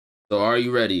So are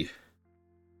you ready?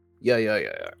 Yeah.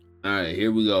 All right, here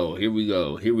we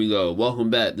go. Welcome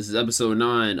back. This is episode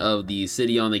 9 of the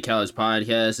City on the Couch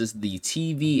podcast. This is the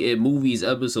TV and movies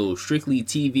episode, strictly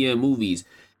TV and movies.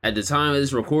 At the time of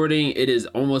this recording, it is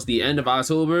almost the end of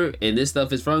October, and this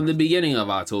stuff is from the beginning of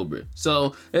October.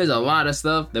 So there's a lot of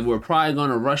stuff that we're probably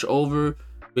gonna rush over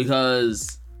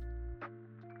because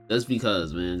don't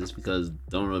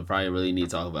really need to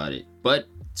talk about it. But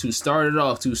to start it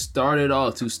off,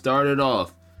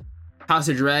 House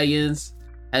of Dragons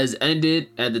has ended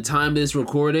at the time of this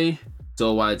recording.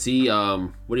 So YT,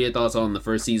 what are your thoughts on the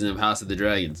first season of House of the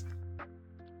Dragons?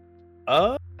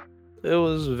 It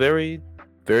was very,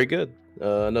 very good.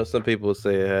 I know some people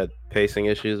say it had pacing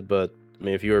issues, but I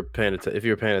mean, if you were paying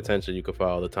attention, you could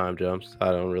follow the time jumps.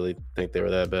 I don't really think they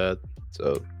were that bad,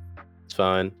 so it's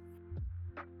fine.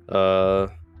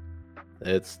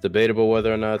 It's debatable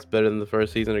whether or not it's better than the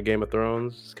first season of Game of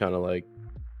Thrones. It's kind of like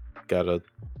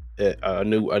a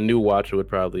new watcher would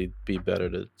probably be better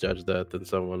to judge that than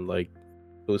someone like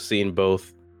who's seen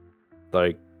both.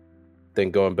 Like,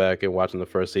 then going back and watching the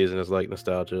first season is like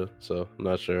nostalgia. So I'm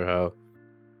not sure how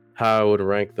I would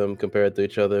rank them compared to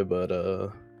each other, but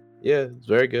yeah, it's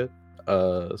very good.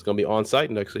 It's gonna be on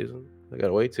site next season. I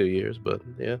gotta wait 2 years, but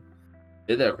yeah.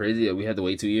 Isn't that crazy that we had to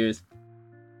wait 2 years?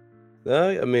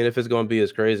 I mean, if it's gonna be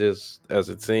as crazy as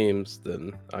it seems,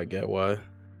 then I get why.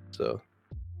 So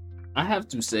I have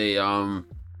to say, I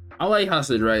like House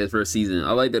of the Dragons first season. I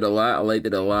liked it a lot.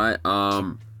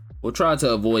 We'll try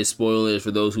to avoid spoilers for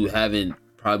those who haven't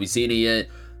probably seen it yet.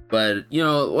 But you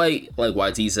know, like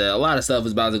YT said, a lot of stuff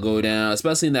is about to go down,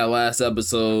 especially in that last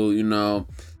episode. You know,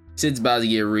 shit's about to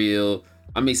get real.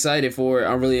 I'm excited for it.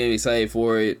 I really am excited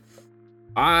for it.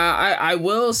 I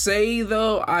will say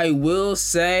though,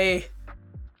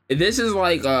 this is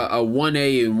like a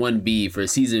 1A and 1B for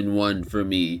season 1 for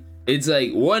me. It's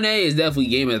like 1A is definitely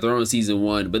Game of Thrones season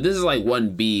 1, but this is like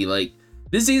 1B. Like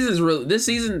this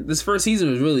first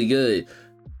season was really good.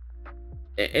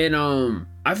 And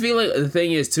I feel like the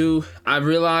thing is too, I've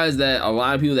realized that a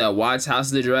lot of people that watch House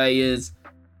of the Dragons,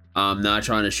 not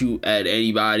trying to shoot at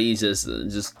anybody, just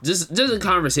a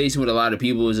conversation with a lot of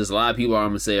people. It's just a lot of people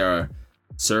I'm gonna say are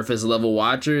surface level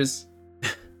watchers.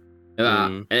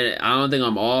 And I don't think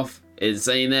I'm off in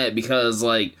saying that, because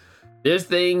like there's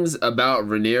things about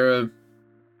Rhaenyra,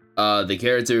 the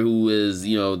character who is,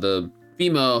 you know, the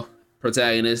female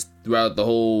protagonist throughout the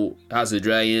whole House of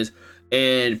Dragons,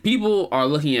 and people are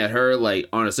looking at her like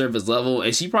on a surface level,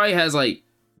 and she probably has like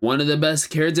one of the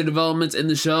best character developments in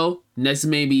the show, next to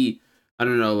maybe, I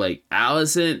don't know, like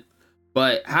Alicent.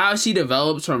 But how she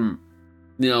develops from,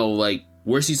 you know, like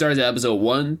where she starts at episode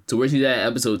 1 to where she's at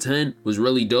episode 10 was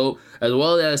really dope. As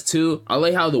well as too, I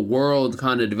like how the world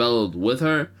kind of developed with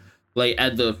her. Like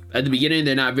at the beginning,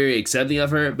 they're not very accepting of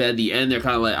her, but at the end, they're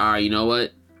kind of like, all right, you know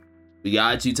what, we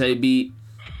got you type beat.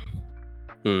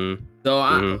 So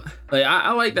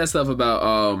I like that stuff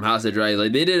about House of Dragons.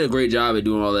 Like they did a great job at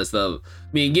doing all that stuff.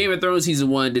 I mean, Game of Thrones season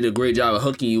 1 did a great job of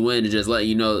hooking you in and just letting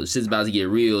you know shit's about to get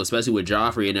real, especially with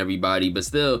Joffrey and everybody. But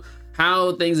still,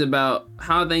 how things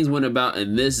went about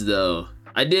in this though,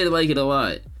 I did like it a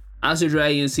lot. House of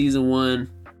Dragons season 1,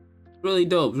 really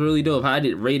dope. I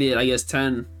did rate it, I guess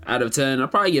 10 out of 10. I'll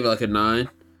probably give it like a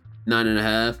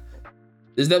 9.5.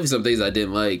 There's definitely some things I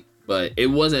didn't like, but it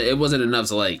wasn't enough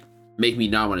to like make me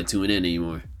not want to tune in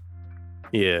anymore.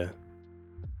 Yeah.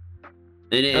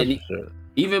 And sure.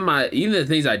 even the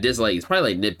things I dislike, it's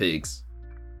probably like nitpicks.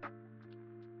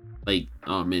 Like,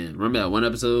 oh man, remember that one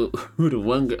episode?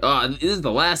 This is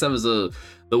the last episode.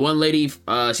 The one lady,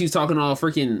 she was talking all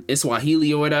freaking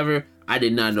Swahili or whatever. I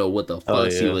did not know what the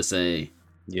fuck she was saying.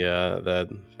 Yeah,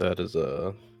 that's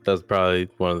probably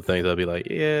one of the things I'd be like,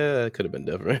 yeah, it could have been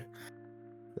different.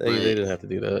 They didn't have to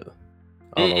do that.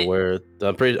 I don't know where.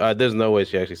 I'm pretty. There's no way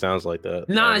she actually sounds like that.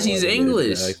 Nah, she's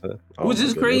English, which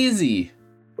is crazy.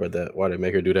 Why they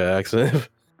make her do that accent?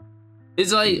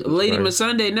 It's like Lady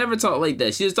Missandei never talked like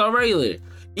that. She just talked regular.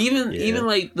 Even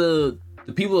like the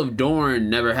people of Dorne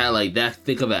never had like that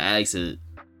thick of an accent.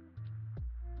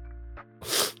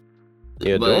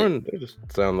 Yeah, Dorne, they just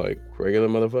sound like regular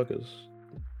motherfuckers.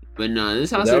 But no,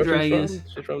 this House of Dragons,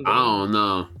 she's from I don't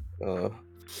know.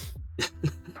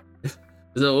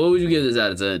 So what would you give this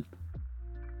out of 10?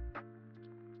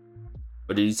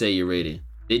 Or did you say your rating?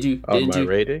 Did you? My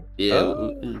rating?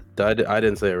 Yeah. I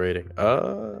didn't say a rating.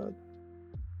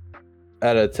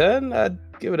 Out of 10, I'd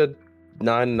give it a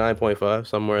 9.5,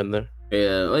 somewhere in there.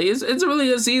 Yeah, like it's a really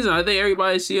good season. I think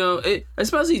everybody's, you know,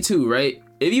 especially too, right?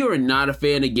 If you are not a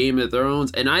fan of Game of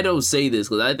Thrones, and I don't say this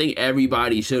because I think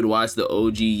everybody should watch the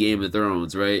OG Game of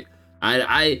Thrones, right?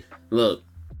 I look,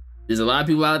 there's a lot of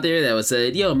people out there that would say,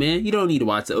 yo, man, you don't need to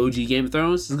watch the OG Game of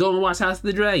Thrones. Just go and watch House of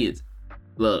the Dragons.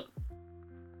 Look,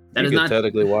 that is not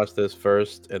technically watch this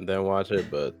first and then watch it,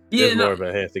 but it's more of an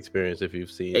enhanced experience if you've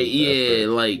seen. Yeah,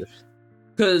 like,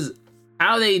 because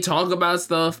how they talk about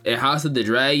stuff in House of the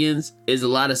Dragons is a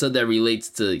lot of stuff that relates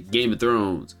to Game of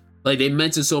Thrones. Like, they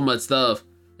mention so much stuff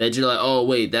that you're like, oh,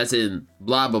 wait, that's in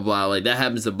blah, blah, blah. Like, that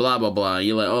happens to blah, blah, blah. And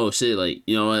you're like, oh, shit, like,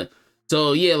 you know what?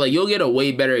 So, yeah, like, you'll get a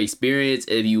way better experience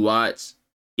if you watch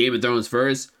Game of Thrones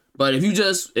first. But if you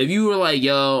were like,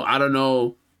 yo, I don't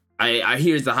know, I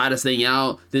hear it's the hottest thing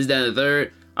out, this, that, and the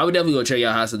third, I would definitely go check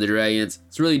out House of the Dragons.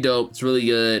 It's really dope. It's really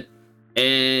good.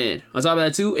 And on top of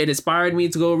that, too, it inspired me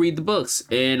to go read the books.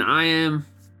 And I'm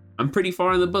pretty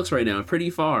far in the books right now. I'm pretty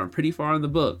far in the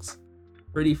books.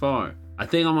 Pretty far. I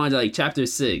think I'm on like chapter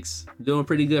 6. I'm doing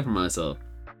pretty good for myself.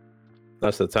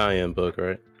 That's the tie-in book,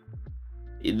 right?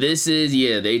 This is,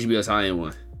 yeah, the HBO tie-in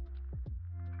one.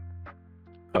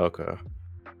 Okay.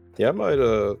 Yeah, I might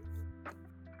get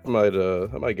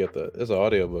that. It's an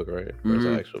audio book, right? Or it's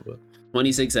an actual book.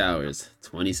 26 hours.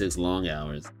 26 long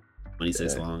hours.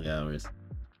 26 long hours.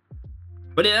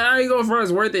 But I ain't going for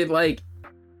it's worth it. Like,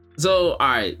 so, all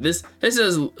right, this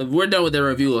is, we're done with the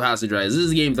review of House of Dragons. This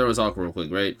is Game of Thrones talk real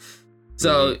quick, right?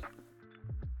 So,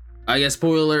 I guess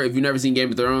spoiler if you've never seen Game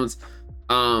of Thrones.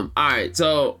 All right,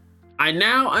 so I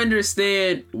now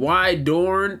understand why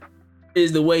Dorne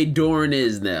is the way Dorne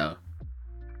is now.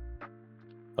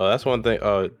 Oh, that's one thing.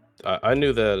 I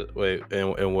knew that. Wait,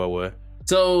 in what way?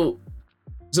 So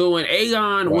when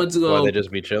Aegon went to go, why they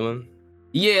just be chilling?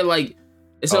 Yeah, like.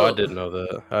 So I didn't know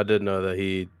that. I didn't know that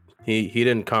he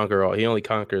didn't conquer all. He only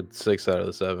conquered 6 out of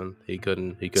the 7. He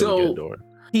couldn't get Dorne.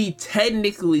 He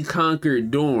technically conquered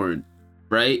Dorne,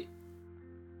 right?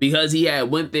 Because he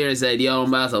had went there and said, "Yo, I'm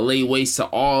about to lay waste to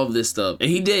all of this stuff," and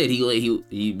he did.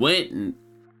 He went and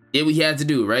did what he had to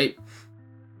do, right?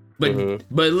 But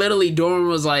literally, Dorne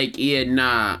was like, "Yeah,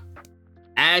 nah.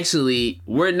 Actually,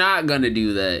 we're not gonna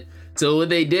do that." So what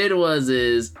they did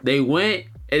is they went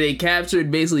and they captured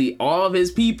basically all of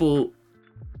his people,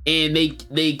 and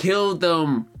they killed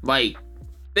them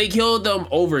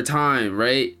over time,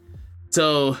 right?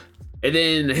 So, and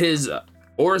then his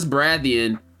Oris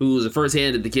Baratheon, who was the first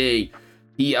hand of the king,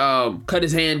 he cut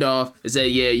his hand off and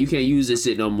said, "Yeah, you can't use this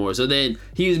shit no more." So then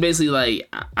he was basically like,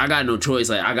 "I got no choice.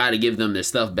 Like, I got to give them their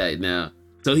stuff back now."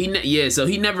 So he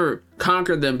never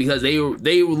conquered them because they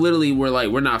literally were like,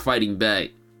 "We're not fighting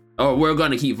back, or we're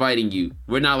gonna keep fighting you.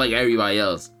 We're not like everybody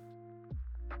else."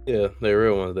 Yeah, they're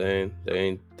real ones. They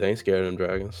ain't scared of them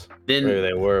dragons. Then maybe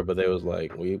they were, but they was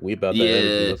like, we about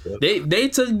that. Yeah, they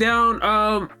took down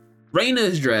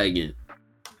Rhaenyra's dragon.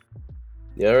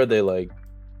 Yeah, I heard they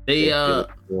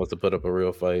wants to put up a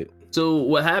real fight. So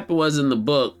what happened was in the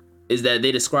book is that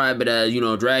they describe it as, you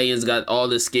know, dragons got all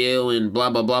the scale and blah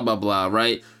blah blah blah blah,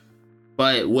 right?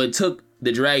 But what took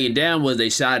the dragon down was they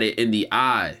shot it in the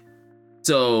eye.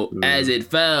 So as it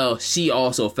fell, she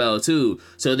also fell too.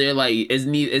 So they're like,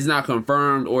 it's not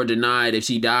confirmed or denied if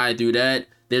she died through that.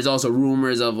 There's also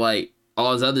rumors of like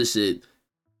all this other shit.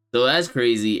 So that's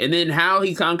crazy. And then how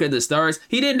he conquered the Starks,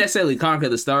 he didn't necessarily conquer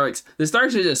the Starks. The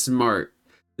Starks are just smart.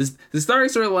 The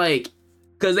Starks were like,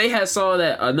 because they had saw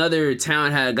that another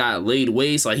town had got laid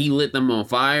waste, like he lit them on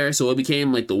fire. So it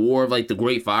became like the war of like the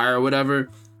Great Fire or whatever,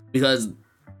 because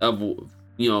of,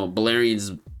 you know,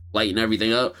 Balerions lighting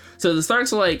everything up. So the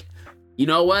Starks are like, you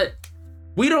know what?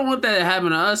 We don't want that to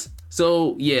happen to us.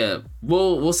 So yeah,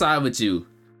 we'll side with you.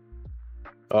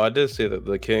 Oh, I did see that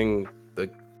the king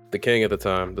at the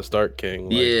time, the Stark king.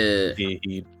 Like, yeah.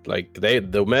 He like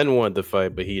the men wanted to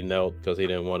fight, but he knelt because he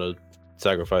didn't want to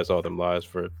sacrifice all them lives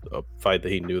for a fight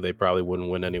that he knew they probably wouldn't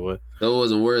win anyway. That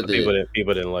wasn't worth it.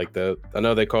 People didn't like that. I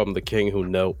know they called him the king who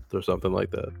knelt or something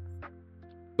like that.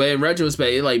 But in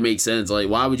retrospect, it like makes sense. Like,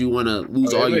 why would you want to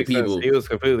lose all your people? Sense. He was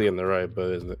completely in the right,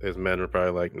 but his men were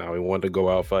probably like, "No, we wanted to go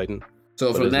out fighting."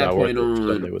 So from that point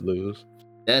on, they would lose.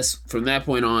 From that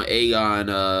point on,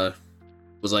 Aegon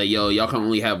was like, "Yo, y'all can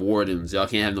only have wardens. Y'all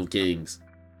can't have no kings."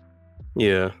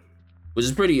 Yeah, which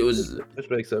is pretty. Which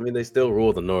makes sense. I mean, they still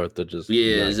rule the North. They're just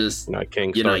it's just not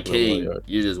king. You're not king.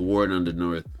 You're just warden of the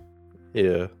North.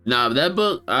 Yeah. Nah, but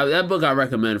that book I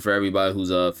recommend for everybody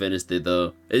who's finished it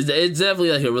though. It's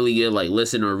definitely like a really good like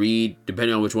listen or read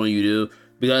depending on which one you do,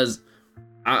 because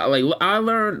I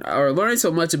learned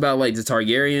so much about like the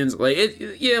Targaryens. Like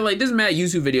like there's mad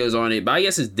YouTube videos on it, but I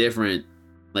guess it's different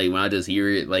like when I just hear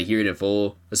it in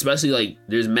full. Especially like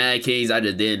there's mad kings I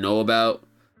just didn't know about,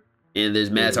 and there's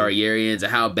mad Targaryens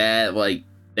and how bad like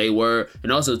they were.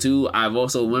 And also too, I've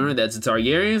also learned that the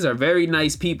Targaryens are very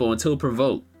nice people until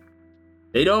provoked.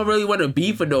 They don't really want to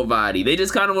beef with nobody. They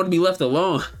just kind of want to be left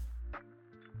alone.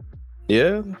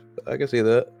 Yeah, I can see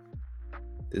that.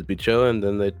 It'd be chilling,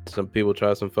 then some people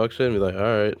try some fuck shit and be like, all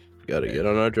right, gotta get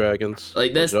on our dragons. Like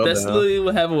Put that's y'all down. literally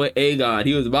what happened with Aegon.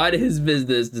 He was minding his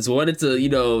business, just wanted to,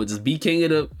 just be king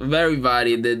of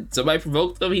everybody, and then somebody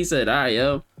provoked him. He said, "All right,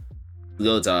 yo,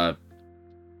 go time."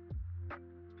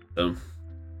 So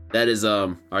that is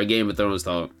our Game of Thrones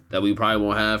talk that we probably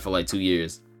won't have for like 2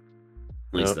 years.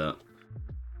 Next up.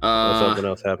 Well, something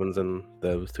else happens in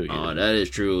those 2 years. Oh, that is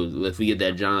true. If we get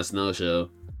that Jon Snow show,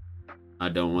 I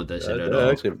don't want that shit at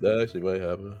all. That actually might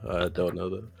happen. I don't know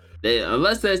that.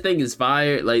 Unless that thing is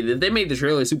fire, like if they make the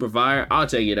trailer super fire, I'll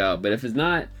check it out. But if it's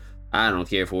not, I don't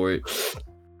care for it.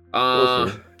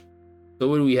 So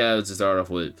what do we have to start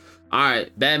off with? All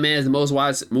right, Batman is the most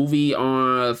watched movie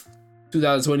of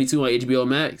 2022 on HBO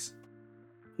Max.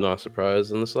 Not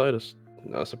surprised in the slightest.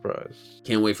 Not surprised.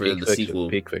 Can't wait for the sequel.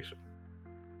 Peak fiction.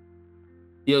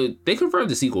 Yo, they confirmed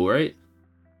the sequel, right?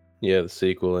 Yeah, the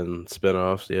sequel and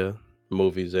spinoffs. Yeah,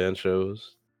 movies and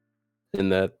shows in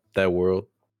that world.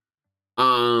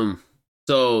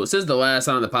 So since the last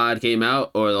time the pod came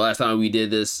out, or the last time we did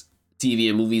this TV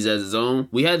and movies as its own,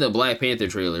 we had the Black Panther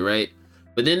trailer, right?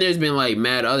 But then there's been like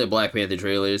mad other Black Panther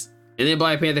trailers, and then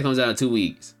Black Panther comes out in 2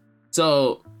 weeks.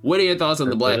 So what are your thoughts on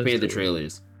the Black Panther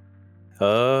trailers?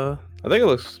 I think it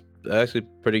looks actually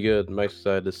pretty good. I'm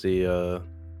excited to see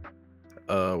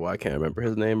well, I can't remember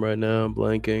his name right now. I'm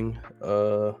blanking.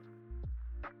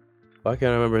 Why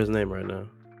can't I remember his name right now?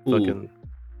 Ooh. Fucking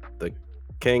the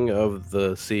King of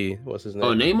the Sea. What's his name?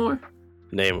 Oh, Namor?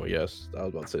 Namor, yes. I was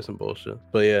about to say some bullshit.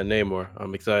 But yeah, Namor.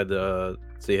 I'm excited to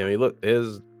see him.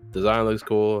 His design looks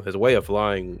cool. His way of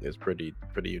flying is pretty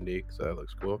unique, so that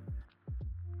looks cool.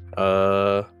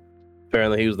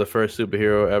 Apparently he was the first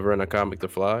superhero ever in a comic to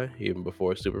fly, even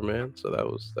before Superman. So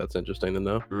that's interesting to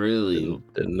know. Really?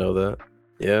 Didn't know that.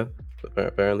 Yeah,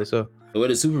 apparently so. What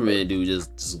did Superman do?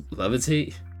 Just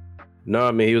levitate? No,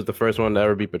 I mean he was the first one to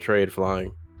ever be portrayed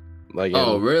flying. Like,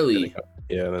 really?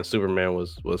 Yeah, and then Superman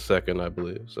was second, I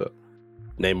believe. So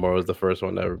Namor was the first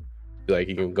one to ever like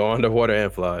he can go underwater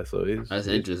and fly. So that's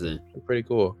interesting. Pretty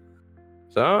cool.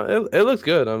 So it looks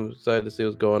good. I'm excited to see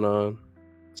what's going on.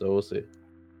 So we'll see.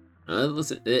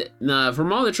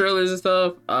 From all the trailers and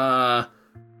stuff,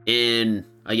 and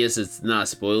I guess it's not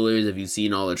spoilers if you've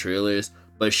seen all the trailers,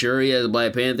 but Shuri as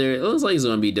Black Panther, it looks like it's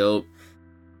gonna be dope.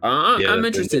 I'm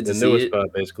interested to see it. The newest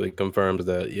spot basically confirms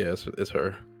that yes, it's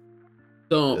her.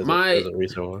 So there's a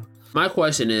recent one. My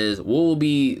question is, what will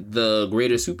be the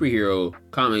greater superhero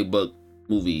comic book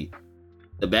movie,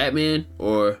 the Batman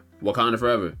or Wakanda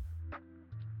Forever?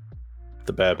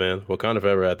 The Batman. Wakanda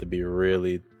Forever had to be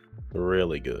really,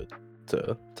 really good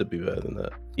to be better than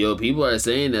that. Yo, people are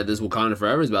saying that this Wakanda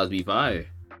Forever is about to be fire.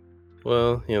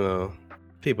 Well,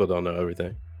 people don't know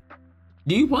everything.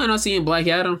 Do you plan on seeing Black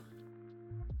Adam?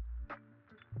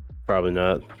 Probably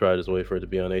not. Probably just wait for it to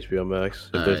be on HBO Max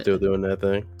if they're still doing that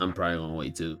thing. I'm probably gonna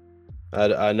wait too.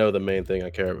 I know the main thing I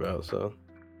care about, so.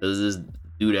 There's this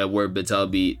dude at work,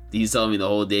 he's telling me the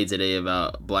whole day today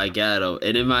about Black Adam,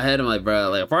 and in my head I'm like, bro,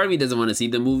 like part of me doesn't want to see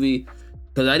the movie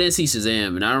because I didn't see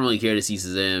Shazam, and I don't really care to see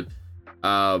Shazam.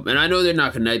 And I know they're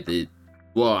not connected.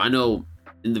 Well, I know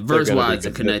in the verse-wise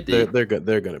they're connected.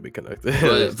 They're gonna be connected.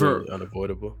 But for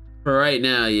unavoidable. For right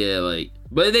now, yeah,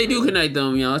 but if they do connect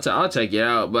them, I'll check it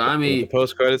out. But I mean, the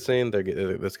post-credit scene,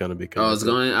 that's gonna be connected. Oh, it's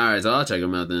going. All right, so I'll check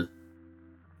them out then.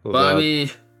 Well,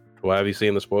 why have you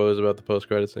seen the spoilers about the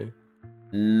post-credit scene?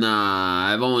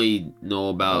 Nah, I've only know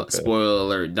about spoiler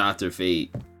alert, Dr.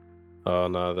 Fate. Oh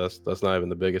no, that's not even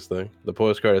the biggest thing. The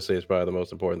post-credit scene is probably the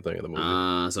most important thing in the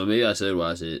movie. So maybe I should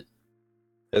watch it.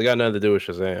 It's got nothing to do with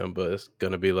Shazam, but it's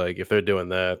gonna be like if they're doing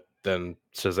that, then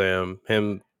Shazam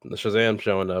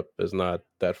showing up is not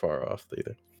that far off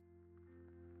either.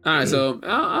 All right, so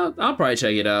I'll probably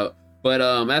check it out. But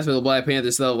as for the Black Panther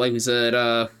stuff, like we said,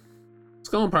 it's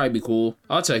gonna probably be cool.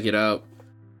 I'll check it out.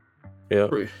 Yeah.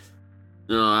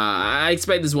 No, I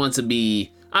expect this one to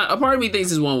be. A part of me thinks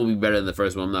this one will be better than the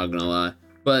first one. I'm not gonna lie,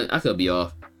 but I could be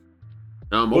off.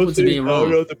 I'm open to being wrong. I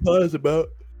don't know what the plot is about,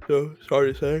 so it's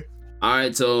hard to say. All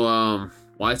right, so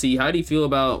YT, how do you feel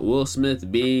about Will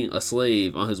Smith being a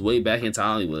slave on his way back into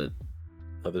Hollywood?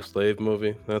 Another slave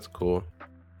movie? That's cool.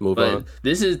 Move on.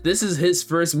 This is his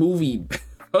first movie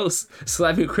post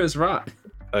slapping Chris Rock.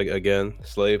 Again,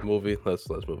 slave movie. Let's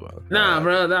move on. Nah,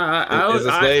 bro. Nah, it's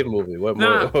a slave movie. What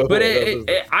more? But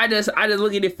I just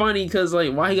look at it funny because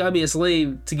like, why he gotta be a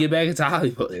slave to get back into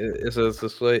Hollywood? It's a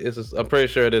slave. I'm pretty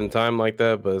sure it didn't time like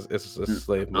that, but it's a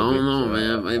slave movie. I don't know,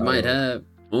 man. It might have.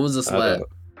 When was the slap?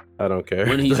 I don't care.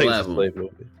 When he slapped him? Slave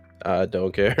movie. I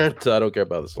don't care. I don't care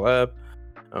about the slap.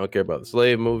 I don't care about the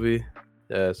slave movie.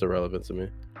 Yeah, it's irrelevant to me.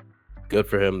 Good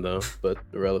for him though, but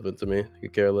irrelevant to me.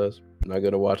 Could care less. Not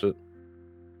gonna watch it.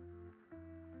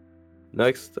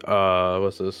 Next,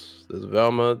 what's this? This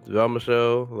Velma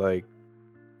show. Like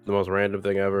the most random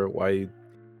thing ever.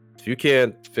 If you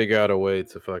can't figure out a way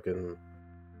to fucking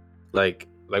like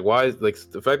why like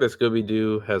the fact that Scooby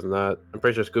Doo has not. I'm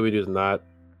pretty sure Scooby Doo's not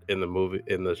in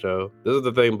the show. This is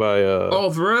the thing by Oh,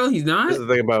 for real? He's not? This is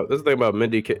the thing about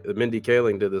Mindy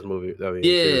Kaling did this movie. I mean,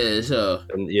 yeah, so.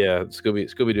 And yeah,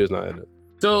 Scooby Doo's not in it.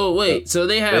 So wait, so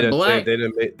they had Black. They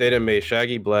didn't make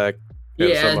Shaggy Black.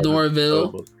 Yeah,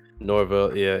 Norville.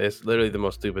 Norville, yeah, it's literally the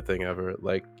most stupid thing ever.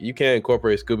 Like, you can't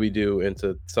incorporate Scooby Doo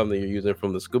into something you're using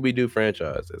from the Scooby Doo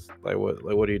franchise. It's like,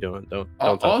 what are you doing? Don't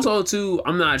also, too,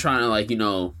 I'm not trying to like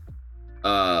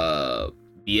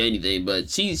be anything, but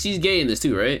she's gay in this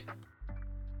too, right?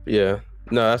 Yeah,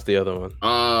 no, that's the other one. Oh,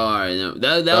 all right, no,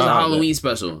 that was a Halloween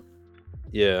special.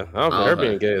 Yeah, I don't think her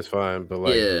being gay is fine, but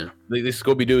like, yeah, at least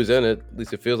Scooby Doo is in it. At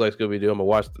least it feels like Scooby Doo.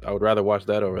 I would rather watch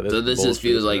that over this. So this just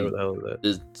feels like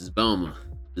this Velma.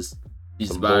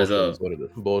 She's by herself.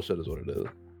 Bullshit is what it is.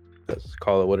 Let's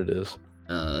call it what it is.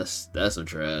 That's some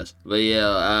trash. But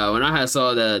yeah, when I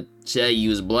saw that Shaggy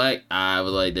was black, I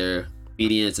was like, they're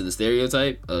feeding into the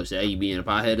stereotype of Shaggy being a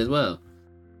pothead as well.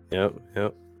 Yep.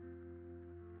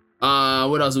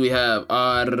 What else do we have?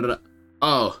 Lord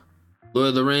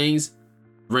of the Rings,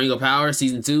 Ring of Power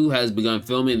season 2 has begun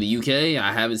filming in the UK.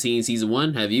 I haven't seen season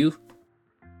 1. Have you?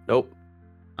 Nope.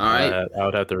 All right. I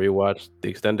would have to rewatch the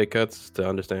extended cuts to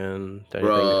understand anything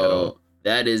at all.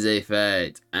 That is a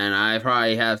fact, and I'm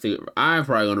probably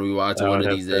gonna rewatch it one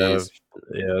of these days.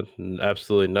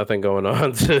 Absolutely nothing going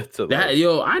on to that.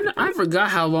 Like, I forgot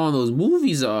how long those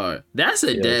movies are. That's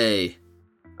a day.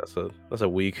 That's a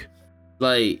week.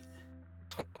 Like,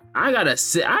 I gotta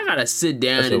sit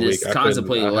down and just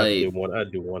contemplate.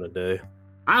 I'd do one a day.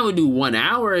 I would do 1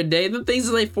 hour a day. Them things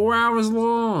are like 4 hours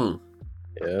long.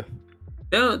 Yeah.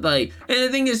 And the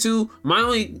thing is too, my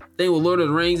only thing with Lord of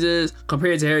the Rings is,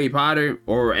 compared to Harry Potter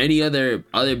or any other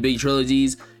big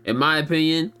trilogies, in my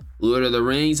opinion, Lord of the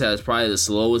Rings has probably the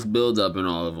slowest build up in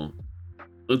all of them.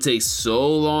 It takes so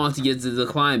long to get to the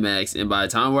climax, and by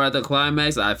the time we're at the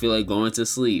climax, I feel like going to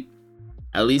sleep.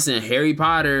 At least in Harry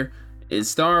Potter and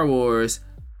Star Wars,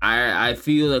 I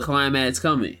feel the climax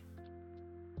coming.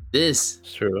 This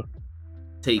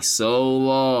takes so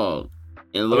long.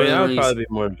 I would probably be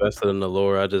more invested in the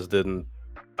lore. I'd have to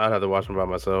watch them by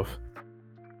myself.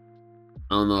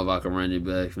 I don't know if I can run it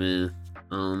back, man.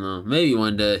 I don't know. Maybe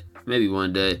one day.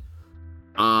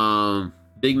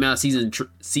 Big Mouth season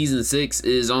 6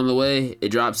 is on the way.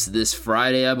 It drops this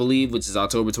Friday, I believe, which is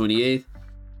October 28th.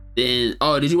 Then,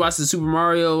 did you watch the Super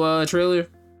Mario trailer?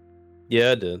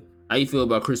 Yeah, I did. How you feel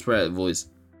about Chris Pratt's voice?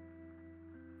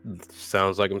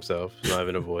 Sounds like himself. It's not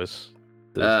even a voice.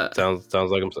 Sounds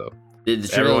like himself. Did the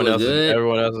trailer look good?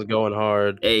 Everyone else is going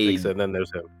hard. Except then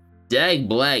there's him. Jack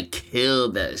Black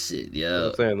killed that shit, yo.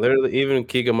 I'm saying, literally, even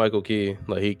Keegan-Michael Key,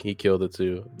 like he killed it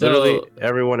too. Literally,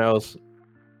 everyone else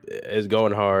is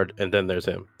going hard, and then there's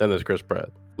him. Then there's Chris Pratt.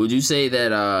 Would you say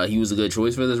that he was a good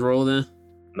choice for this role then?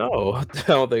 No, I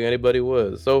don't think anybody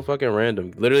was. So fucking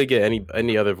random. Literally get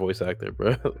any other voice actor,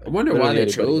 bro. I wonder why they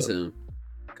chose him.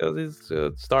 Because he's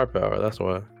star power. That's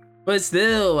why. But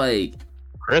still, like,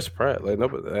 Chris Pratt, like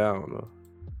nobody. I don't know.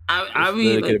 I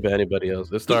mean, it could have been anybody else.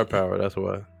 It's star power. That's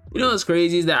why. You know what's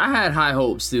crazy is that I had high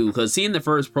hopes too, because seeing the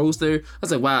first poster, I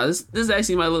was like, wow, this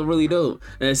actually might look really dope.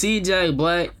 And seeing Jack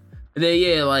Black, and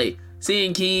then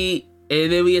seeing Key,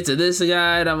 and then we get to this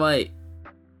guy, and I'm like,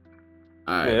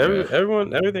 all right. Yeah,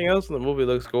 everything else in the movie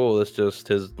looks cool. It's just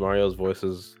Mario's voice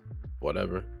is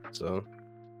whatever. So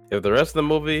if the rest of the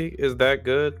movie is that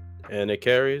good and it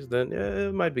carries, then yeah,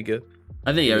 it might be good.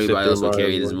 I think everybody else will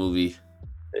carry this movie.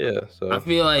 Yeah, so I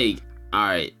feel like, all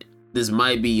right, this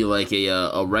might be like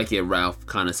a Wreck-It Ralph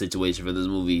kind of situation for this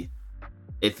movie.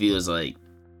 It feels like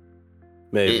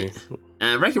maybe.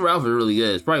 And Wreck-It Ralph is really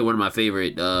good. It's probably one of my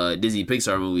favorite Disney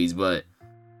Pixar movies. But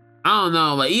I don't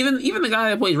know, like even the guy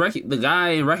that plays the guy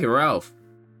in Wreck-It Ralph,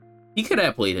 he could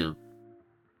have played him.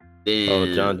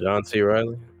 And, John C.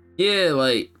 Reilly.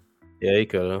 Yeah, yeah, he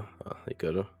could have.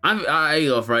 I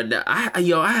go for it. I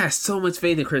had so much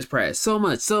faith in Chris Pratt. So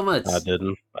much. I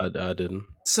didn't.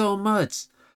 So much.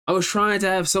 I was trying to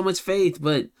have so much faith,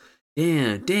 but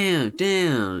damn.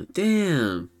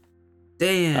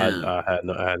 I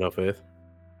had no faith.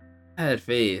 I had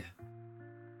faith.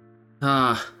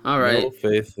 All right. No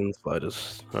faith in the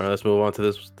slightest. All right, let's move on to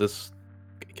this.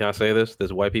 Can I say this?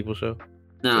 This white people show?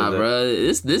 Nah, bro.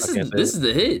 This is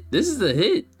the hit. This is the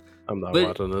hit. I'm not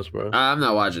watching this, bro. I'm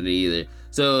not watching it either.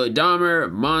 So Dahmer,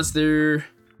 Monster,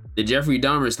 The Jeffrey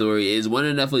Dahmer story is one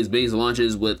of Netflix's biggest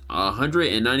launches with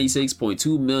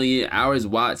 196.2 million hours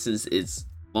watched since its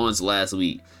launch last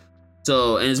week.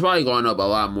 So, and it's probably gone up a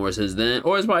lot more since then,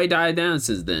 or it's probably died down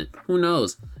since then. Who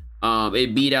knows?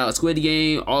 It beat out Squid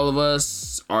Game, All of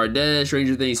Us Are Dead,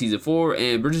 Stranger Things season 4,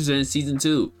 and Bridgerton season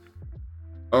 2.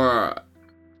 Or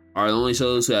are the only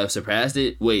shows who have surpassed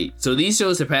it? Wait, so these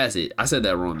shows surpassed it? I said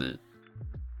that wrong then.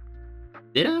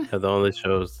 Did I? They're the only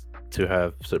shows to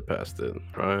have surpassed it,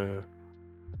 right?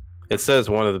 It says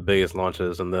one of the biggest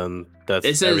launches, and then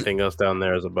everything else down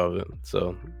there is above it.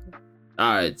 So,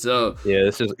 all right, so yeah,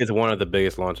 it's one of the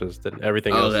biggest launches. Then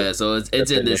everything else. Okay, so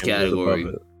it's in this category.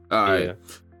 All right.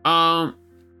 Yeah.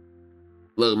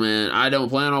 Look, man, I don't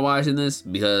plan on watching this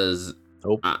because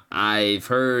I've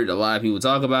heard a lot of people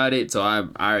talk about it, so I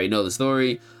already know the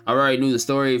story. I already knew the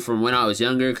story from when I was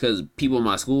younger because people in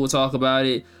my school would talk about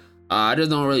it. I just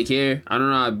don't really care. I'm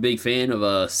not a big fan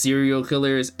of serial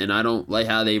killers, and I don't like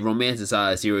how they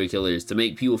romanticize serial killers to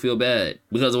make people feel bad.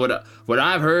 Because what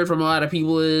I've heard from a lot of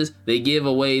people is they give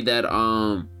away that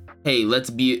hey,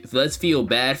 let's feel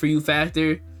bad for you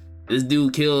factor. This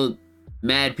dude killed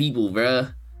mad people,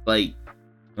 bruh. Like,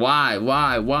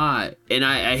 why? And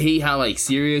I hate how like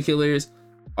serial killers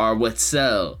are what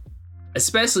sell.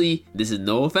 Especially, this is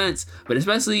no offense, but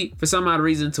especially for some odd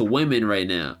reason to women right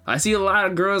now. I see a lot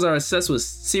of girls are obsessed with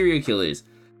serial killers,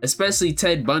 especially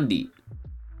Ted Bundy.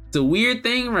 It's a weird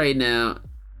thing right now.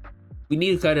 We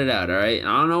need to cut it out, all right? I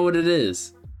don't know what it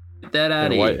is. Get that out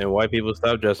of here. And white people,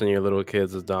 stop dressing your little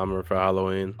kids as Dahmer for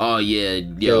Halloween. Oh yeah,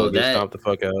 yo, that stomp the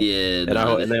fuck out. Yeah,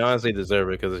 and they honestly deserve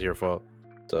it because it's your fault.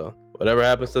 So whatever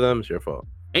happens to them, it's your fault.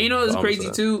 And you know what's crazy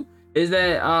too is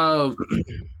that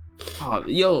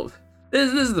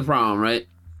This is the problem, right?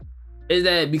 Is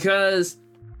that because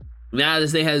now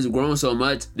this thing has grown so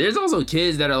much, there's also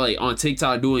kids that are like on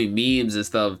TikTok doing memes and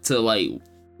stuff to like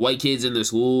white kids in their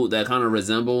school that kind of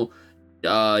resemble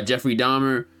Jeffrey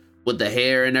Dahmer with the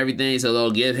hair and everything. So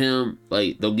they'll give them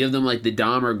like the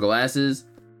Dahmer glasses,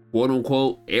 quote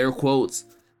unquote, air quotes,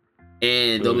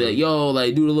 and they'll be like, yo,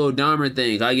 like do the little Dahmer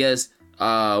thing. I guess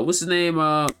what's his name?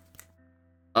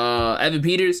 Evan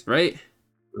Peters, right?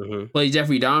 Plays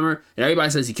Jeffrey Dahmer, and everybody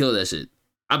says he killed that shit.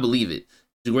 I believe it.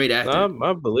 He's a great actor.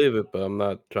 I believe it, but I'm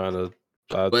not trying to.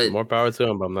 More power to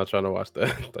him, but I'm not trying to watch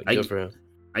that. Like, good for him.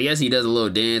 I guess he does a little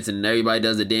dance, and everybody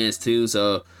does the dance too.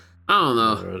 So I don't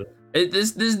know.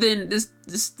 This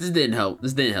didn't help.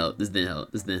 This didn't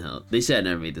help. They should have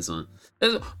never made this one.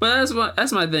 But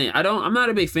that's my thing. I'm not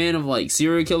a big fan of like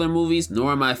serial killer movies,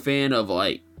 nor am I a fan of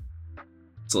like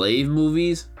slave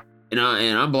movies. And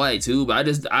I'm black too, but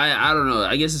I don't know.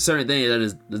 I guess there's certain things I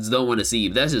just don't want to see.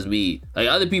 But that's just me. Like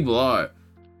other people are.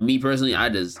 Me personally,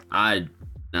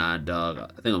 nah, dog.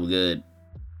 I think I'm good.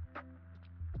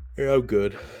 Yeah, I'm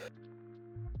good.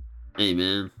 Hey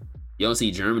man, you don't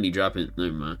see Germany dropping.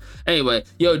 Never mind. Anyway,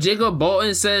 yo, Jacob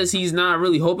Bolton says he's not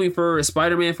really hoping for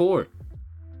Spider-Man 4.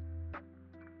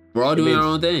 We're all doing our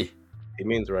own thing. He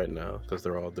means right now because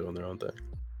they're all doing their own thing.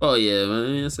 Oh yeah,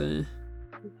 man. I'm saying.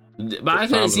 But I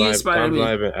couldn't see Spider-Man. He's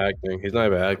not even acting. He's not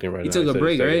even acting right now. He took a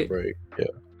break, right? Yeah.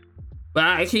 But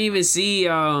I can't even see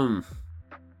them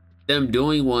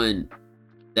doing one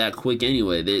that quick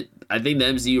anyway. I think the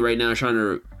MCU right now is trying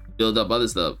to build up other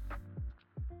stuff.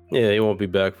 Yeah, he won't be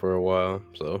back for a while,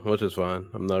 so which is fine.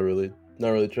 I'm not really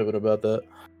tripping about that.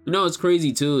 You know what's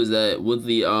crazy too is that with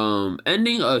the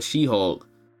ending of She-Hulk,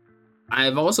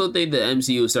 I've also think the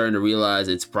MCU is starting to realize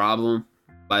its problem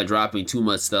by dropping too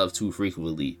much stuff too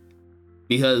frequently.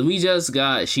 Because we just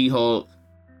got She-Hulk,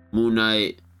 Moon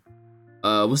Knight,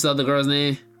 what's the other girl's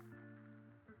name?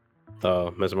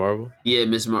 Miss Marvel? Yeah,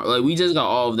 Miss Marvel. Like we just got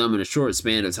all of them in a short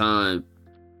span of time.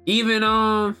 Even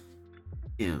no,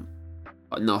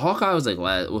 Hawkeye was like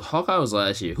Hawkeye was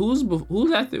last year. Who's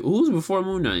before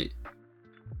Moon Knight?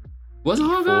 Wasn't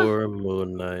Hawkeye? Before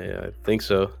Moon Knight, I think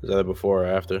so. Is that before or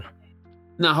after?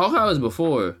 No, Hawkeye was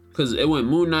before because it went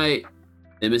Moon Knight,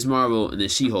 then Miss Marvel, and then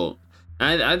She-Hulk.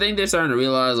 I think they're starting to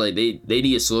realize like they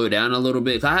need to slow down a little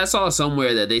bit. I saw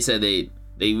somewhere that they said they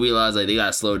realized like they got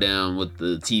to slow down with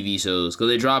the TV shows because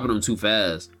they're dropping them too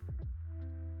fast.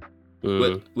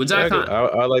 Which I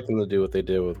like them to do what they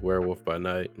did with Werewolf by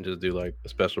Night and just do like a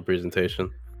special presentation.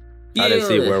 Yeah. I didn't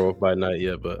see Werewolf by Night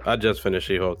yet, but I just finished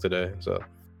She-Hulk today. So.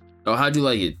 Oh, how'd you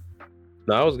like it?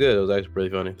 No, it was good. It was actually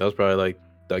pretty funny. That was probably like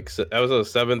that was a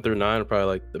 7 through 9, probably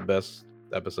like the best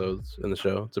episodes in the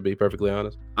show, to be perfectly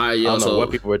honest. I don't know what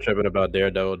people were tripping about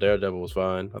Daredevil. Daredevil was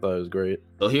fine. I thought it was great.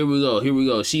 So here we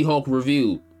go. She-Hulk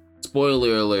review.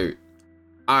 Spoiler alert.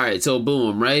 All right, so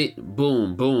boom, right?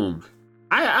 Boom.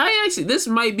 I actually, this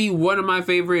might be one of my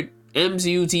favorite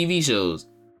MCU TV shows.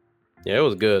 Yeah, it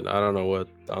was good. I don't know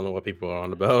what people are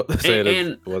on about saying And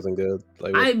it wasn't good.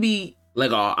 Like, what? I'd be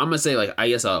like, I'm gonna say like, I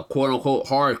guess a quote unquote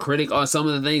hard critic on some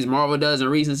of the things Marvel does in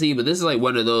recency, but this is like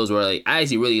one of those where like I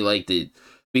actually really liked it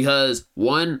because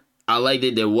one, I liked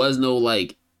it. There was no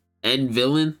like end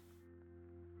villain.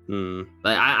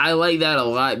 Like I like that a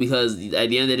lot because at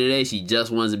the end of the day, she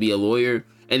just wants to be a lawyer,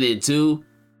 and then two,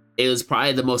 it was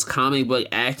probably the most comic book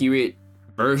accurate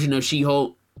version of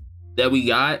She-Hulk that we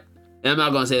got. And I'm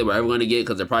not gonna say that we're ever gonna get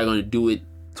because they're probably gonna do it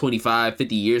 25,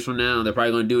 50 years from now. They're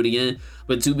probably gonna do it again.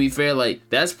 But to be fair, like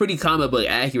that's pretty comic book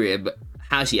accurate, but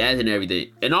how she acted and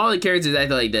everything, and all the characters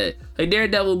acted like that. Like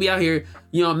Daredevil will be out here,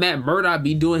 you know, Matt Murdock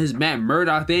be doing his Matt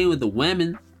Murdock thing with the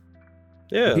women.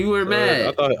 Yeah, People were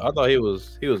mad. I thought he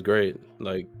was great.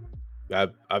 Like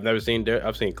I've never seen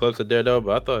I've seen clips of Daredevil,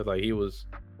 but I thought like he was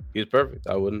perfect.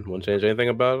 I wouldn't change anything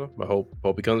about him. I hope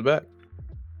he comes back.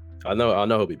 I know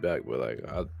he'll be back, but like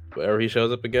whenever he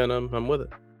shows up again, I'm with it.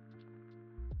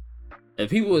 And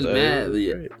people was mad.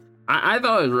 I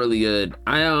thought it was really good.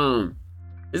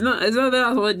 It's not that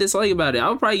I would dislike about it. I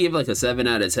would probably give like a 7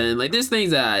 out of 10. Like there's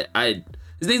things that there's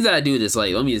things that I do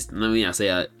dislike. Let me not say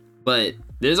that. But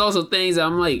there's also things that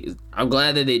I'm like, I'm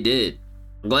glad that they did.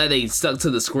 I'm glad they stuck to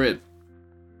the script.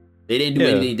 They didn't do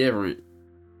anything different.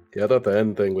 Yeah, I thought the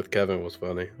end thing with Kevin was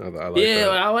funny. I like that.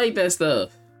 I like that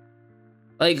stuff.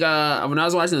 Like when I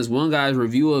was watching this one guy's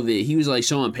review of it, he was like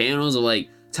showing panels of like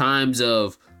times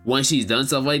of when she's done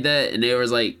stuff like that, and there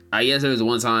was like, I guess there was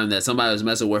one time that somebody was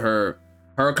messing with her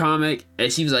comic,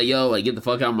 and she was like, "Yo, like get the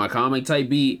fuck out of my comic" type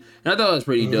beat, and I thought it was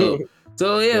pretty dope.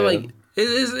 So yeah, like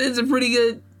it's a pretty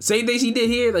good same thing she did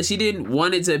here. Like she didn't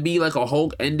want it to be like a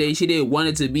Hulk ending. She didn't want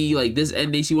it to be like this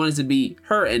ending. She wanted it to be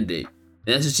her ending,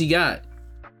 and that's what she got.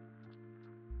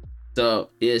 So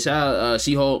yeah, shout out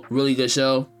She-Hulk, really good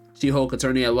show. She-Hulk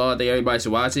Attorney at Law. I think everybody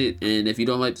should watch it. And if you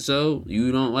don't like the show,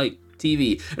 you don't like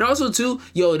TV. And also too,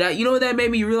 yo, that you know what that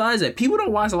made me realize that people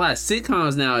don't watch a lot of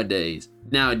sitcoms nowadays.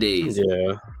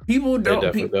 Yeah. People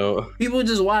don't. Don't. People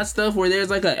just watch stuff where there's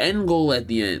like an end goal at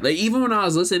the end. Like even when I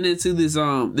was listening to this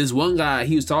one guy,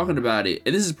 he was talking about it,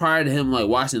 and this is prior to him like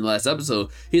watching the last episode.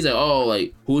 He's like, "Oh,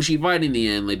 like who is she fighting in the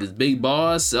end? Like this big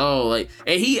boss? Oh, like,"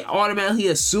 and he automatically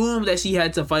assumed that she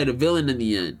had to fight a villain in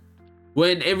the end,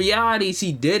 when in reality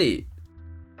she did it.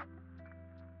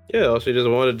 Yeah, all she just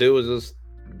wanted to do was just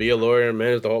be a lawyer and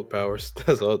manage the Hulk powers.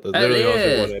 That's all. That's literally all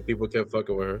she wanted. People kept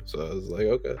fucking with her, so I was like,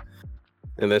 okay.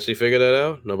 And then she figured that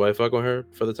out. Nobody fucking with her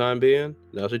for the time being.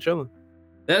 Now she's chilling.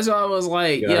 That's why I was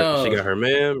like, she got her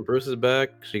man. Bruce is back.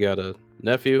 She got a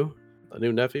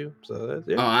new nephew. So that's,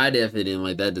 yeah. Oh, I definitely didn't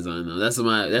like that design though. That's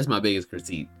my biggest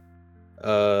critique. I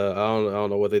don't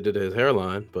know what they did to his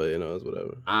hairline, but you know, it's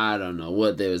whatever. I don't know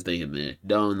what they was thinking there.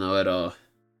 Don't know at all.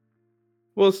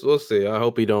 We'll see. I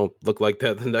hope he don't look like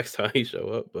that the next time he show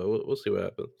up, but we'll see what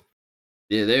happens.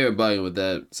 Yeah, they were bugging with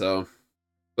that. So,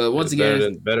 but once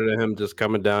again, better than him just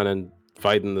coming down and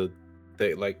fighting the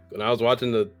thing. Like when I was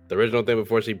watching the original thing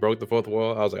before she broke the fourth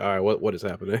wall, I was like, all right, what is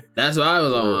happening? That's what I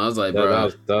was on. I was like, bro, I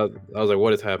was like,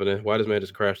 what is happening? Why does man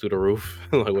just crash through the roof?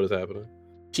 Like, what is happening?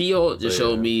 She-Hulk just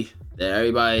showed me that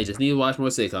everybody just need to watch more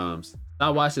sitcoms.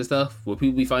 Stop watching stuff where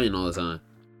people be fighting all the time.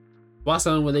 Watch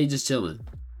something where they just chilling.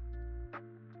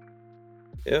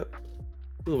 Yep.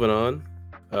 Moving on.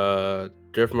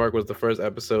 Driftmark was the first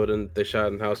episode and they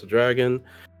shot in House of Dragon.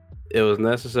 It was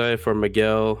necessary for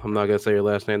Miguel, I'm not gonna say your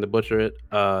last name to butcher it,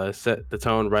 set the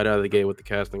tone right out of the gate with the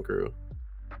cast and crew.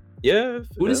 Yeah,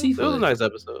 who does he play? It was a nice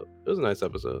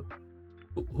episode.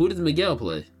 Who does Miguel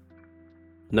play?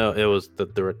 No, it was the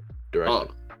director. Oh,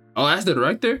 that's the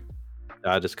director?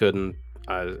 I just couldn't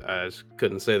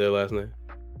say their last name.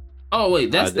 Oh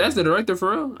wait, that's the director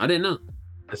for real? I didn't know.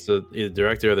 It's the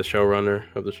director or the showrunner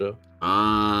of the show.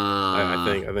 I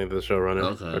think the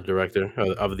showrunner or director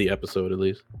of the episode at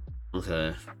least.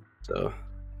 Okay. So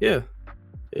yeah,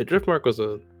 Driftmark was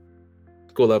a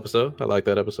cool episode. I like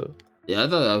that episode. Yeah, I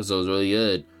thought that episode was really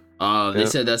good. They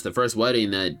said that's the first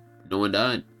wedding that no one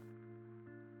died.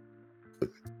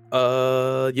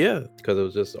 Yeah, because it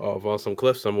was just off on some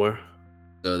cliff somewhere.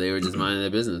 So they were just minding their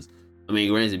business. I mean,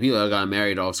 granted, people got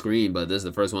married off screen, but this is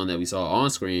the first one that we saw on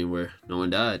screen where no one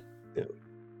died. Yeah.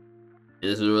 And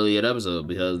this was a really good episode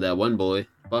because that one boy,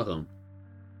 fuck him.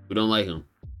 We don't like him.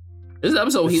 This is the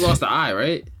episode where he lost the eye,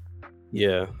 right?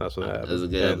 Yeah, that's what happened. That was a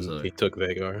good episode. He took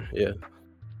Vagar. Yeah.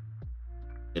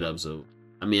 Good episode.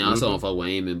 I mean, I also don't fuck with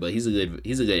Eamon, but he's a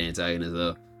good antagonist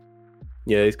though.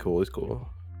 Yeah, he's cool.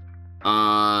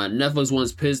 Netflix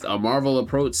once pitched a Marvel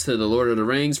approach to the Lord of the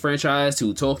Rings franchise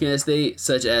to Tolkien estate,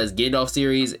 such as Gandalf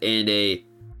series and a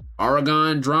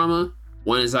Aragon drama.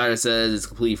 One insider says it's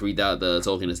completely freaked out the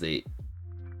Tolkien estate.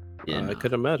 Yeah, I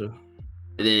could imagine.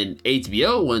 And then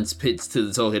HBO wants Pitts to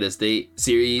the Tolkien Estate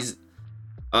series.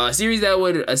 A series that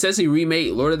would essentially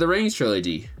remake Lord of the Rings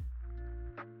trilogy.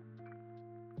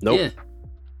 Nope. Yeah.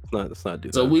 Let's not do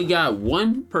that. So we got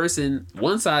one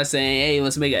side saying, hey,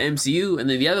 let's make an MCU, and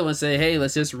then the other one saying, hey,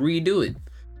 let's just redo it.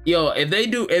 Yo, if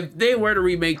they were to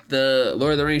remake the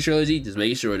Lord of the Rings trilogy, just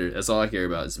make it shorter. That's all I care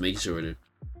about. Just make it shorter.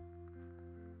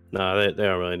 Nah, they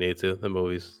don't really need to. The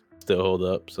movies still hold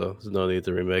up, so there's no need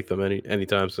to remake them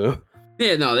anytime soon.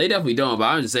 Yeah, no, they definitely don't. But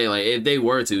I'm just saying, like, if they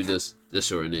were to, just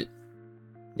shorten it.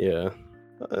 Yeah,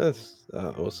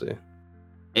 we'll see.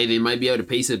 Hey, they might be able to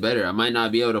pace it better. I might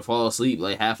not be able to fall asleep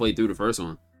like halfway through the first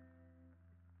one.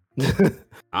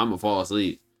 I'm gonna fall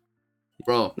asleep,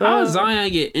 bro. How does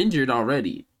Zion get injured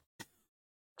already?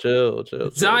 Chill.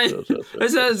 Zion, it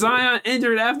says Zion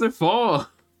injured after fall.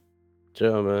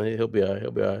 Chill, man. He'll be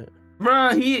alright.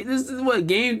 Bro, this is what,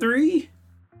 game 3?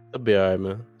 He'll be alright,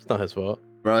 man. It's not his fault.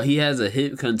 Bro, he has a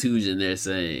hip contusion. They're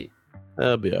saying.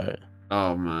 He'll be alright.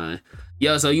 Oh my,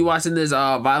 yo. So you watching this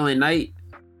Violent Night?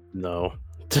 No.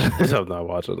 I'm not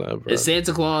watching that, bro. It's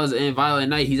Santa Claus and Violent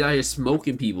Night. He's out here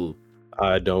smoking people.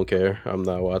 I don't care. I'm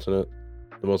not watching it.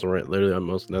 Literally the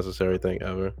most necessary thing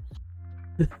ever.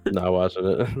 Not watching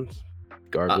it.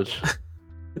 Garbage.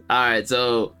 All right,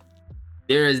 so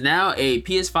there is now a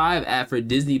PS5 app for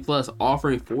Disney Plus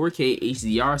offering 4K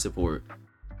HDR support.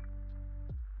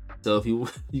 So if you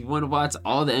want to watch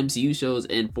all the MCU shows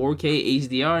in 4K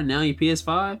HDR now on your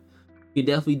PS5, you can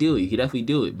definitely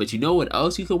do it. But you know what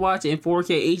else you can watch in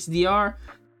 4K HDR?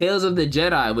 Tales of the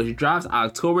Jedi, which drops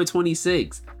October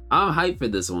 26th. I'm hyped for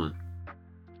this one.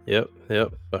 Yep.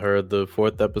 I heard the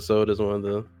 4th episode is one of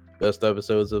the best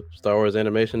episodes of Star Wars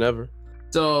animation ever.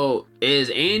 So is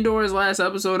Andor's last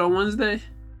episode on Wednesday?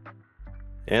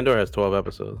 Andor has 12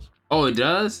 episodes. Oh, it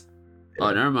does? Yeah.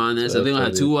 Oh, never mind then. So they're gonna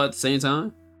have 2 at the same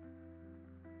time?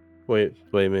 Wait,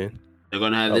 what do you mean? They're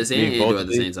gonna have this and Andor at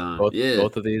the same time.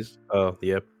 Both of these? Oh,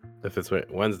 yep. If it's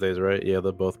Wednesdays, right? Yeah,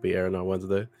 they'll both be airing on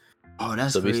Wednesday. Oh,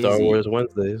 that's crazy. Be Star Wars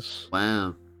Wednesdays.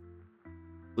 Wow.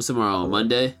 What's tomorrow?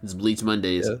 Monday? It's Bleach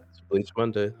Mondays. Yeah, it's Bleach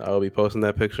Monday. I will be posting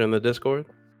that picture in the Discord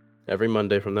every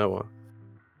Monday from now on.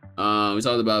 We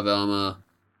talked about Velma.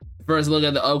 First look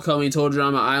at the upcoming Total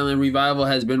Drama Island revival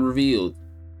has been revealed.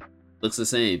 Looks the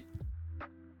same.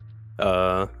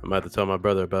 I might have to tell my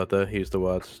brother about that. He used to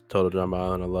watch Total Drama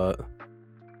Island a lot.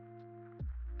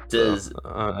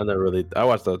 I never really. I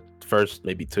watched the first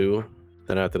maybe 2.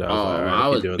 Then after that, I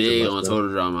was big on Total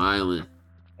Drama Island.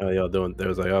 Y'all doing? There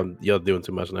was like, y'all doing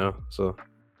too much now. So.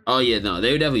 Oh yeah, no,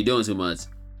 they were definitely doing too much.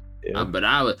 Yeah. But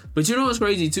you know what's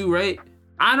crazy too, right?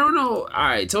 I don't know. All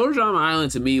right, Total Drama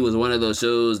Island to me was one of those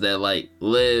shows that like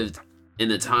lived in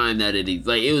the time that it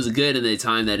was good in the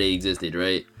time that it existed,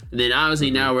 right? And then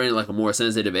obviously now we're in like a more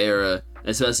sensitive era,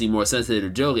 especially more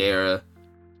sensitive joke era,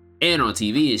 and on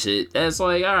TV and shit. That's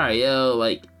like, all right, yo,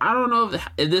 like I don't know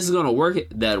if this is gonna work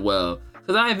that well,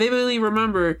 because I vividly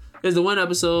remember there's the one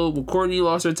episode where Courtney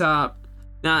lost her top,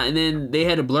 and then they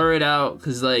had to blur it out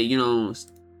because like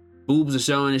boobs are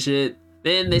showing and shit.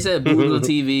 Then they said boobs on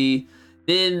TV.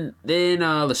 Then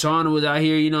LaShawn was out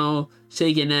here,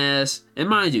 shaking ass. And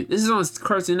mind you, this is on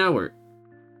Cartoon Network.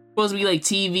 Supposed to be like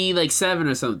TV like 7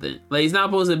 or something. Like it's not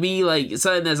supposed to be like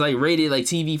something that's like rated like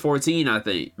TV 14, I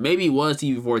think. Maybe it was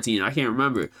TV 14, I can't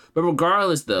remember. But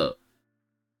regardless though,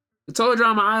 the Total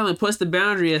Drama Island pushed the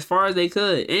boundary as far as they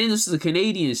could. And this is a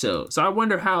Canadian show. So I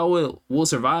wonder how it will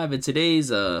survive in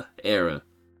today's era.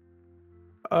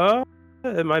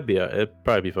 It might be. It'd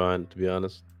probably be fine, to be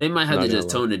honest. They might have to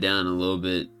just tone it down a little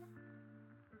bit.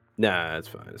 Nah, it's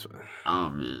fine. Oh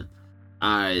man.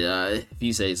 Alright, if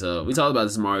you say so. We talked about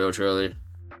this Mario trailer.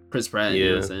 Chris Pratt, you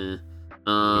know what I'm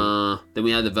saying? Then we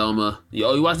had the Velma.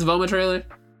 You watched the Velma trailer?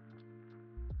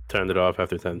 Turned it off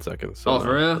after 10 seconds. So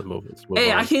for real? Move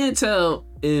hey, on. I can't tell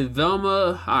if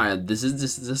Velma. Alright, this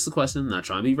is a question. I'm not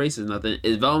trying to be racist or nothing.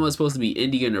 Is Velma supposed to be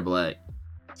Indian or black?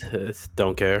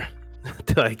 Don't care.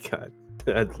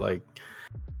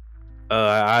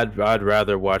 I'd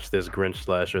rather watch this Grinch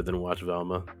slasher than watch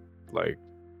Velma. Like,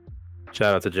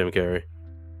 shout out to Jim Carrey.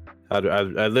 I'd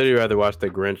literally rather watch the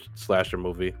Grinch slasher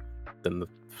movie than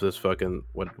this fucking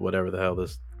whatever the hell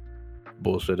this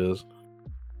bullshit is.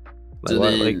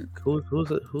 Like,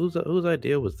 whose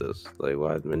idea was this? Like,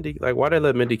 why they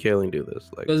let Mindy Kaling do this?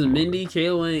 Like, because Mindy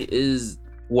Kaling is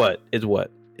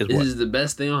the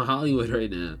best thing on Hollywood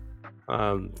right now.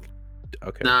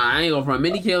 Okay. Nah, I ain't gonna front.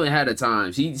 Mindy Kaling had a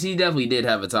time. She definitely did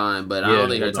have a time, but I don't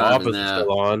think her time is now.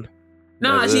 Still on.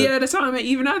 Nah, she had a time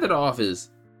even after The Office.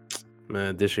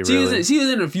 Man, did she really? She was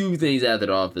in a few things after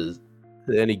The Office.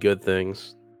 Any good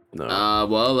things? No.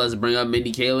 Well, let's bring up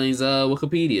Mindy Kaling's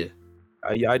Wikipedia.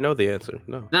 I know the answer.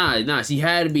 No. Nah, she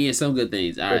had to be in Some Good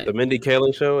Things. All What, right. the Mindy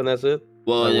Kaling show, and that's it.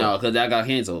 Well, Like no, what? because that got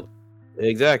canceled.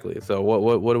 Exactly. So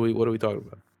what are we talking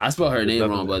about? I spelled her There's name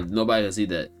nothing wrong, there. but nobody can see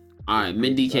that. All right,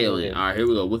 Mindy Nothing Kaling. there. All right, here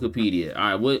we go. Wikipedia.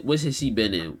 All right, what has she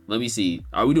been in? Let me see.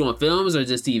 Are we doing films or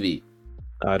just TV?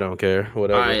 I don't care. All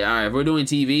Whatever. right. If we're doing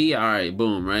TV, all right,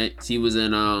 boom, right? She was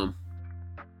in The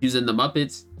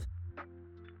Muppets.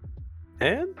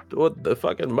 And what, the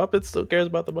fucking Muppets still cares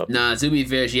about the Muppets? Nah, to be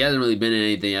fair, she hasn't really been in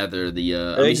anything after the.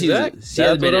 Exactly. She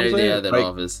hasn't been in That's what I'm anything saying. after The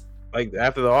Office. Like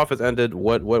after The Office ended,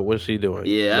 what was she doing?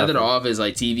 Yeah, after The Nothing. Office,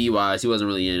 like TV wise, she wasn't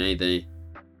really in anything.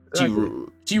 Exactly.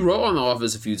 She wrote on The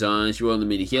Office a few times. She wrote on the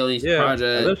Mindy Kaling Yeah,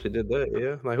 project. I know she did that.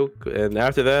 Yeah, like who? And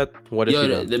after that, what did she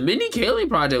Yo, do? the Mindy Kaling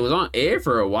project was on air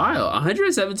for a while.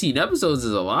 117 episodes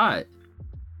is a lot.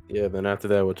 Yeah, then after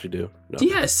that, what you do? No. She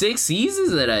had 6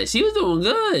 seasons of that. She was doing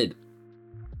good.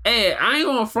 Hey, I ain't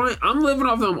gonna front. I'm living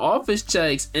off them Office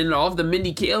checks and off the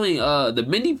Mindy Kaling, the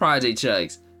Mindy project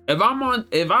checks. If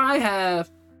I have,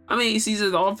 how many seasons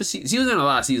of The Office? She was in a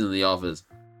lot of seasons of The Office.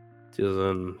 She was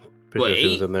in. What, Pretty sure she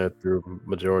was 8? in there through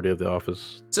majority of The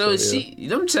Office. So yeah.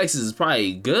 them checks is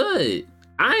probably good.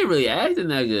 I ain't really acting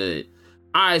that good.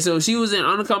 All right, so she was in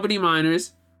Unaccompanied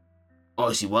Minors.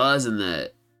 Oh, she was in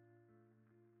that.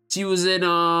 She was in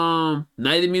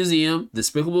Night at the Museum,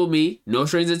 Despicable Me, No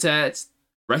Strings Attached,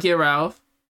 Wreck-It Ralph.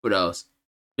 What else?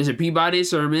 Mr. Peabody's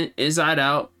Sermon, Inside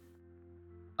Out.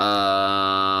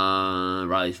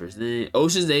 Riley's First Name,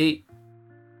 Ocean's 8,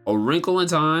 A Wrinkle in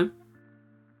Time.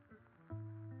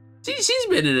 She's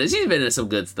been in some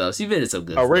good stuff. She's been in some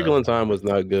good stuff. A Wrinkle in Time was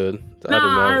not good.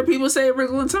 I heard people say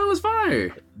Wrinkle in Time was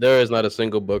fire. There is not a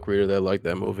single book reader that liked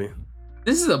that movie.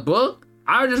 This is a book?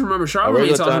 I just remember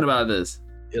Charlamagne talking about this.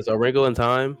 It's A Wrinkle in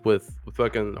Time with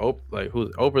fucking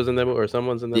Oprah's in that movie or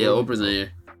someone's in that movie? Yeah, Oprah's in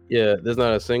here. Yeah, there's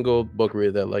not a single book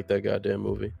reader that liked that goddamn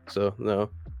movie. So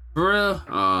no. For real?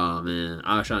 Oh man,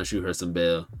 I was trying to shoot her some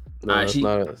bail. No, Right, it's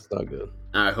not good.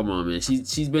 All right, come on, man.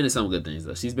 She's been in some good things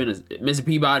though. She's been in Mr.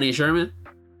 Peabody and Sherman,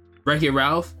 Wreck-It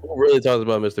Ralph. Who really talks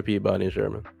about Mr. Peabody and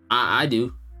Sherman? I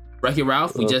do. Wreck-It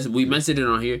Ralph. We mentioned it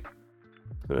on here.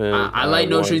 Man, I like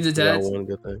No Strings Attached. One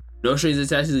good thing. No Strings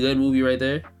Attached is a good movie right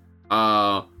there.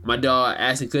 My dog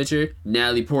Ashton Kutcher,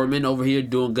 Natalie Portman over here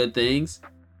doing good things.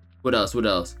 What else?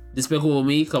 Despicable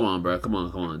Me. Come on, bro. Come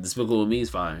on. Despicable Me is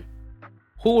fire.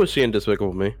 Who was she in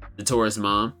Despicable Me? The tourist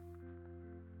mom.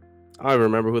 I don't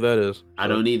remember who that is. I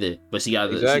don't either, but she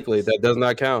got exactly. That does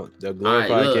not count. The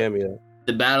glorified cameo.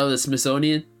 The Battle of the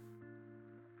Smithsonian.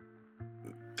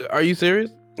 Are you serious?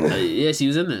 Yeah, she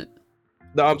was in that.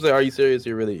 No, I'm saying, are you serious?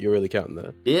 You're really counting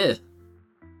that? Yeah.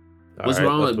 What's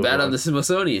wrong with Battle of the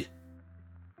Smithsonian?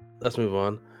 Let's move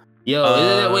on.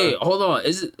 Yo, wait, hold on.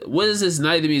 What is this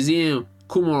Night at the Museum?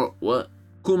 Kuman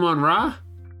Ra?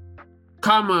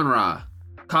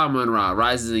 Kaman Ra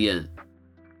rises again.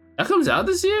 That comes out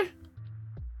this year?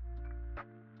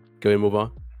 Can we move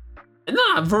on?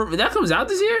 Nah, that comes out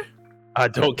this year? I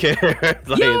don't care.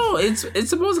 Like, yo, it's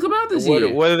supposed to come out this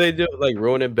year. What do they do? Like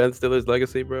ruining Ben Stiller's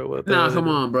legacy, bro? Nah, come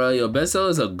on, bro. Yo, Ben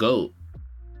Stiller's a GOAT.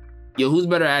 Yo, who's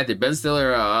better actor, Ben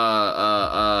Stiller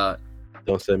or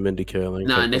Don't say Mindy Kaling.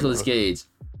 Nah, Nicolas Cage.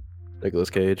 Nicolas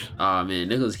Cage. Oh man,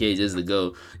 Nicolas Cage is the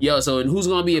GOAT. Yo, so and who's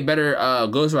gonna be a better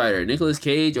Ghost Rider, Nicolas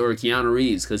Cage or Keanu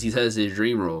Reeves? Because he has his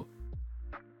dream role.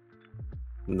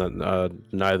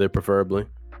 Neither, preferably.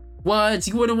 What?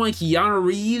 You wouldn't want Keanu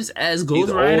Reeves as Ghost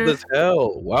He's Rider? old as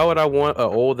hell. Why would I want an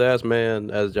old ass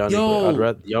man as Johnny? I'd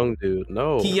rather young dude.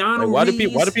 No. Keanu Why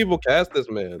Reeves? do people cast this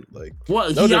man? Like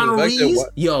what? No Keanu Reeves?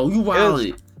 Yo, you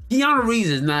wildin'. Keanu Reeves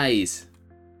is nice.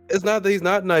 It's not that he's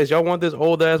not nice. Y'all want this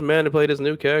old ass man to play this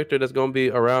new character that's gonna be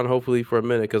around hopefully for a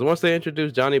minute. Because once they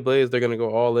introduce Johnny Blaze, they're gonna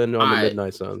go all in on the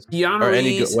Midnight Suns Keanu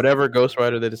Reeves, whatever Ghost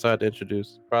Rider they decide to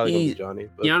introduce. Probably gonna be Johnny.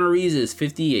 But Keanu Reeves is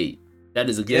 58. That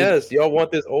is a good. Yes, y'all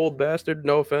want this old bastard.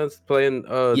 No offense, playing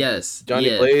Johnny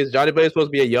Blaze. Johnny Blaze is supposed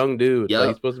to be a young dude. Yep. Like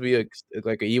he's supposed to be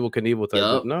like an Evil Knievel type.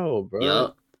 Yep. No, bro.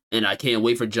 Yep. And I can't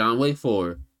wait for John Wick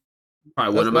 4.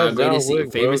 Probably one of my greatest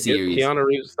favorite series. Keanu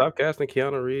Reeves, stop casting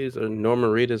Keanu Reeves or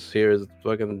Norman Reedus here as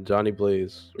fucking Johnny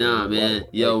Blaze. Nah, man.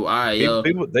 Yo, all right, yo.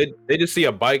 People, they just see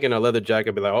a bike and a leather jacket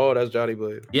and be like, oh, that's Johnny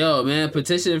Blaze. Yo, man,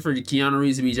 petition for Keanu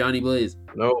Reeves to be Johnny Blaze.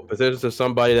 No, petition to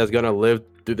somebody that's gonna live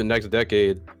through the next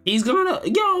decade. He's gonna.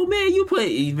 Yo,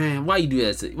 man, why you do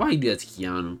that to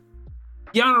Keanu?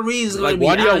 Keanu Reeves is gonna be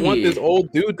why do y'all out want here. this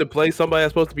old dude to play somebody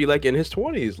that's supposed to be like in his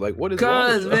 20s? Like, what is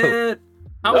wrong with man.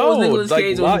 How old was Nicolas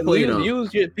Cage when he played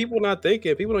him? People not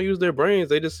thinking. People don't use their brains.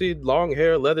 They just see long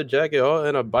hair, leather jacket,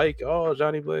 and a bike. Oh,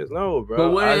 Johnny Blaze. No,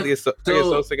 bro. I get so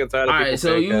sick and tired of people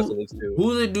saying casting these two.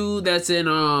 Who's the dude that's in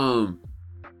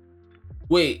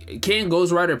Wait, can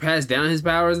Ghost Rider pass down his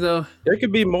powers though? There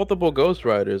could be multiple Ghost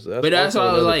Riders. But that's why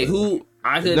I was like, who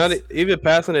I It's could. not even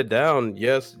passing it down.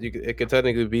 Yes, it could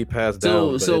technically be passed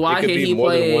down. But So why it could can't be he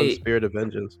more than one play? Spirit of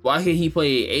Vengeance. Why can't he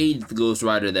play a Ghost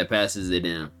Rider that passes it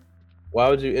down? Why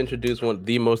would you introduce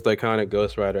the most iconic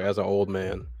Ghost Rider as an old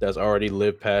man that's already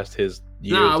lived past his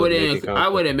years? No, I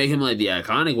wouldn't make him like the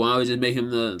iconic one. I would just make him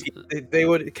the. They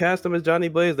would cast him as Johnny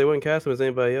Blaze. They wouldn't cast him as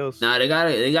anybody else. Nah, they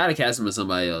gotta cast him as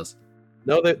somebody else.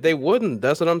 No, they wouldn't.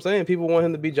 That's what I'm saying. People want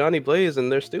him to be Johnny Blaze,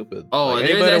 and they're stupid. Oh, like,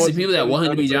 there's actually people that want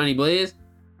him to be Johnny Blaze.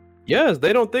 Yes,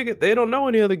 they don't think it. They don't know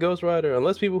any other Ghost Rider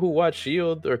unless people who watch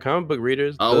Shield or comic book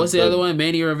readers. Oh, what's the other one?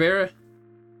 Manny Rivera.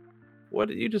 What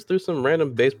you just threw some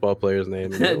random baseball player's name?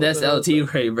 That's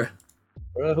LT Ray, bro.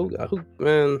 Bro, who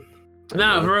man?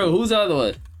 Nah, for real. Who's the other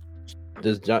one?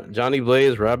 Just Johnny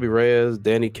Blaze, Robbie Reyes,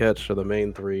 Danny Ketch are the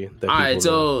main three. All right,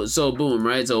 so boom,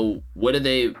 right? So what did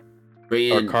they bring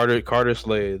in? Carter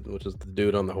Slade, which is the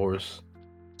dude on the horse.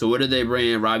 So what did they bring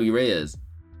in Robbie Reyes?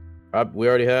 We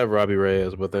already have Robbie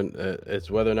Reyes, but then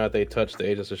it's whether or not they touch the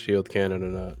Agents of S.H.I.E.L.D. canon or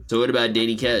not. So what about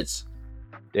Danny Ketch?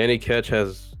 Danny Ketch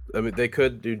has. I mean, they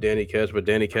could do Danny Ketch, but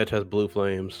Danny Ketch has blue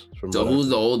flames. So who's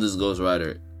the oldest Ghost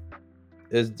Rider?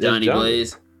 Is Johnny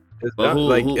Blaze? As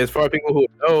far as people who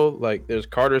know, like, there's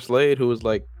Carter Slade, who was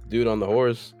like dude on the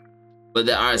horse. But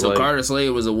all right, so like, Carter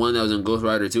Slade was the one that was in Ghost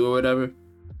Rider 2 or whatever.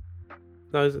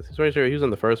 No, he's right sure he was in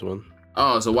the first one.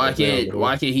 Oh, so why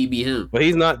can't he be him? But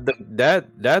he's not. They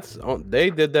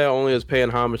did that only as paying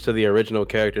homage to the original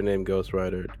character named Ghost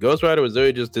Rider. Ghost Rider was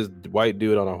literally just this white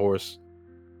dude on a horse.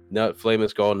 Not Flaming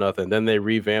Skull, nothing. Then they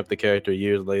revamped the character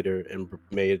years later and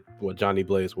made what Johnny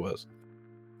Blaze was.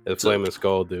 The Flaming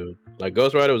Skull dude. Like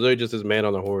Ghost Rider was really just this man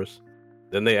on a horse.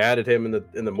 Then they added him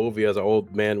in the movie as an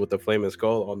old man with the Flaming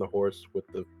Skull on the horse with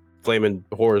the flaming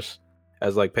horse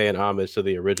as like paying homage to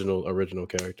the original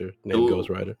character named Ghost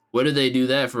Rider. What did they do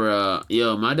that for?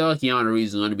 My dog Keanu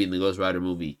Reeves is going to be in the Ghost Rider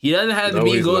movie. He doesn't have to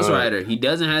be Ghost Rider. He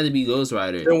doesn't have to be Ghost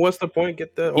Rider. Then what's the point?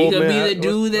 Get the he could be the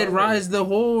dude that rides the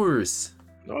horse.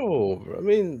 No, I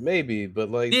mean maybe,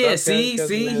 but like yeah, see,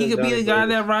 he could be the guy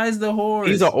that rides the horse.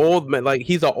 He's an old man,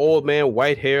 he's an old man,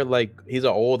 white hair, like he's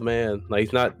an old man, like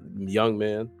he's not young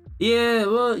man. Yeah,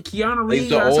 look, Keanu Reeves.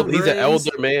 He's an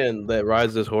elder man that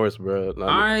rides this horse, bro. All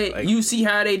right, like, you see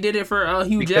how they did it for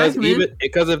Hugh Jackman?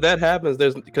 Because if that happens,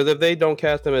 because if they don't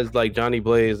cast him as like Johnny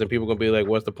Blaze, then people gonna be like,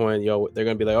 "What's the point?" Yo, they're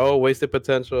gonna be like, "Oh, wasted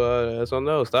potential." So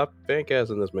no, stop fan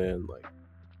casting this man. Like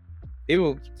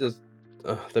people just.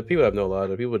 The people have no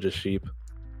logic. People are just sheep.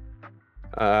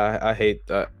 I hate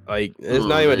that. Like, it's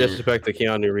not even disrespect to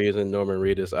Keanu Reeves and Norman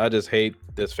Reedus. I just hate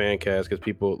this fan cast because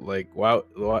people like, why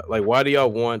do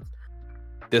y'all want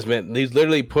this man? He's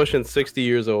literally pushing 60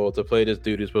 years old to play this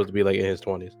dude who's supposed to be like in his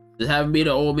 20s. Just have him be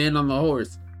the old man on the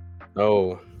horse.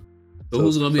 No. So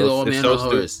who's gonna be the old man on the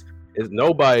horse? It's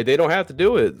nobody. They don't have to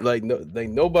do it.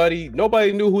 Nobody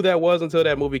knew who that was until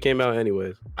that movie came out.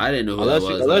 Anyways, I didn't know who that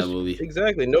was in that movie.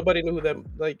 Exactly, nobody knew who that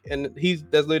and that's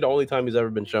literally the only time he's ever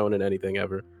been shown in anything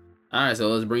ever. All right, so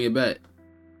let's bring it back.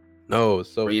 No,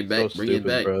 so bring it back. Bring it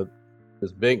back, bro.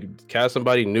 This big cast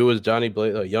somebody new as Johnny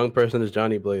Blaze, a young person as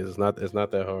Johnny Blaze. It's not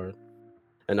that hard.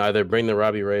 And either bring the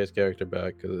Robbie Reyes character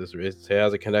back because it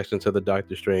has a connection to the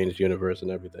Doctor Strange universe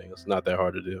and everything. It's not that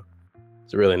hard to do.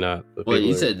 It's really not. Well,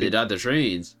 you said the Doctor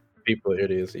Strange. People are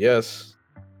idiots. Yes.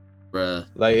 Bruh.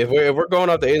 Like if we're going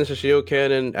off the Agents of S.H.I.E.L.D.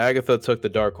 canon, Agatha took the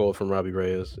Darkhold from Robbie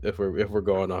Reyes. If we're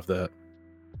going off that.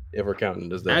 If we're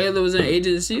counting as that. Agatha was in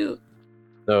Agents of S.H.I.E.L.D.?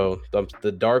 No,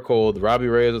 the Darkhold, Robbie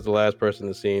Reyes was the last person in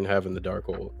the scene having the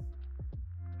Darkhold.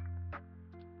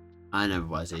 I never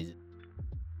watched Agents.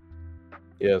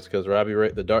 Yes, because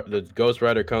the Ghost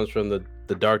Rider comes from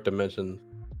the dark dimension.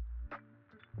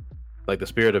 Like the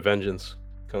spirit of vengeance.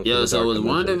 Yo, so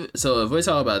was so if we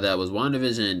talk about that, was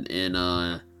WandaVision in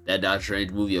that Doctor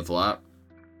Strange movie a flop?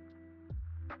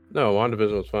 No,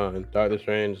 WandaVision was fine. Doctor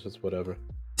Strange is whatever.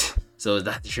 So is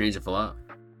Doctor Strange a flop?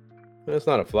 It's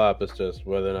not a flop. It's just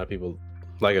whether or not people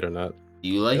like it or not. Do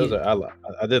you like it?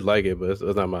 I did like it, but it's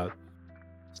not my.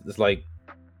 It's like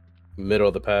middle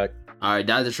of the pack. All right,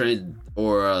 Doctor Strange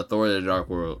or Thor: The Dark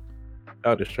World.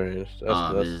 Doctor Strange.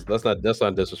 That's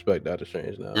not disrespect. Doctor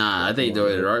Strange. No. Nah, I think Thor: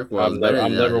 The Dark World.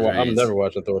 I'm never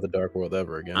watching Thor: The Dark World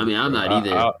ever again. I mean, I'm not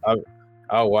either.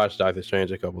 I'll watch Doctor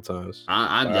Strange a couple times.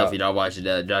 I'm definitely not watching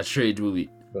that Doctor Strange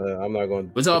movie. But I'm not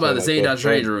going. We're talking about the same Doctor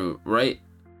Strange room, right?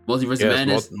 Multiverse of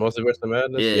Madness. Multiverse of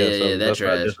Madness. Yeah, that's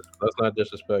trash. Let's not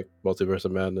disrespect Multiverse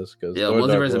of Madness because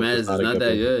Multiverse of Madness is not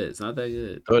that good. It's not that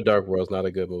good. Thor: Dark World's not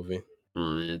a good movie.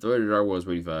 Oh man, Thor: The Dark World's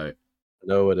pretty fire.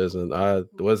 No, it isn't.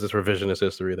 What is this revisionist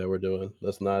history that we're doing?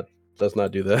 Let's not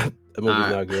do that. That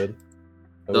movie's not good.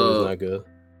 That movie's So, not good.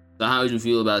 so how would you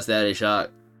feel about Static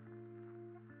Shock?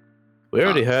 We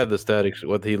already had the Static,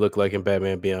 what he looked like in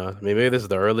Batman Beyond. I mean, maybe this is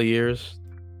the early years,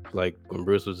 like when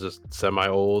Bruce was just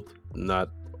semi-old, not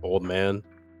old man.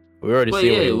 We already But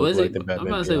seen what yeah, he looked was like it? in I'm Batman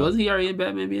about to say, Beyond. wasn't he already in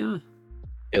Batman Beyond?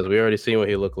 Yes, we already seen what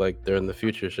he looked like during the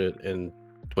future shit, and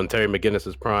when Terry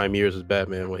McGinnis's prime years as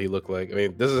Batman, what he looked like. I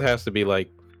mean, has to be like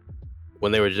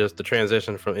when they were just the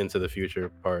transition from into the future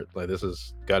part. Like this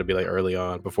has got to be like early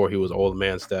on before he was old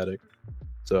man Static.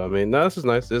 So I mean, no, this is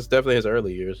nice. It's definitely his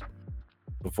early years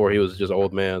before he was just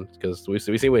old man, because we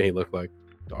see what he looked like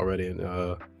already in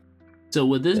So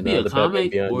would this be a the Batman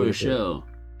comic Beyond or a universe. show?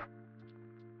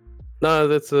 No,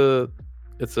 it's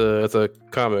a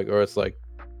comic, or it's like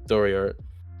story art.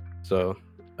 So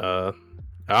I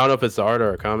don't know if it's art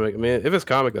or a comic. I mean, if it's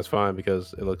comic, that's fine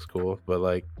because it looks cool. But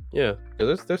like, yeah,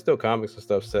 because there's still comics and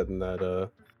stuff set in that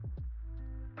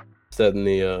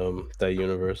that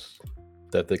universe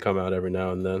that they come out every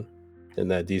now and then in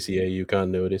that DCAU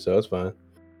continuity. So it's fine.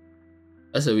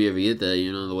 That's if we ever get that,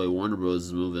 the way Warner Bros.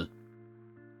 Is moving.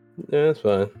 Yeah, it's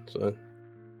fine. It's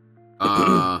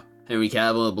fine. Henry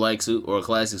Cavill in a black suit or a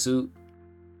classic suit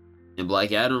in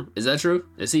Black Adam. Is that true?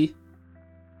 Is he?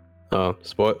 Oh,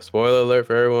 spoiler alert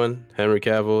for everyone. Henry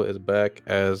Cavill is back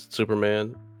as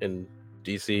Superman in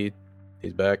DC.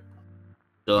 He's back.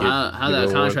 So how that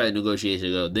contract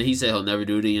negotiation go? Did he say he'll never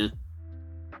do it again?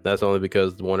 That's only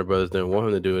because the Warner Brothers didn't want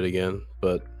him to do it again.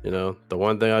 But the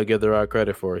one thing I give the Rock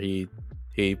credit for, he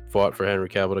fought for Henry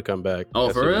Cavill to come back. Oh,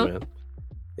 as for Superman. real?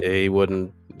 Yeah,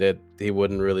 he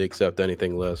wouldn't really accept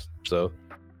anything less. So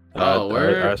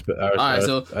word.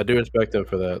 I do respect him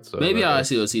for that. So maybe I'll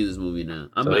actually go see this movie now.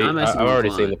 I've already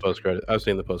seen the post credit. I've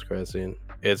seen the post credit scene.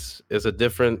 It's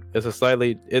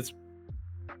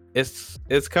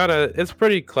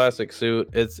pretty classic suit.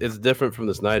 It's different from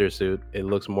the Snyder suit. It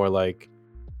looks more like,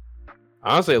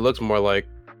 honestly,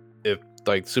 if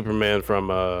like Superman from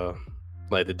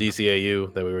like the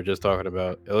DCAU that we were just talking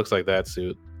about. It looks like that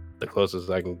suit. The closest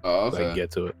I can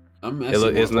get to it.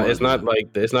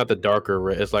 It's not the darker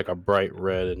red. It's like a bright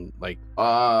red, and like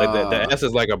the S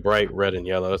is like a bright red and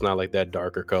yellow. It's not like that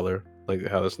darker color like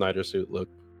how the Snyder suit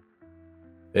looked.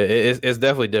 It's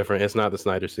definitely different. It's not the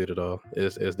Snyder suit at all.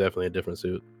 It's definitely a different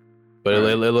suit, but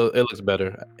it looks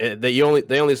better. They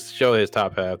only show his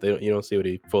top half. You don't see what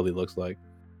he fully looks like.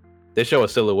 They show a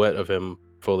silhouette of him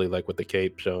fully, like with the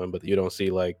cape showing, but you don't see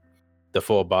like the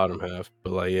full bottom half.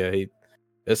 But like, yeah,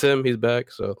 it's him. He's back.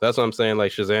 So that's what I'm saying.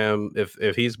 Like Shazam,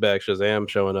 if he's back, Shazam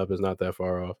showing up is not that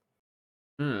far off.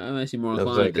 I'm actually more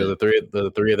inclined because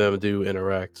the three of them do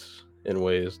interact in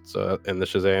ways. So, and the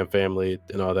Shazam family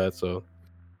and all that. So,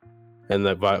 and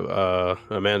that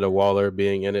Amanda Waller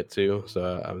being in it too.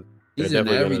 So he's in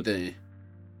everything.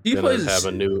 He plays have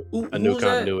a new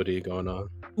continuity going on.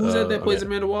 Who's that plays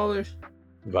Amanda Waller?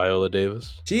 Viola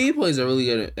Davis. She plays a really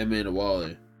good Amanda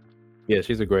Waller. Yeah,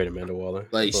 she's a great Amanda Waller.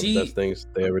 Like one of the best things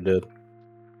they ever did.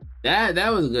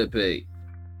 That was a good pick.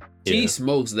 She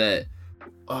smokes that.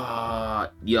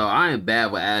 Yo, I am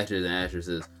bad with actors and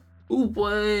actresses. Who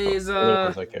plays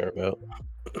I care about.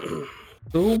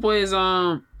 Who plays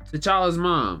T'Challa's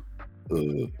mom?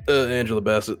 Angela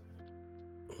Bassett.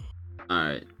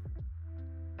 Alright.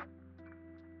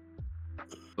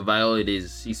 But Viola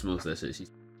Davis, she smokes that shit.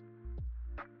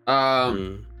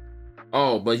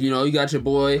 Oh, but you got your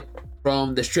boy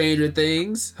from the Stranger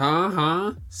Things,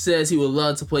 says he would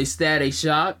love to play Static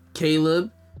Shock.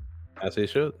 Caleb. As he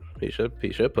should. He should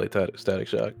play Static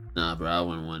Shock. Nah, bro, I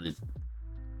wouldn't want it.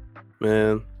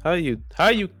 Man, how you?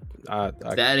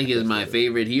 Static is my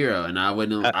favorite hero, and I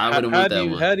wouldn't want that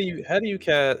one. How do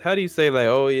you say like,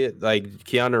 oh yeah, like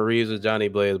Keanu Reeves is Johnny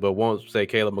Blaze, but won't say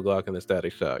Caleb McLaughlin is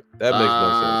Static Shock? That makes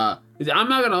no sense. I'm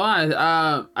not gonna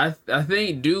lie. I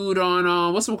think dude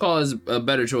on what's it called is a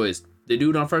better choice. The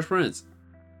dude on Fresh Prince.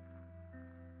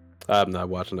 I'm not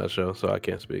watching that show, so I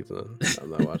can't speak to them. I'm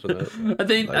not watching that. I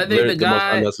think the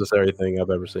guy, most unnecessary thing I've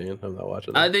ever seen. I'm not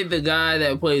watching that. I think the guy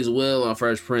that plays Will on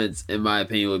Fresh Prince, in my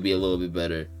opinion, would be a little bit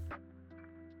better.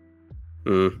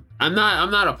 I'm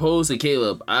not opposed to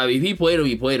Caleb. If he played him,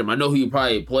 he played him. I know he would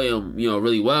probably play him,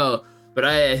 really well. But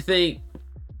I think,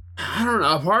 I don't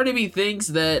know. A part of me thinks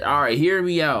that, all right, hear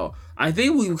me out. I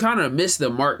think we kind of missed the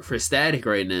mark for Static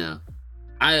right now.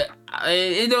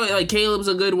 Like Caleb's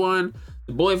a good one.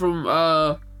 The boy from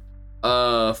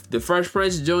the Fresh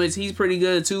Prince joints, he's pretty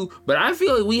good too. But I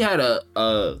feel like we had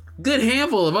a good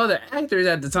handful of other actors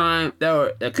at the time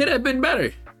that could have been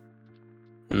better.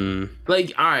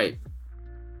 Like, all right,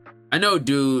 I know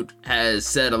dude has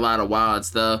said a lot of wild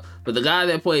stuff, but the guy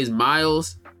that plays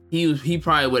Miles, he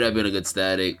probably would have been a good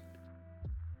Static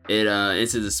in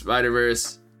Into the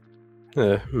Spider-Verse.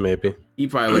 Maybe. He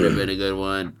probably would have been a good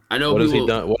one. I know What has he people.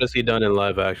 done? What has he done in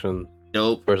live action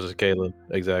Dope, versus Caleb?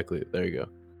 Exactly. There you go.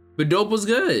 but Dope was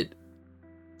good.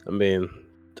 I mean,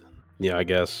 yeah, I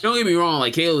guess. Don't get me wrong.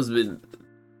 Like Caleb's been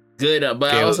good,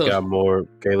 but Caleb's also got more.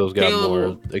 Caleb's got more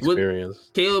Caleb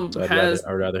experience. Caleb So has.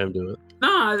 I'd rather him do it.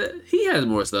 Nah, he has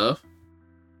more stuff.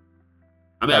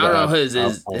 I mean, I I don't know I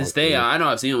his stay. I know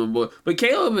I've seen him, but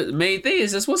Caleb's main thing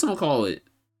is just what's gonna call it.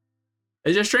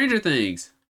 It's just Stranger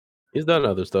Things. He's done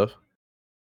other stuff.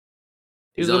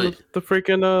 He's He's done on the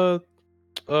freaking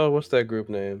what's that group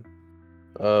name?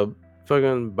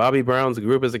 Fucking Bobby Brown's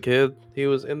group as a kid. He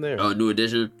was in there. New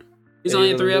Edition. He's Yeah,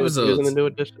 only in 3 He was in episodes. the new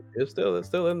edition. It's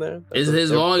still in there. It's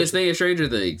his longest thing in Stranger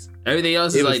Things. Everything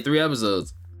else is like 3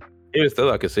 episodes. Even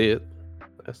still, I could see it.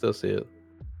 I still see it.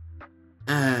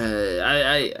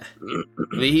 I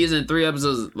mean, he's in 3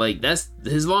 episodes. Like that's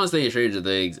his longest thing in Stranger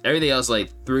Things. Everything else like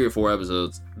 3 or 4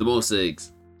 episodes. The most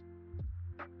 6.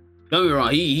 Don't get me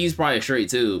wrong. He's probably straight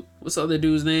too. What's the other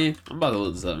dude's name? I'm about to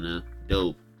look this up now.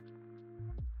 Dope.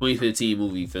 2015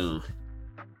 movie film.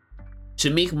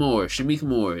 Shamik Moore.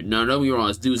 No, don't get me wrong.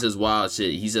 This dude says wild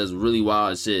shit. He says really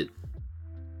wild shit.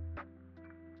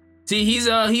 See, he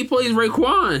plays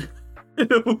Raekwon in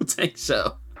the Wu-Tang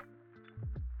show.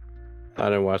 I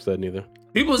didn't watch that neither.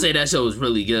 People say that show was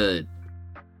really good.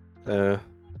 I'm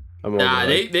Nah,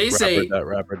 they say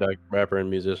rapper and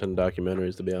musician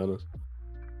documentaries. To be honest,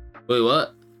 wait,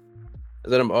 what? Is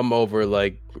that I'm over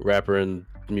like rapper and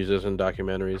musician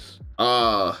documentaries.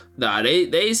 Nah,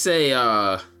 they say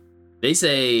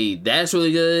that's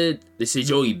really good. They say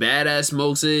Joey Badass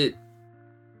smokes it.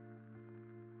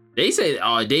 They say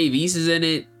Dave East is in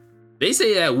it. They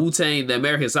say that Wu-Tang, the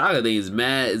American Saga thing is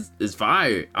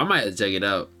fire. I might have to check it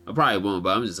out. I probably won't,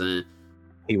 but I'm just saying.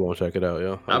 He won't check it out,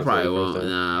 yo. I probably won't.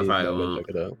 Nah, I probably won't.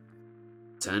 Check it out.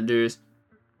 Tenders.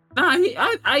 Nah,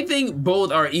 I think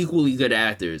both are equally good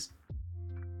actors.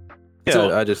 Yeah,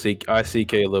 So, I see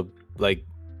Caleb like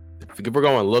if we're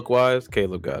going look wise,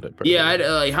 Caleb got it. Yeah,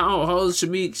 like how old is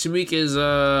Shamik? Shamik is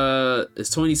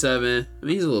 27. I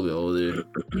mean, he's a little bit older.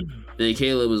 And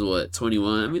Caleb was what,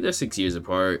 21? I mean, they're 6 years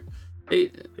apart. Yeah,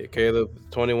 Caleb,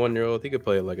 21-year-old, he could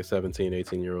play like a 17,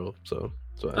 18-year-old. So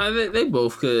they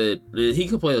both could. He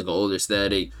could play like an older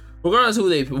Static. Regardless of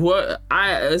it's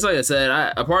like I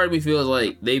said, a part of me feels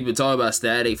like they've been talking about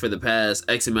Static for the past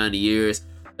X amount of years.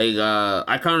 Like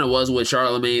I kind of was with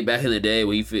Charlamagne back in the day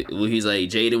when he's like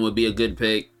Jaden would be a good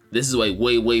pick. This is like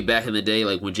way back in the day,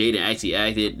 like when Jaden actually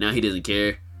acted. Now he doesn't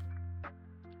care.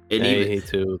 And he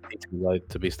too like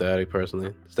to be Static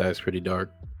personally. Static's pretty dark.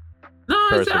 No,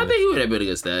 I think he would have been a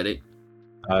good Static.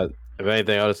 If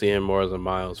anything, I would see him more as a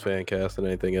Miles fan cast than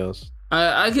anything else.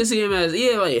 I can see him as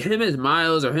like him as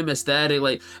Miles or him as Static.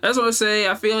 Like that's what I say.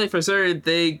 I feel like for certain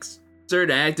things,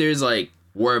 certain actors like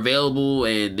were available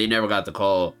and they never got the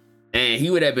call, and he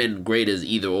would have been great as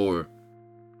either or.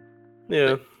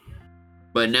 Yeah.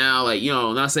 But now, like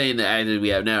I'm not saying the actors we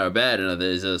have now are bad or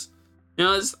nothing. It's just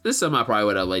this is something I probably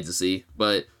would have liked to see.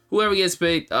 But whoever gets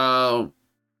picked,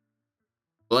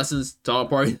 blessings to all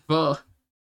parties involved.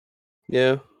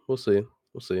 Yeah, we'll see.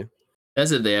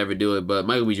 That's if they ever do it, but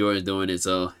Michael B. Jordan's doing it,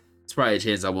 so it's probably a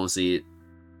chance I won't see it.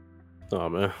 Oh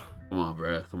man, come on,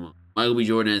 bro, come on. Michael B.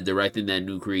 Jordan is directing that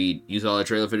new Creed. You saw the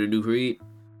trailer for the new Creed?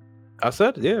 I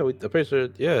said, yeah. I'm pretty sure.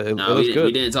 Yeah, it looks good.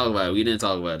 We didn't talk about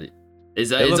it.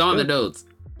 It's on the notes.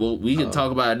 Well, we can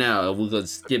talk about it now. We can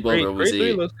skip over and we see Creed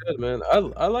it. Looks good, man.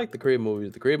 I like the Creed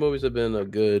movies. The Creed movies have been a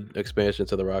good expansion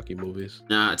to the Rocky movies.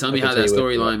 Nah, tell me how that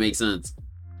storyline makes sense.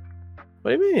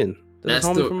 What do you mean? That's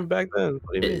homie from back then.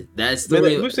 What do you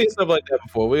mean? We've seen stuff like that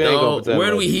before. We ain't gonna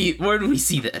pretend. Where do we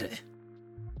see that?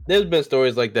 There's been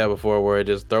stories like that before where it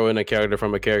just throw in a character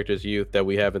from a character's youth that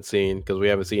we haven't seen because we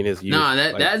haven't seen his youth. Nah,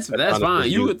 that's fine.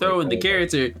 You could throw in the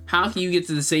character. How can you get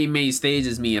to the same main stage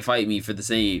as me and fight me for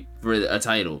a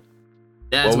title?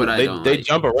 That's what I don't. They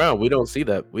jump around. We don't see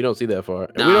that. We don't see that far.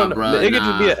 Nah, bro. It could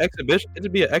just be an exhibition. It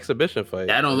could be an exhibition fight.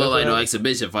 That don't look like no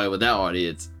exhibition fight with that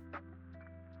audience.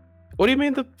 What do you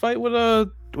mean the fight with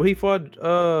when he fought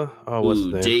what's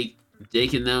his name?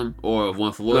 Jake and them, or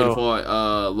when Floyd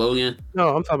fought Logan?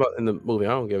 No, I'm talking about in the movie. I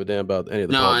don't give a damn about any of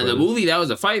the. No, in the movie that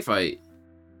was a fight.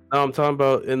 No, I'm talking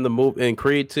about in the movie in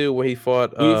Creed 2 when he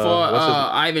fought.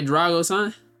 Ivan Drago's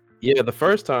son. Yeah, the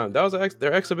first time that was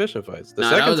their exhibition fights. The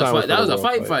second time that was a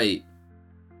fight.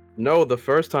 No, the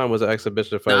first time was an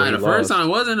exhibition fight. Nah, the first time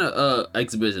wasn't a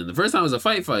exhibition. The first time was a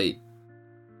fight.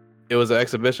 It was an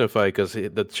exhibition fight because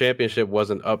the championship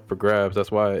wasn't up for grabs. That's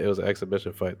why it was an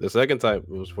exhibition fight. The second time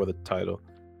was for the title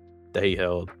that he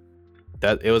held.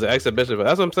 That it was an exhibition fight.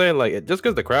 That's what I'm saying. Like just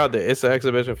because the crowd there, it's an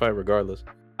exhibition fight regardless.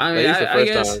 I mean, I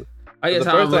guess. Time. I The guess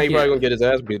how I'm first time he looking probably at. gonna get his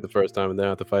ass beat the first time, and then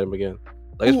have to fight him again.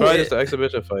 Like it's Ooh, probably just an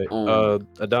exhibition fight. um,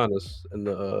 Adonis in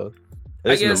the at I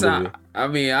least in the guess movie. I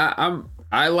mean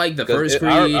I like the Because first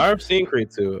Creed. I've seen Creed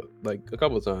 2 like a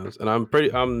couple of times, and I'm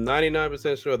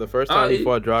 99% sure the first Oh, time he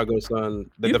fought Drago's son,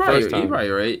 the first you're time, probably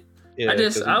right. yeah,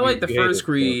 because I like the you hate first it. So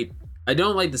Creed. I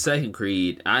don't like the second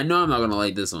Creed. I know I'm not gonna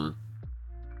like this one.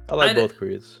 I like I, d- both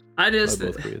Creeds. I I like just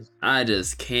both Creeds. I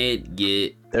just can't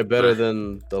get They're better my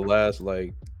than the last,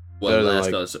 like what better than last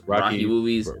like goes Rocky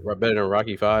movies. Better than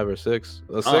Rocky 5 or 6.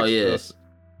 Oh yeah,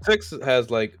 6 has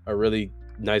like a really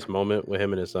nice moment with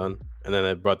him and his son, and then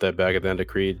they brought that back at the end of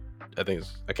Creed. I can't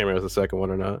remember if it was the second one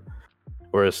or not,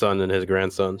 where his son and his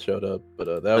grandson showed up. But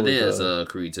I that think was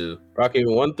that's Creed too. Rocky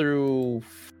 1 through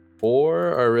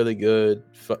 4 are really good.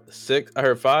 6, I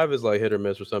heard 5 is like hit or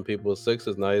miss for some people. 6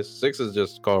 is nice. 6 is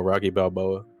just called Rocky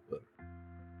Balboa. But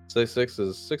six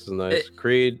is nice. It,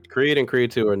 Creed and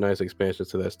Creed 2 are nice expansions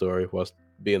to that story, whilst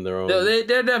being their own.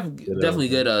 they're definitely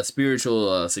good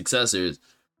spiritual successors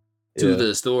to Yeah.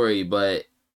 the story, but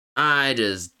I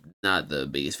just not the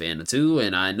biggest fan of 2,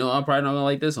 and I know I'm probably not gonna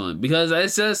like this one because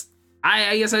it's just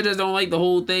I guess I just don't like the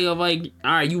whole thing of like,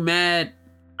 all right, you mad?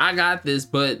 I got this,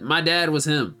 but my dad was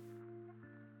him.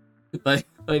 like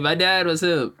my dad was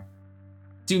him.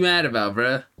 Too mad about,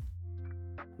 bruh.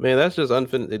 Man, that's just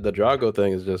unfinished. The Drago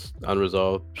thing is just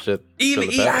unresolved shit. I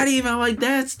didn't even like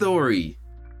that story.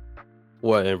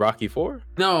 What, in Rocky 4?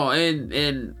 No, and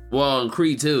in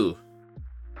Creed 2.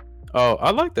 Oh, I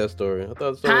like that story. I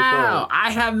thought the story was How? fun.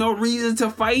 I have no reason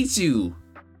to fight you.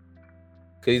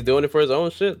 Cause he's doing it for his own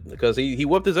shit. Because he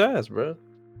whooped his ass, bro.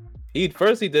 He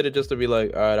did it just to be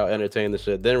like, all right, I'll entertain the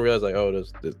shit. Then realize like, oh,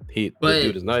 this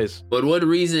dude is nice. But what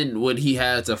reason would he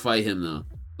have to fight him though?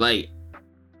 Like,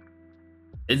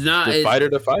 it's not The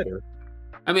fighter.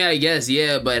 I mean, I guess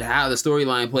yeah, but how the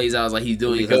storyline plays out is like he's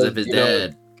doing it because of his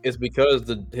dad. It's because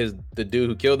the dude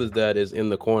who killed his dad is in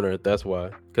the corner. That's why.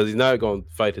 Because he's not going to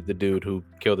fight the dude who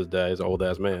killed his dad. He's an old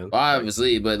ass man. Well,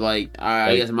 obviously, but like,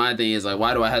 I guess my thing is like,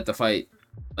 why do I have to fight?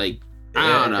 Like,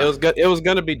 I don't know. It was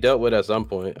gonna be dealt with at some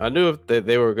point. I knew if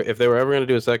they were ever gonna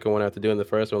do a second one after doing the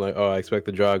first one, like, oh, I expect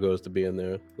the Dragos to be in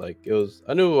there. Like it was.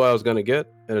 I knew what I was gonna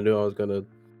get, and I knew what I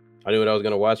was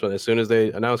gonna watch. But as soon as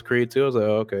they announced Creed 2, I was like,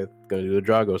 oh, okay, gonna do the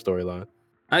Drago storyline.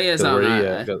 I guess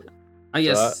I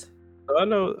guess. So I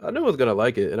knew I was gonna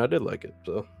like it, and I did like it.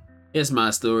 So it's my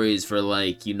stories for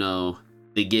like, you know,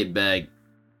 the get back.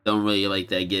 Don't really like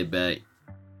that get back.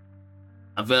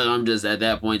 I feel like I'm just at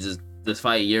that point just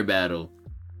fighting your battle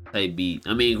type beat.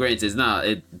 I mean, granted, it's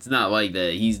not like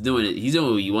that. He's doing it. He's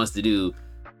doing what he wants to do.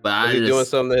 But he's doing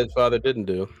something that his father didn't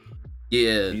do.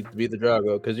 Yeah, He beat the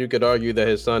Drago, because you could argue that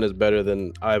his son is better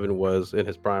than Ivan was in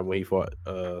his prime when he fought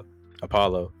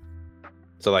Apollo.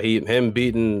 So like him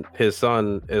beating his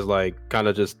son is like kind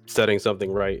of just setting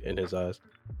something right in his eyes.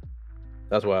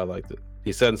 That's why I liked it.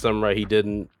 He's setting something right. He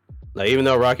didn't like, even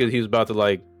though he was about to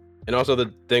like, and also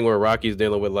the thing where Rocky's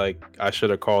dealing with like, I should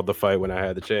have called the fight when I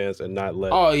had the chance and not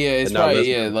let. Oh yeah, it's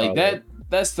probably like that.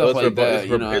 That's stuff like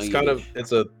that.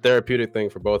 It's a therapeutic thing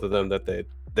for both of them that they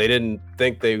didn't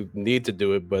think they need to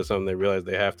do it, but something they realize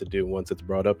they have to do once it's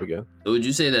brought up again. So would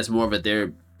you say that's more of a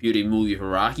therapeutic movie for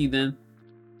Rocky then?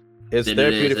 It's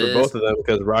therapeutic for both of them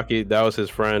because Rocky, that was his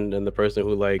friend and the person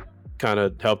who like kind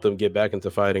of helped him get back into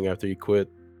fighting after he quit,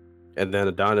 and then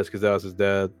Adonis because that was his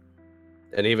dad,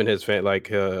 and even his his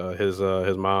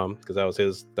mom because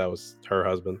that was her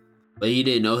husband. But he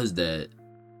didn't know his dad.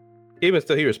 Even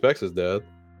still, he respects his dad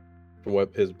from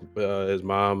what his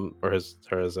mom or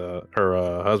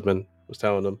her husband was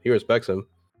telling him. He respects him,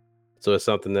 so it's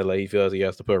something that like he feels he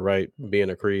has to put right. Being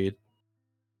a Creed.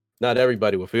 Not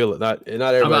everybody would feel it. Not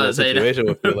everybody in the situation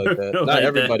would feel like that. Not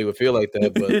everybody would feel like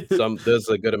that, but there's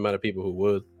a good amount of people who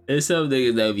would. There's some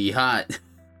niggas that would be hot.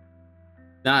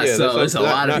 There's a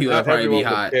lot of people that probably be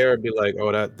hot. Be like,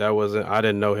 oh, that wasn't. I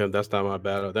didn't know him. That's not my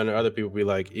battle. Then other people be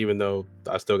like, even though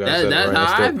I still got. That's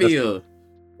how I feel.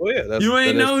 Well, yeah, you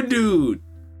ain't no dude.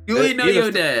 You ain't know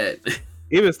your dad.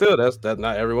 Even still, that's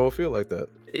not everyone will feel like that.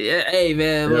 Yeah, hey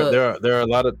man, there are a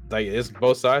lot of like it's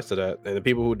both sides to that, and the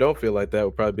people who don't feel like that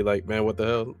would probably be like, man, what the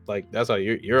hell? Like that's how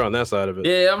you're on that side of it.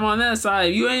 Yeah, I'm on that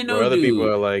side. You ain't no dude. Other people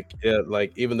are like, yeah,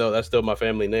 like even though that's still my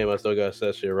family name, I still gotta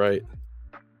set shit right.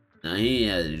 Nah, he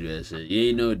ain't had to do that shit. You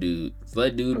ain't no dude.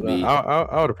 Let dude be.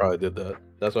 I would have probably did that.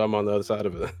 That's why I'm on the other side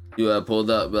of it. You have pulled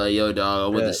up, like, yo, dog,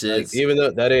 I'm with the shits. Like, even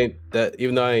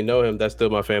though I ain't know him, that's still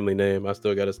my family name. I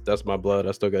still gotta. That's my blood.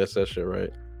 I still gotta set shit right.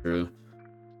 True.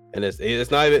 And it's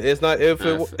not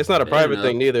a private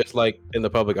thing neither. It's like in the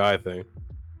public eye thing.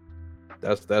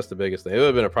 That's the biggest thing. It would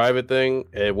have been a private thing.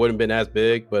 It wouldn't have been as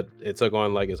big, but it took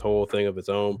on like his whole thing of its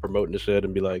own, promoting the shit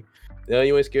and be like, "Yeah,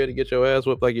 you ain't scared to get your ass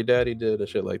whooped like your daddy did and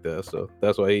shit like that." So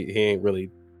that's why he ain't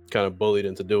really kind of bullied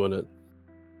into doing it.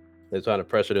 They're trying to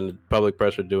pressure into public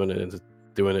pressure doing it into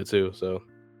doing it too. So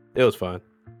it was fine.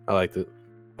 I liked it.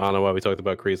 I don't know why we talked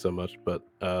about Creed so much, but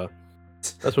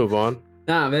let's move on.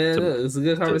 Nah, man, To, it's a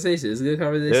good conversation. It's a good yeah,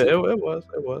 conversation.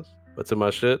 it was. But to my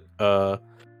shit,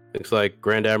 looks like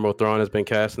Grand Admiral Thrawn has been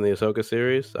cast in the Ahsoka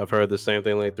series. I've heard the same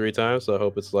thing like 3 times, so I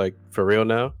hope it's like for real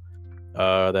now.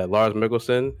 That Lars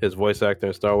Mikkelsen, his voice actor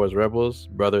in Star Wars Rebels,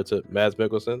 brother to Mads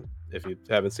Mikkelsen. If you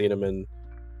haven't seen him, in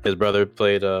his brother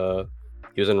played.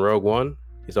 He was in Rogue One.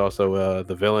 He's also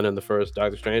the villain in the first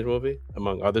Doctor Strange movie,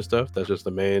 among other stuff. That's just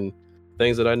the main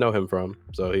things that I know him from.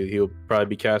 So he'll probably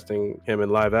be casting him in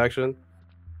live action.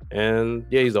 And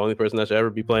yeah, he's the only person that should ever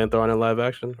be playing Thrawn in live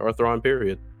action or Thrawn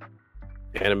period.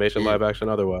 Animation, live action,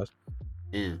 otherwise.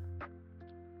 Yeah.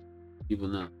 People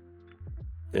know.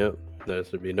 Yep. There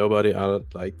should be nobody.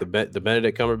 Like the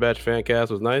Benedict Cumberbatch fan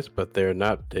cast was nice, but they're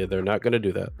not going to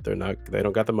do that. They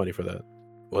don't got the money for that.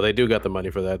 Well, they do got the money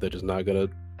for that. They're just not going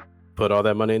to put all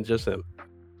that money in just him.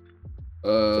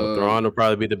 So Thrawn will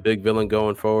probably be the big villain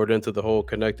going forward into the whole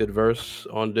connected verse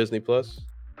on Disney Plus.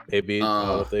 Maybe I don't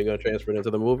know if they're going to transfer it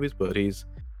into the movies, but he's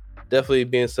definitely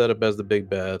being set up as the big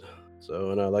bad.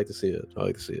 So, and I like to see it.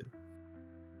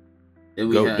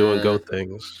 Doing goat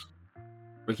things.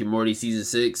 Rick and Morty season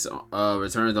 6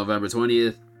 returns November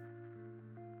 20th.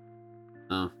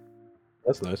 Oh,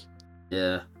 that's nice.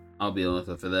 Yeah, I'll be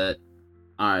looking for that.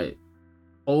 All right,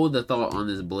 hold the thought on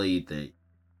this Blade thing,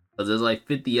 because there's like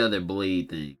 50 other Blade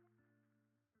things.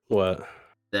 What?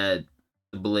 The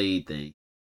Blade thing.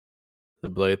 The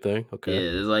Blade thing. Okay.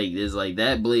 Yeah, there's like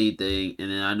that Blade thing, and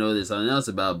then I know there's something else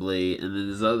about Blade, and then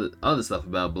there's other stuff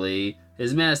about Blade.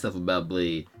 There's mad stuff about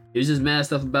Blade. There's just mad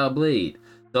stuff about Blade.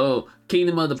 So,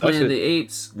 Kingdom of the Planet of the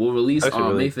Apes will release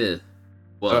on May 5th.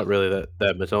 Well, not really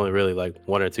that much. Only really like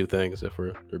 1 or 2 things, if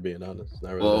we're being honest.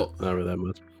 Not really that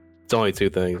much. It's only 2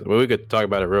 things. Well, we could talk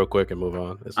about it real quick and move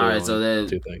on. All right, so then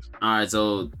 2 things. All right,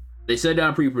 so they shut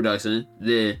down pre-production.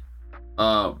 Then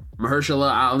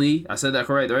Mahershala Ali, I said that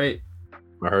correct, right?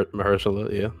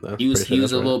 Mahershala, yeah. He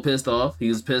was a little pissed off. He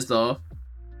was pissed off.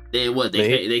 Then what?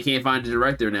 They can't find the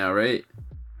director now, right?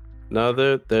 No,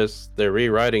 they're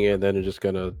rewriting it, and then they're just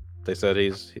gonna. They said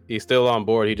he's still on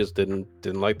board. He just didn't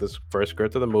like this first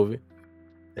script of the movie,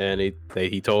 and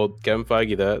he told Kevin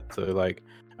Feige that. So like,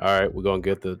 all right, we're gonna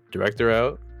get the director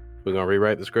out. We're gonna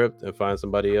rewrite the script and find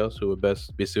somebody else who would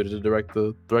best be suited to direct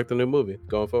the new movie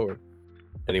going forward.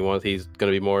 And Rehearsal's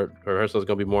gonna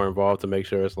be more involved to make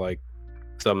sure it's like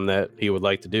something that he would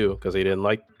like to do, because he didn't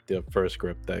like the first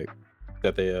script that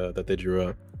they drew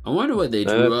up. I wonder what they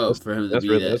drew up for him to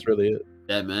be that's really it.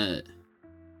 That mad.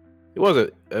 He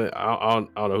wasn't. I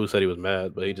don't know who said he was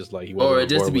mad, but he just like he wasn't. Or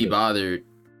just to be bothered.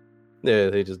 Yeah,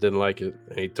 he just didn't like it,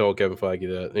 and he told Kevin Feige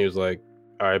that, and he was like,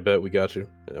 "All right, bet we got you,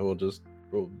 and we'll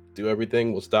do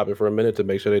everything. We'll stop it for a minute to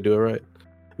make sure they do it right."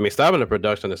 I mean, stopping the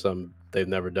production is something they've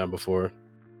never done before,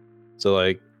 so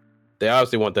like they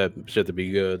obviously want that shit to be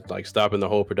good. Like stopping the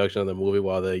whole production of the movie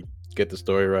while they get the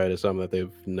story right is something that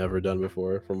they've never done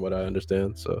before, from what I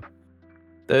understand. So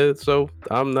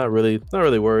I'm not really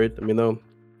worried. I mean,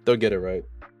 they'll get it right.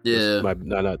 Yeah, this might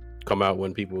not come out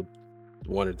when people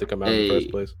wanted to come out in the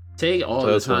first place. Take all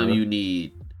the time you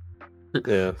need.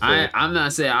 Yeah, I'm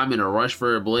not saying I'm in a rush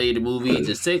for a Blade movie.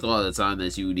 Just take all the time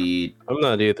that you need. I'm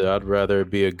not either. I'd rather it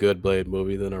be a good Blade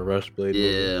movie than a rush Blade movie.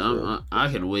 Yeah,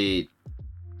 I can wait.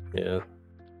 Yeah.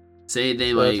 Same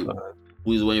thing like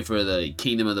we was waiting for the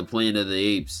Kingdom of the Planet of the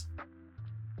Apes.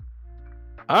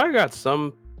 I got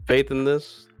some faith in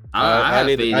this. I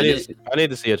need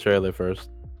to see a trailer first.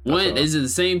 When is it the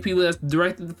same people that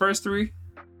directed the first 3?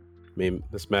 I mean,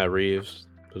 it's Matt Reeves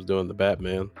who's doing the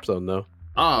Batman, so no.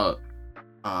 Oh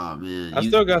man. I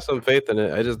still got some faith in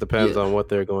it. It just depends on what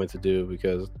they're going to do,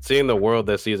 because seeing the world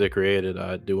that Caesar created,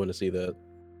 I do want to see that.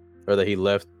 Or that he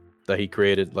left, that he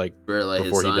created like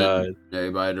before he died.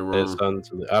 Everybody in the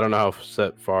room. I don't know how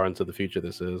far into the future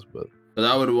this is, but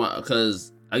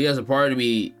because I guess a part of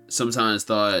me sometimes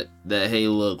thought that, hey,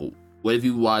 look, what if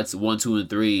you watch 1, 2, and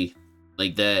 3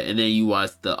 like that, and then you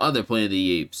watch the other Planet of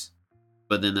the Apes?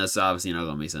 But then that's obviously not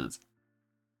gonna make sense.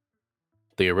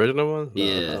 The original one? No,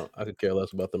 yeah, I could care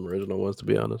less about them original ones, to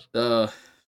be honest. I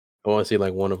want to see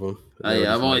like one of them.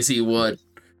 I've only seen one.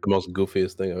 The most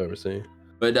goofiest thing I've ever seen.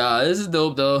 But this is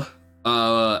dope though.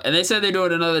 And they said they're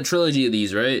doing another trilogy of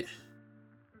these, right?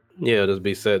 Yeah, it'll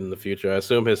be set in the future. I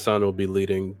assume his son will be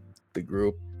leading the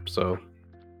group. So.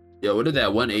 Yeah, what if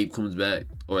that one ape comes back,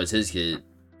 or it's his kid?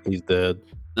 He's dead.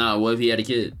 Nah, what if he had a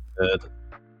kid? Dead.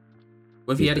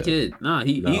 What if he He's had a dead. kid? Nah,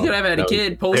 he No, could have had a no.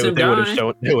 kid post him They would have dying.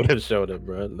 shown. They would have showed it,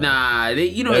 bro. No. Nah,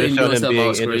 you know They would they have be shown doing him stuff off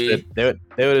being interested. screen.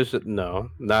 They would have no,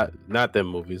 not them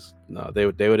movies. No, they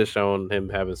would have shown him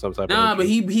having some type of Nah, but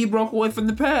interest. he broke away from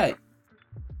the pack.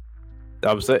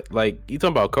 I'm saying, like, you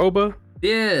talking about Koba?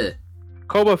 Yeah,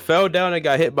 Koba fell down and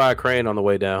got hit by a crane on the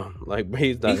way down. Like,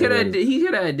 he's not. he could have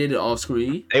did it off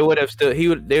screen. They would have still. They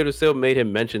would have still made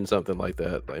him mention something like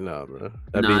that. Like, nah, bro.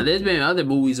 Nah, there's been other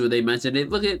movies where they mentioned it.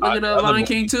 Look at Lion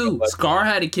King too. Like, Scar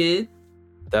had a kid.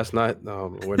 that's not.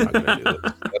 No, we're not gonna do this.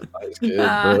 That's not his kid, bro.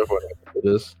 We're not gonna do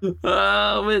this.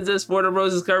 With this Warner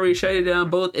Bros. Discovery shutting down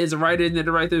both its writers and the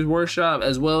director's workshop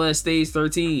as well as Stage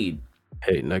 13.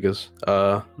 Hey niggas.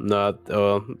 Not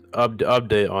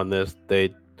update on this. They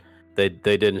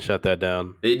didn't shut that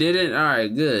down. They didn't. All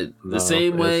right, good. No, the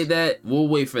same way that we'll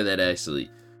wait for that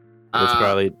actually. It's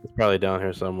probably down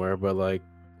here somewhere, but like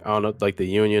I don't know, like the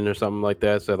union or something like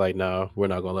that said like, no, we're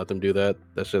not gonna let them do that.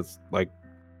 That shit's like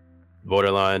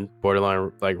borderline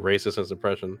like racist and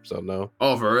suppression. So no.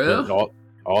 Oh, for real?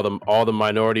 All the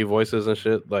minority voices and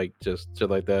shit, like just shit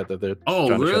like that they're trying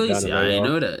to really? shut down. See, I didn't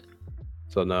know that.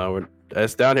 So no,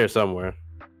 it's down here somewhere.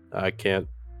 I can't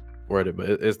word it, but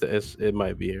it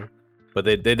might be here. But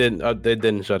they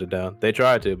didn't shut it down. They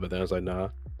tried to, but then it's like, nah,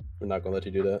 we're not gonna let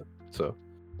you do that. So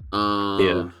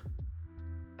yeah.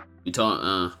 We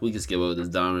can skip over this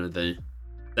dominant thing.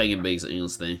 Second base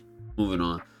English thing. Moving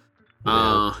on.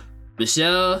 Yeah.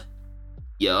 Michelle,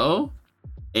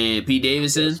 and Pete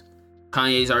Davidson, Yes.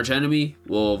 Kanye's archenemy,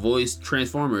 will voice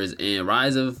Transformers and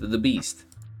Rise of the Beast.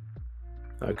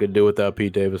 I could do without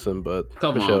Pete Davidson, but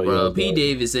Come Michelle, on, bro. yeah, Pete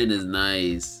Davidson is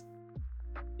nice.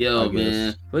 Yo,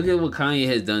 man, look at what Kanye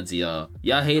has done to y'all.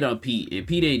 Y'all hate on Pete, and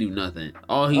Pete ain't do nothing.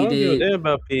 All he I don't did. give a damn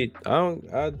about Pete.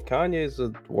 Kanye's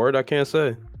a word I can't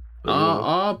say. But,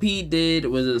 all Pete did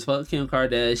was just fuck Kim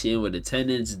Kardashian with a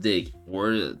 10-inch dick.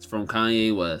 Words from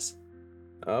Kanye West.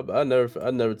 I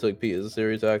never took Pete as a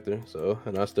serious actor, so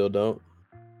and I still don't.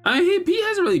 I mean, Pete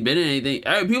hasn't really been in anything.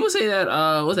 People say that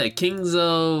what's that, Kings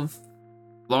of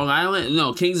Long Island?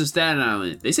 No, Kings of Staten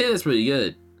Island. They say that's pretty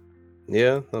good.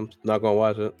 Yeah, I'm not gonna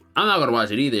watch it. I'm not gonna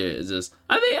watch it either. It's just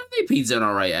I think Pete's an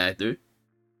alright actor.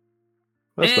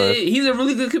 That's and nice. He's a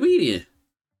really good comedian.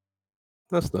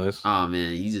 That's nice. Oh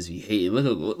man, you just be hating.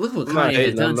 Look what Kanye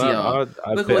has done to y'all.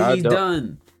 Look what he's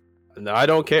done. No, I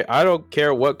don't care. I don't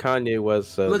care what Kanye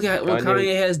was. Look at what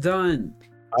Kanye has done.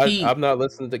 I'm not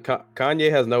listening to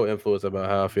Kanye. Has no influence about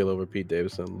how I feel over Pete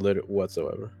Davidson,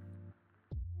 whatsoever.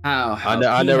 How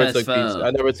I never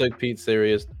took Pete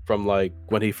serious from like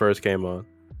when he first came on,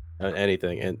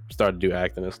 anything, and started to do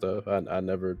acting and stuff. I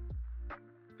never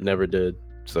did.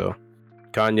 So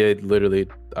Kanye, literally,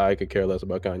 I could care less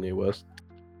about Kanye West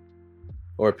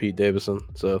or Pete Davidson.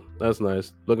 So that's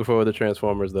nice. Looking forward to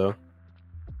Transformers though.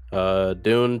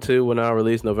 Dune 2 will now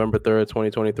release November 3rd,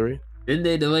 2023. Didn't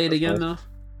they delay it again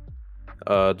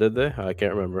though? Did they? I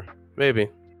can't remember. Maybe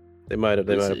they might have.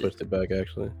 Pushed it back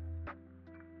actually.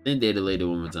 I think they delayed it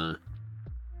one more time.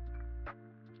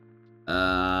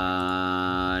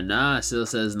 Nah, it still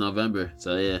says November.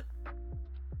 So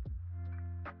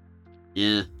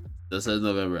yeah, still says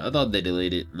November. I thought they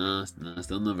delayed it. Nah,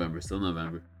 still November. Still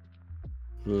November.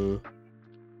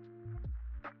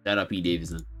 Shout out Pete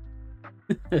Davidson.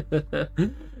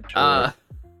 Sure.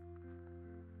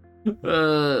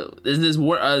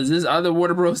 Is this other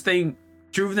Warner Bros thing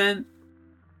true then?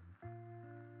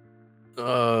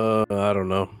 I don't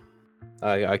know.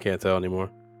 I can't tell anymore.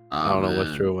 I don't know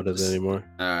what's true and what isn't anymore.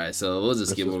 All right, so we'll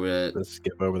just skip over that. Let's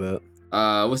skip over that.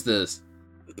 What's this?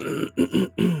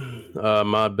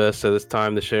 My best said it's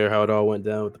time to share how it all went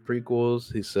down with the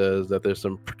prequels. He says that there's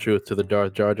some truth to the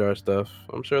Darth Jar Jar stuff.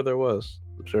 I'm sure there was.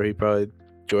 I'm sure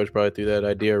George probably threw that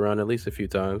idea around at least a few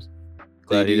times.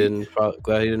 Glad he didn't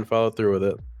follow through with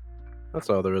it. That's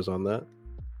all there is on that.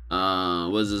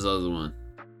 What's this other one?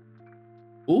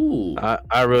 Ooh.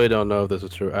 I really don't know if this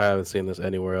is true. I haven't seen this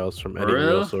anywhere else from any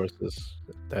real sources.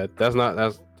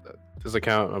 This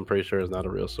account I'm pretty sure is not a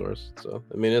real source. So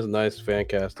I mean it's nice fan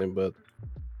casting, but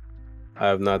I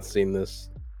have not seen this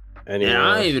anywhere. Yeah,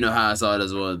 I don't even know how I saw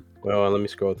this one. Well, let me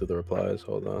scroll through the replies.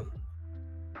 Hold on.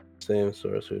 Same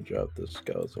source who dropped the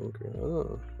skeleton.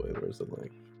 Oh, wait, where's the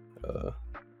link?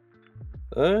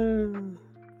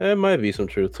 There might be some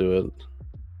truth to it.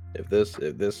 If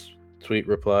this tweet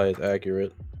reply is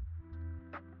accurate,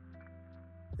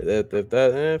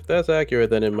 if that's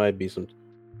accurate, then it might be some.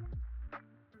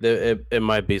 It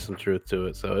might be some truth to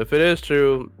it. So if it is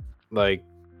true, like,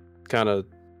 the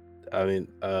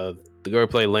girl who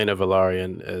played Lena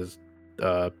Valarian is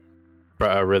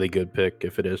a really good pick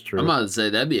if it is I'm true. about to say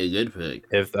that'd be a good pick.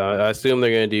 If I assume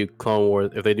they're gonna do Clone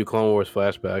Wars, if they do Clone Wars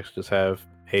flashbacks, just have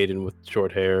Hayden with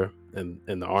short hair and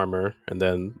the armor, and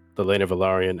then the Lena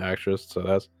Valarian actress.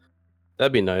 So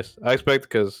that'd be nice. I expect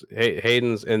because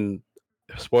Hayden's in.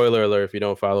 Spoiler alert: if you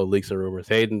don't follow leaks and rumors,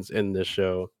 Hayden's in this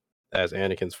show as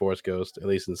Anakin's Force Ghost, at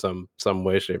least in some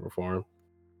way, shape, or form.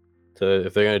 So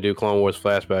if they're gonna do Clone Wars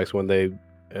flashbacks when they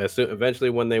eventually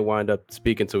when they wind up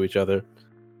speaking to each other,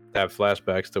 have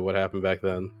flashbacks to what happened back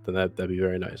then that'd be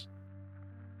very nice.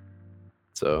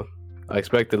 So I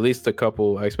expect at least a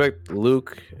couple. I expect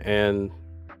Luke to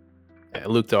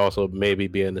also maybe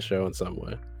be in the show in some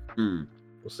way.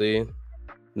 We'll see.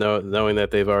 No, knowing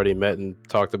that they've already met and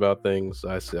talked about things,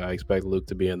 I expect Luke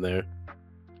to be in there.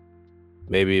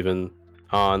 Maybe even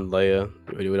Han, Leia.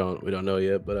 We don't know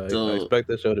yet, but I expect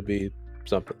the show to be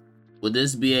something. Would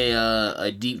this be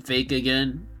a deep fake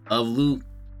again of Luke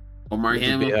or Mark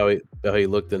Hamill? Be how he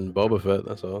looked in Boba Fett.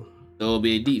 That's all. So it'll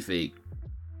be a deep fake.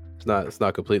 It's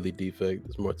not completely deep fake.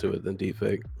 There's more to it than deep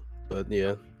fake. But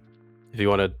yeah, if you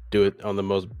want to do it on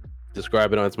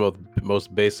describe it on its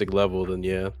most basic level, then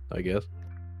yeah, I guess.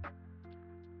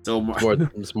 So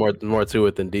it's more to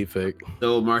it than deep fake.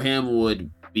 So Mark Hamill would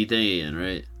be thinking,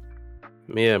 right?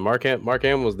 Yeah, Mark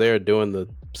Hamill was there doing the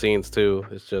scenes too.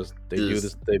 It's just they do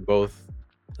this. They both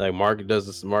like Mark does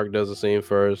the scene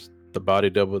first. The body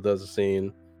double does the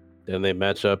scene, then they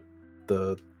match up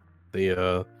the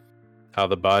how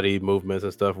the body movements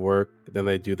and stuff work. Then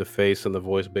they do the face and the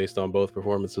voice based on both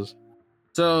performances.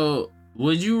 So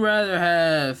would you rather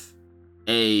have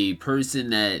a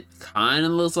person that kind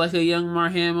of looks like a young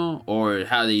Mark Hamill, or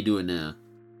how they do it now?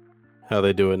 How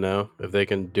they do it now. If they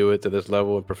can do it to this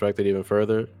level and perfect it even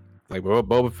further, like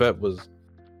Boba Fett was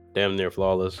damn near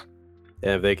flawless,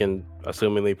 and if they can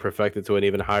assumingly perfect it to an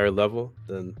even higher level,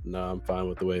 then no, I'm fine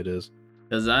with the way it is.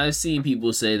 Because I've seen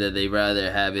people say that they'd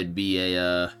rather have it be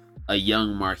a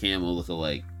young Mark Hamill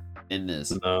lookalike in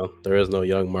this. No, there is no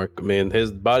young Mark. I mean,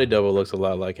 his body double looks a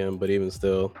lot like him, but even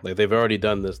still, like they've already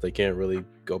done this, they can't really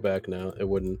go back now. It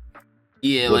wouldn't.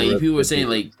 Yeah, like people were saying,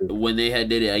 like when they had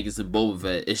did it, I guess in Boba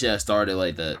Fett, it should have started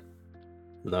like that.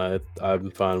 No,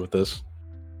 I'm fine with this.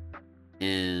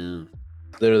 And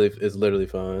it's literally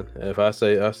fine. And if I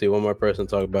see one more person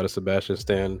talk about a Sebastian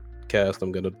Stan cast,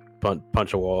 I'm gonna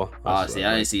punch a wall. I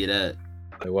didn't see that.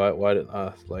 Like why did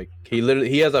like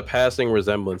he has a passing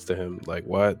resemblance to him. Like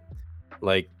what?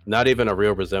 Like not even a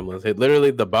real resemblance. It literally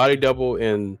the body double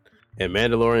in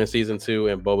Mandalorian season 2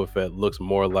 and Boba Fett looks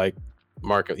more like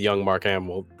young Mark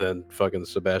Hamill than fucking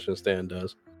Sebastian Stan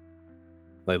does.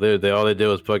 Like all they did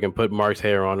was fucking put Mark's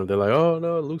hair on him. They're like, oh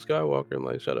no, Luke Skywalker. I'm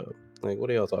like, shut up. Like, what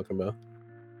are y'all talking about?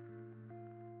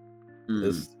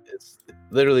 It's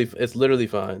literally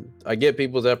fine. I get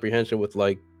people's apprehension with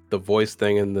like the voice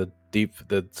thing and the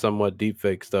somewhat deep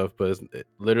fake stuff, but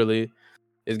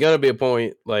it's gonna be a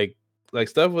point like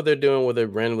stuff what they're doing where they're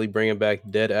randomly bringing back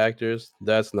dead actors.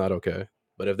 That's not okay.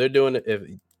 But if they're doing it, if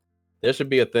there should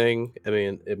be a thing. I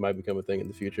mean, it might become a thing in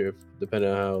the future, depending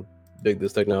on how big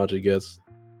this technology gets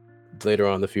later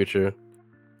on in the future,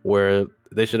 where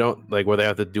they where they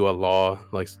have to do a law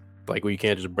like where you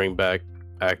can't just bring back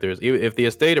actors, even if the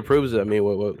estate approves it. I mean,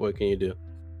 what can you do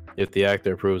if the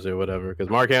actor approves it or whatever? Because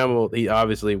Mark Hamill, he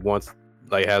obviously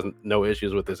has no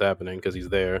issues with this happening because he's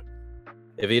there.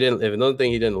 If another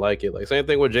thing he didn't like it, like same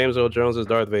thing with James Earl Jones as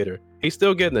Darth Vader, he's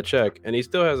still getting a check and he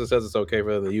still hasn't said it's okay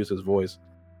for them to use his voice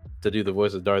to do the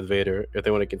voice of Darth Vader if they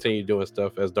want to continue doing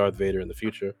stuff as Darth Vader in the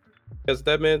future. Because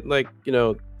that meant, like, you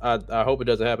know, I hope it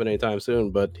doesn't happen anytime soon,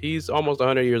 but he's almost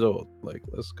 100 years old. Like,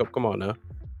 let's come on now.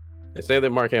 And say that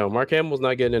Mark Hamill's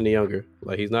not getting any younger.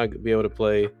 Like, he's not gonna be able to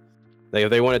play. Like, if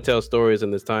they want to tell stories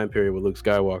in this time period with Luke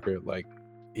Skywalker, like,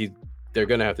 they're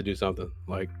gonna have to do something.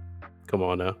 Like, come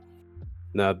on now.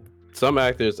 Now, some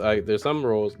actors, there's some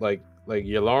roles like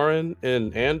Yularen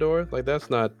in Andor. Like, that's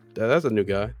a new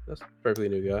guy. That's a perfectly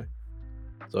new guy.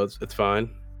 So it's fine.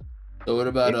 So what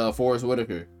about Forrest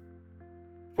Whitaker?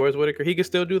 Forrest Whitaker, he can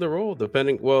still do the role,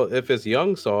 depending. Well, if it's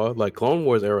young Saw, like Clone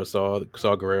Wars era Saw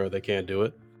Gerrera, they can't do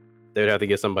it. They'd have to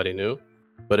get somebody new.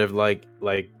 But if like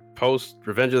post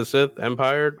Revenge of the Sith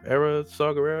Empire era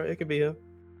Saw Gerrera, it could be him.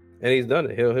 And he's done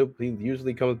it. He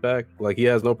usually comes back. Like, he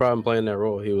has no problem playing that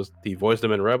role. He voiced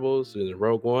him in Rebels, in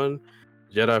Rogue One,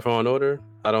 Jedi Fallen Order.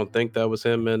 I don't think that was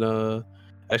him in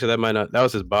actually that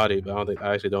was his body, but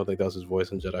I actually don't think that was his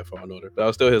voice in Jedi Fallen Order. But that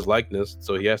was still his likeness,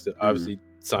 so he has to obviously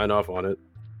sign off on it.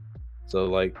 So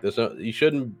like it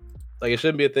shouldn't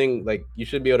be a thing. Like, you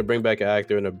should be able to bring back an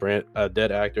actor and a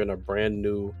dead actor in a brand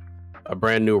new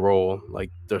role,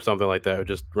 like or something like that, or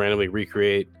just randomly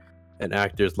recreate an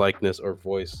actor's likeness or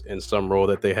voice in some role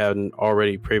that they hadn't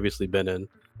already previously been in.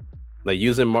 Like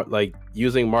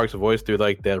using Mark's voice through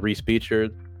like that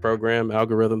Respeecher program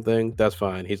algorithm thing, that's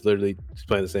fine. He's literally just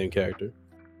playing the same character.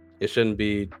 You shouldn't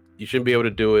be able to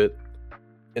do it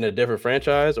in a different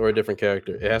franchise or a different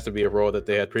character. It has to be a role that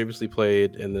they had previously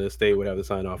played, and the state would have to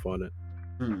sign off on it.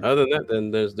 Other than that, then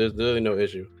there's really no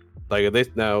issue. Like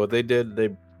what they did,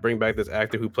 they bring back this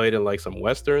actor who played in like some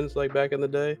westerns like back in the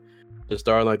day, to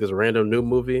star in like this random new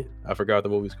movie. I forgot what the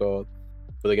movie's called.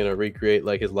 But they're gonna recreate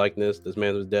like his likeness. This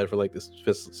man was dead for like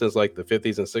since like the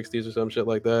 50s and 60s or some shit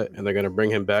like that, and they're gonna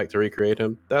bring him back to recreate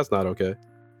him. That's not okay.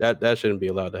 That shouldn't be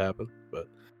allowed to happen. But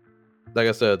like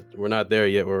I said, we're not there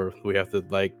yet where we have to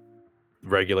like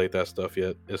regulate that stuff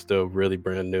yet. It's still really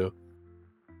brand new.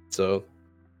 So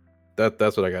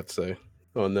that's what I got to say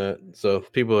on that. So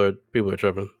people are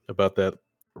tripping about that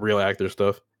real actor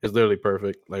stuff. It's literally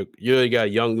perfect. Like you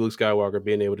got young Luke Skywalker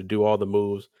being able to do all the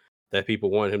moves that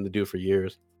people wanted him to do for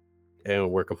years,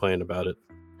 and we're complaining about it.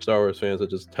 Star Wars fans are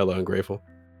just hella ungrateful.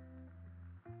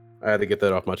 I had to get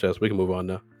that off my chest. We can move on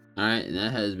now. All right, and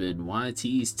that has been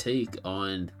YT's take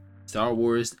on Star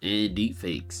Wars and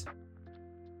deepfakes.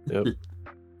 Yep.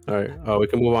 All right. We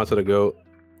can move on to the GOAT.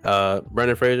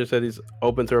 Brendan Fraser said he's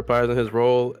open to reprising his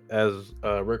role as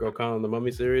Rick O'Connell in the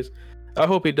Mummy series. I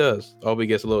hope he does. I hope he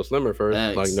gets a little slimmer first.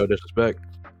 Thanks. Like, no disrespect,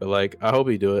 but like I hope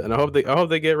he do it, and I hope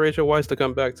they get Rachel Weisz to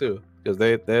come back too, because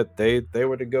they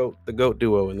were the GOAT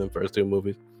duo in the first two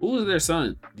movies. Who was their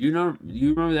son? Do you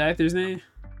remember the actor's name?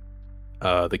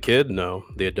 The kid? No,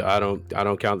 I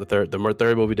don't count the third. The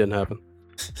third movie didn't happen.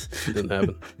 Didn't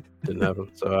happen.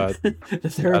 So the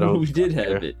third movie did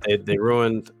have it. They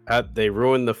ruined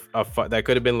the fight that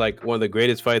could have been like one of the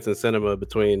greatest fights in cinema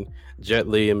between Jet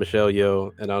Li and Michelle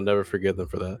Yeoh, and I'll never forgive them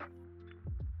for that.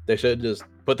 They should just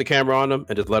put the camera on them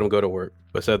and just let them go to work.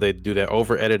 But instead they do that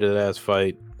over edited ass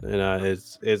fight, and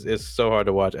it's so hard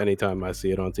to watch anytime I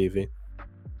see it on TV.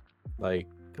 Like,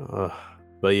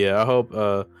 but yeah, I hope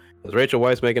is Rachel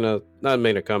Weisz not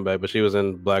making a comeback, but she was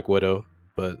in Black Widow,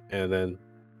 and then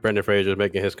Brendan Fraser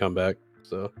making his comeback.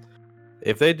 So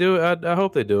if they do it, I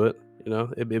hope they do it. You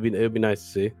know, it'd be nice to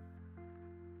see.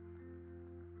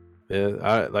 Yeah,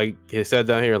 I like he said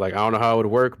down here. Like I don't know how it would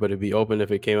work, but it'd be open if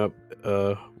it came up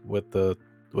with the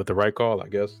right call. I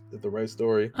guess the right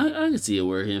story. I can see it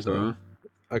working for him.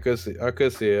 I could see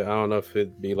it. I don't know if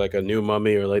it'd be like a new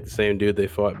Mummy or like the same dude they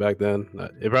fought back then.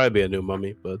 It'd probably be a new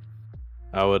Mummy, but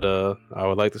I would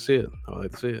like to see it. I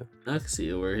can see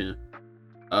it working.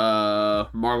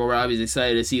 Margot Robbie's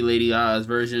excited to see Lady Gaga's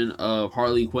version of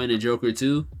Harley Quinn and Joker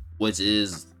 2, which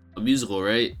is a musical,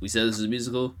 right? We said this is a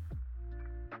musical.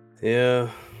 Yeah.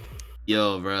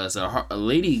 Yo, bro. So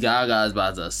Lady Gaga is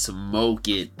about to smoke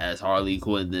it as Harley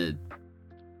Quinn did.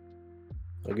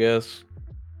 I guess.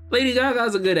 Lady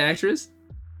Gaga's a good actress.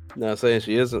 Not saying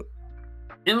she isn't.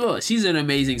 And look, she's an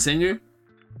amazing singer.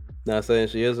 Not saying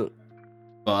she isn't.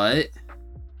 But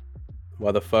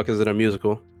why the fuck is it a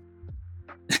musical?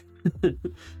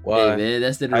 Why? Hey, man,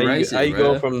 that's the direction. How you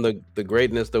go from the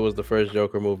greatness that was the first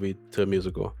Joker movie to a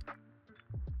musical?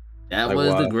 That like,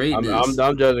 was why? the greatness.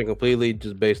 I'm judging completely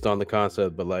just based on the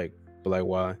concept, but like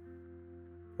why?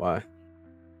 Why?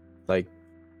 Like,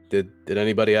 did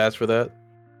anybody ask for that?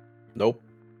 Nope.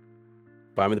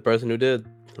 Find me the person who did.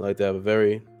 I'd like to have a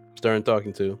very stern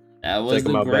talking to. That was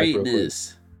the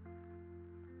greatness.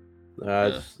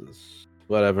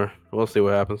 Whatever. We'll see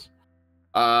what happens.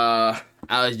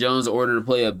 Alex Jones ordered to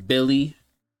play a Billy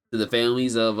to the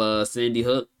families of Sandy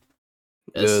Hook.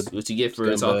 That's good. What you get for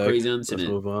It's All Crazy on the Internet.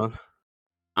 Let's move on.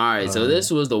 Alright, so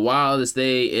this was the wildest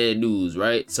day in news,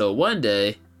 right? So one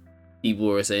day, people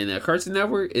were saying that Cartoon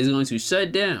Network is going to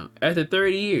shut down after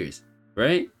 30 years,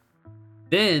 right?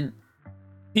 Then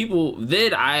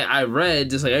I read,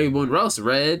 just like everyone else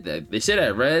read, that they should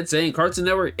have read, saying Cartoon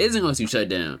Network isn't going to shut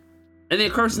down. And then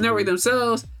Cartoon Network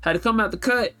themselves had to come out the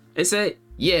cut and say,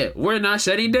 yeah, we're not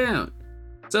shutting down.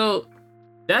 So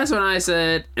that's when I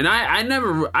said, and I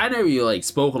never like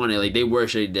spoke on it like they were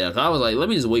shutting down. I was like, let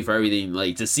me just wait for everything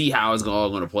like to see how it's all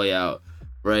going to play out,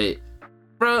 right?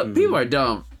 Bro, people are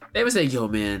dumb. They would say, yo,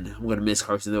 man, I'm going to miss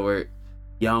Cartoon Network.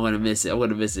 Yeah, I'm going to miss it. I'm going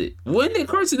to miss it. When did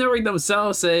Cartoon Network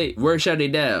themselves say we're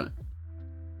shutting down?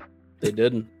 They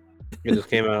didn't. It just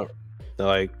came out.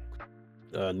 Like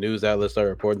news outlets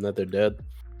started reporting that they're dead.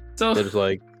 So they're just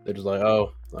like,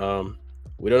 oh,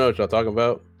 we don't know what y'all talking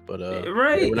about, but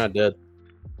right, yeah, we're not dead.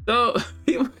 So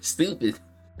people are stupid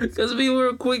because people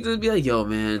were quick to be like, yo,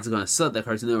 man, it's gonna suck that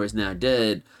Cartoon Network is now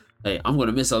dead. Like, I'm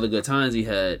gonna miss all the good times we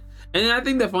had. And I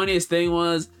think the funniest thing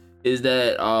is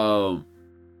that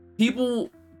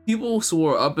people people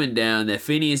swore up and down that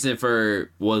Phineas and Ferb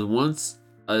was once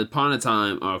upon a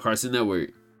time on Cartoon Network,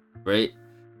 right?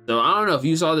 So I don't know if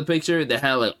you saw the picture that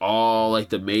had like all like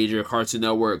the major Cartoon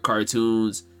Network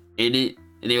cartoons in it,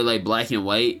 and they were like black and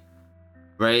white,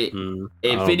 right? And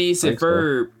Phineas and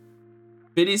Ferb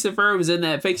was in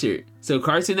that picture. So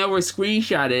Cartoon Network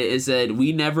screenshot it and said,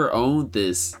 "We never owned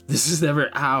this. This is never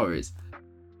ours."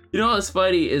 You know what's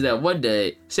funny is that one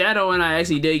day, Shadow and I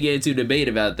actually did get into a debate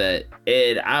about that.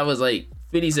 And I was like,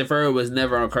 Phineas and Ferb was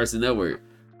never on Cartoon Network.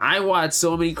 I watched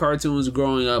so many cartoons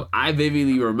growing up. I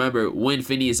vividly remember when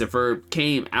Phineas and Ferb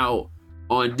came out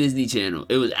on Disney Channel.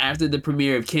 It was after the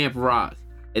premiere of Camp Rock.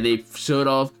 And they showed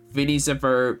off Phineas and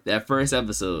Ferb, that first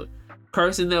episode.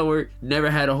 Cartoon Network never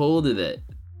had a hold of that.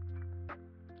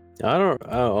 I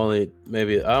only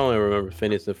remember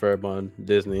Phineas and Ferb on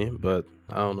Disney, but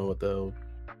I don't know what the hell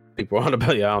people are on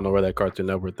about. Yeah, I don't know where that Cartoon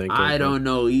Network thing came from. I don't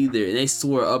know either. They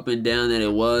swore up and down that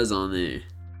it was on there.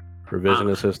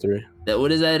 Revisionist history.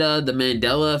 What is that? The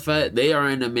Mandela effect? They are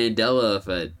in the Mandela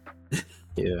effect.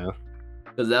 Yeah.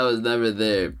 Because that was never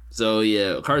there. So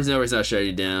yeah, Cartoon Network's not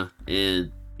shutting down,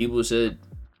 and people should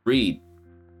read.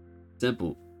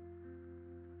 Simple.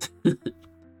 So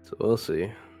we'll see.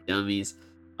 Dummies.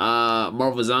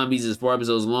 Marvel Zombies is 4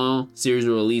 episodes long. Series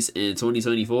will release in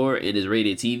 2024 and is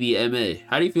rated TVMA.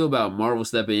 How do you feel about Marvel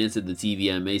stepping into the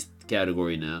TVMA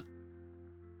category now?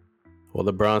 Well,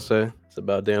 LeBron say it's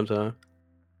about damn time.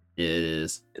 Yeah, it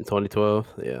is. In 2012,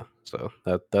 yeah. So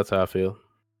that's how I feel.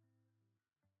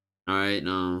 All right,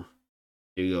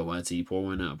 here you go, YT. Pour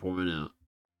one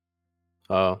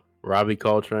out. Robbie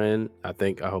Coltrane, I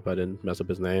hope I didn't mess up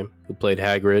his name, who played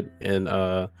Hagrid in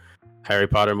Harry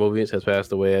Potter movies, has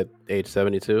passed away at age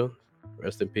 72.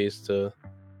 Rest in peace to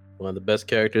one of the best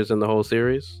characters in the whole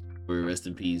series. Rest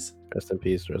in peace. Rest in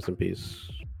peace. Rest in peace.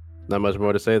 Not much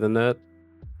more to say than that.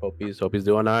 Hope he's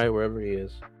doing all right wherever he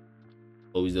is.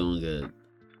 Hope he's doing good.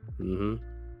 Mm-hmm.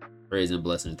 Praise and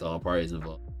blessings to all parties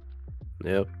involved.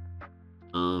 Yep.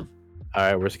 All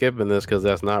right, we're skipping this because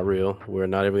that's not real. We're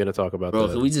not even going to talk about that. Bro,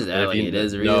 can we just act like it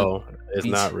is real? No, it's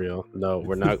not real. No,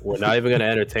 we're not. We're not even going to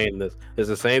entertain this. It's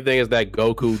the same thing as that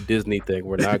Goku Disney thing.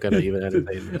 We're not going to even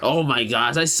entertain this. Oh my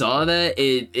gosh, I saw that.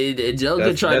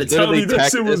 Angelica tried to tell me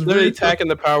that shit was literally attacking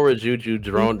the power of Juju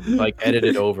drone, like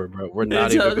edited over, bro. We're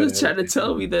not even. Angelica's trying to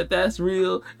tell me that that's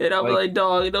real, and I'm like,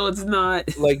 dog, no, it's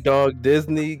not. Like, dog,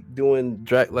 Disney doing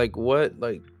like what?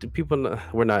 Like, do people?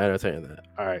 We're not entertaining that.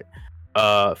 All right.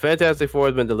 Fantastic Four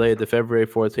has been delayed to February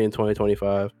 14,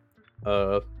 2025.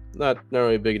 Not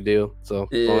really a big deal. So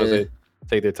as long as they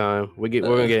take their time, we're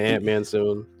gonna get Ant-Man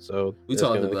soon. So we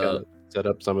talked about set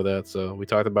up some of that. So we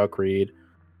talked about Creed.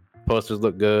 Posters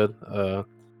look good.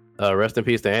 Rest in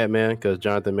peace to Ant-Man, because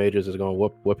Jonathan Majors is gonna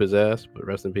whoop his ass. But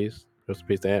rest in peace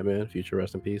to Ant-Man. Future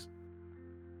rest in peace.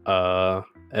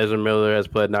 Ezra Miller has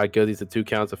pled not guilty to 2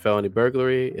 counts of felony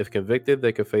burglary. If convicted,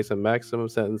 they could face a maximum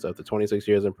sentence up to 26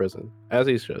 years in prison, as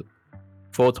he should.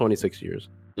 Full 26 years.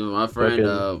 Dude, my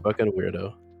friend, fucking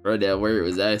weirdo. Bro, that word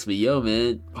was asking me, yo,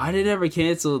 man, why did they ever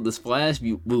cancel the Splash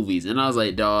movies? And I was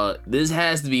like, dog, this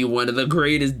has to be one of the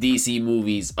greatest DC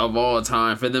movies of all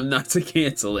time for them not to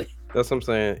cancel it. That's what I'm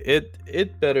saying.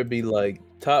 It better be like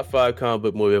top 5 comic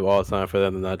book movie of all time for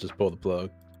them to not just pull the plug.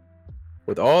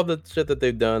 With all the shit that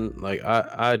they've done, like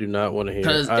I do not want to hear.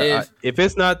 Because if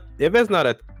it's not a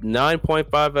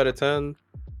 9.5 out of 10,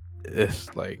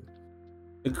 it's like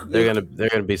they're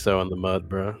gonna be so in the mud,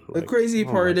 bro. Like, the crazy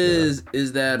part is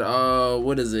that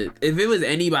what is it? If it was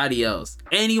anybody else,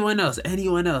 anyone else, they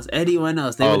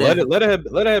let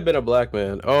it have been a black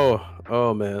man.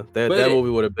 Oh man, that movie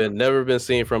would have never been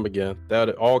seen from again. That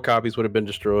all copies would have been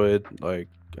destroyed. Like.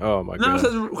 Oh my god!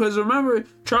 No, because remember,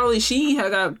 Charlie Sheen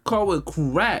had got caught with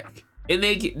crack, and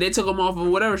they took him off of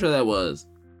whatever show that was.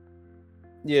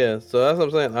 Yeah, so that's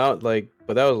what I'm saying.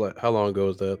 But that was like, how long ago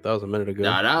was that? That was a minute ago.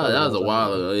 Nah, that was a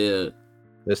while ago. Yeah,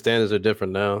 the standards are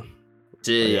different now.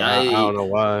 Shit, I don't know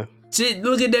why. Shit,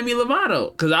 look at Demi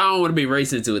Lovato. Because I don't want to be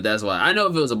racist to it. That's why. I know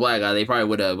if it was a black guy, they probably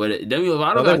would have. But Demi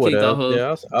Lovato got kicked off of.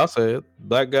 Yeah, I'll say it.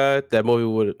 Black guy, that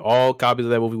movie all copies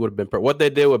of that movie would have been. What they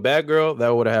did with Bad Girl,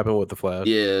 that would have happened with The Flash.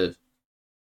 Yeah.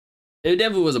 It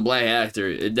definitely was a black actor.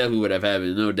 It definitely would have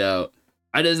happened, no doubt.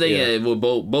 I just think with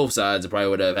both sides, it probably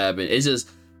would have happened. It's just,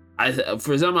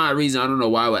 for some odd reason, I don't know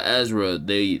why with Ezra,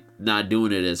 they not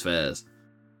doing it as fast.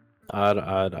 I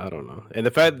don't know. And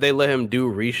the fact that they let him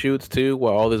do reshoots too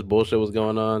while all this bullshit was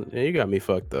going on, you got me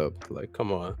fucked up. Like,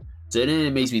 come on. So then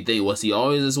it makes me think, was he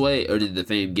always this way, or did the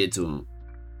fame get to him?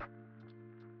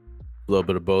 A little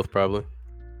bit of both, probably.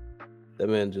 That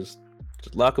man just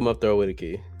lock him up, throw away the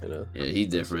key. Yeah, he's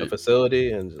different. A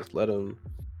facility, and just let him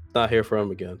not hear from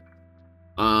him again.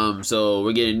 So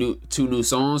we're getting two new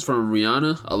songs from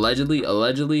Rihanna, allegedly,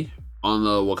 on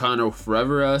the Wakanda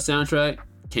Forever soundtrack.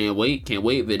 Can't wait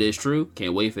if it is true.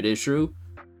 Can't wait if it is true.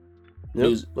 Yep,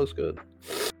 New, looks good.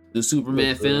 new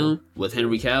Superman film with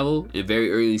Henry Cavill in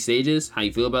very early stages. How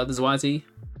you feel about this, YT?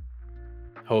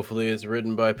 Hopefully, it's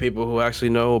written by people who actually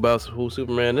know about who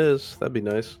Superman is. That'd be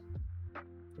nice.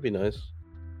 That'd be nice.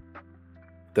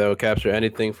 That would capture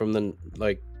anything from the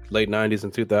late '90s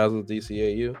and 2000s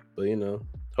DCAU. But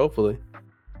hopefully,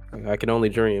 I can only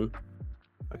dream.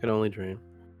 I can only dream.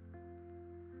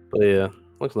 But yeah,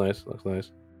 looks nice. Looks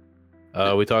nice.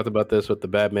 We talked about this with the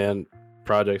Batman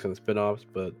projects and spin-offs,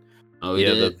 but we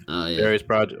did. The various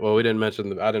project. Well, we didn't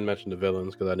mention I didn't mention the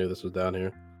villains because I knew this was down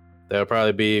here. There'll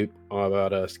probably be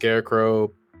about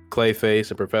Scarecrow, Clayface,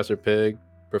 and Professor Pig.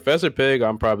 Professor Pig,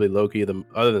 I'm probably low-key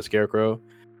other than Scarecrow.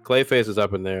 Clayface is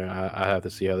up in there. I have to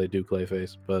see how they do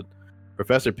Clayface, but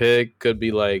Professor Pig could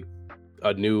be like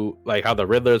a new, like how the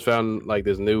Riddler's found like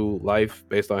this new life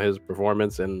based on his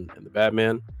performance in the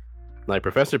Batman. Like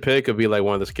Professor Pig could be like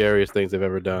one of the scariest things they've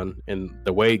ever done, and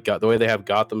the way they have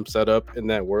Gotham set up in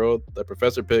that world, the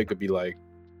Professor Pig could be like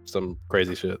some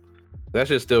crazy shit. That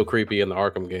shit's still creepy in the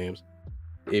Arkham games.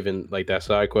 Even like that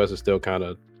side quest is still kind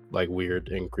of like weird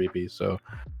and creepy. So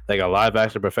like a live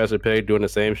action Professor Pig doing the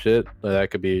same shit,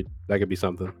 that could be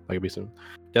something. That could be some.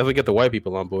 Definitely get the white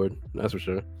people on board. That's for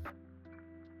sure.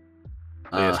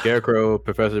 Yeah, Scarecrow,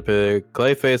 Professor Pig,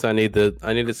 Clayface. I need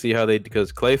to see how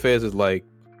because Clayface is like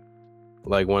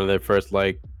one of their first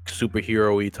like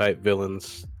superhero-y type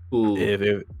villains.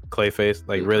 If Clayface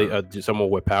like really someone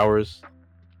with powers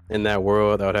in that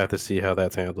world, I would have to see how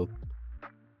that's handled.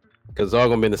 Because it's all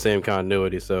gonna be in the same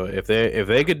continuity. So if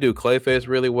they could do Clayface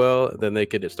really well, then they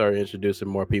could start introducing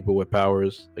more people with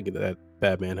powers like that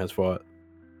Batman has fought,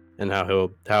 and how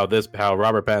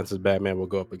Robert Pattinson's Batman will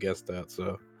go up against that.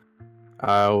 So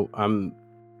I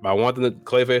want the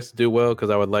Clayface to do well because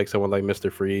I would like someone like Mr.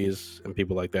 Freeze and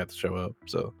people like that to show up.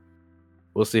 So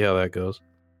we'll see how that goes.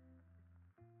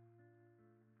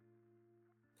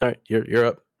 All right, you're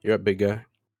up. You're up, big guy.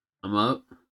 I'm up.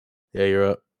 Yeah, you're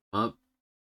up. Up.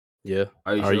 Yeah.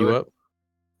 Are sure? You up?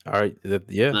 All right.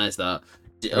 Yeah. Nice stop.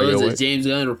 James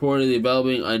Gunn reportedly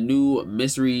developing a new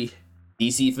mystery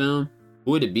DC film.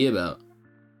 What would it be about?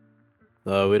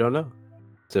 We don't know.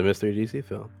 It's a mystery DC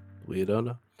film. We don't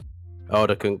know. Oh,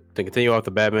 to continue off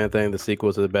the Batman thing, the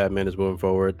sequel to the Batman is moving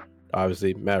forward.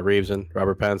 Obviously, Matt Reeves and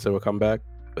Robert Pattinson will come back.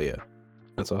 But yeah,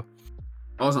 that's all.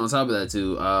 Also, on top of that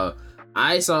too,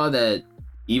 I saw that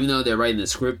even though they're writing the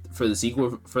script for the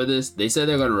sequel for this, they said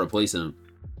they're going to replace him.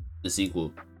 The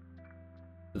sequel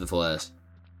to the Flash.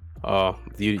 Oh,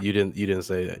 you didn't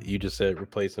say that. You just said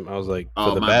replace him. I was like,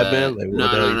 for the Batman? Like,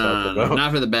 no,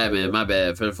 not for the Batman. My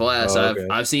bad. For the Flash, okay.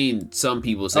 I've seen some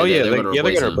people say they're going to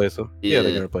replace him. Yeah,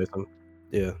 they're going to replace him.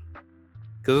 Yeah,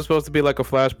 because it's supposed to be like a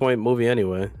Flashpoint movie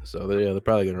anyway. So they're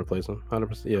probably going to replace him.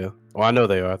 100%. Yeah. Well, I know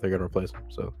they are. They're going to replace him.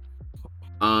 So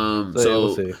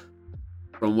we'll see.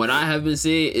 From what I have been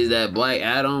seeing is that Black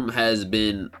Adam has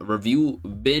been review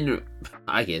bombed.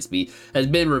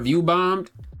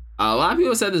 A lot of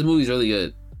people said this movie's really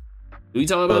good. Do we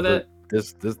talk about that?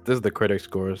 This is the critic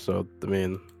score, so I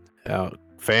mean,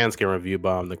 fans can review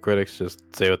bomb. The critics just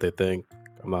say what they think.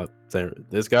 I'm not saying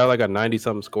this guy like a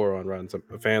 90-something score on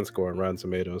fan score on Rotten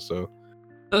Tomatoes. So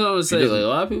that's what I was saying. Like, a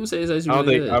lot of people say it's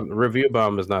actually really good. Review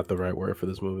bomb is not the right word for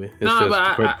this movie. It's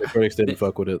the critics didn't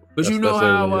fuck with it. But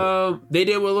how they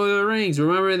did with Lord of the Rings.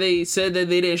 Remember they said that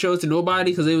they didn't show it to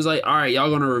nobody because they was like, all right, y'all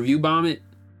gonna review bomb it?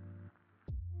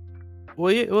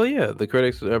 Well, yeah. The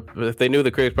critics, if they knew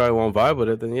the critics probably won't vibe with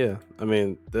it, then yeah. I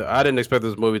mean, I didn't expect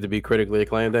this movie to be critically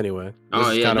acclaimed anyway.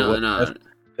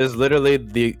 It's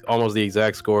literally almost the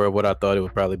exact score of what I thought it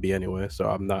would probably be anyway. So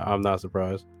I'm not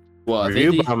surprised. Well,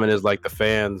 review bombing is like the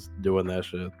fans doing that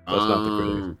shit. That's not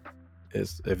the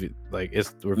critics.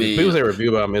 People say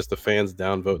review bomb, it's the fans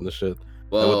downvoting the shit.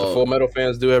 Well, and what the Full Metal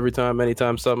fans do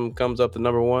anytime something comes up to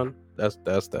number one, that's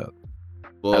that.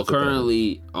 Well, that's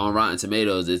currently on Rotten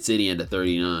Tomatoes, it's sitting at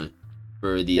 39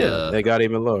 for the. They got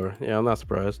even lower. Yeah, I'm not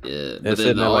surprised. Yeah, but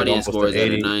then the audience score is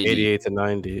 88 to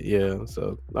 90. Yeah,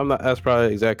 so I'm not. That's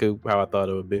probably exactly how I thought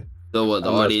it would be. So what? The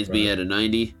audience being at a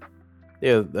 90.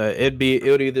 Yeah, it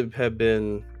would either have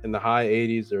been in the high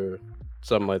 80s or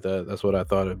something like that. That's what I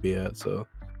thought it'd be at. So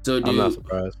I'm not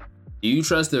surprised. Do you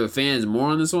trust the fans more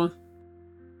on this one?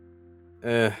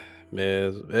 Man,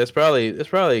 it's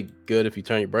probably good if you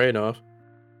turn your brain off.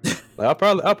 Like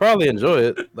I'll probably enjoy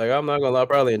it. Like I'm not gonna lie, I'll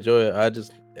probably enjoy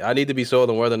it. I need to be sold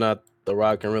on whether or not The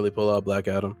Rock can really pull out Black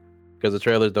Adam because the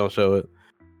trailers don't show it.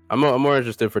 I'm more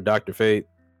interested for Dr. Fate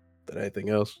than anything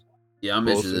else. Yeah, I'm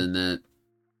interested in that.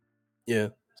 Yeah.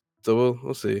 So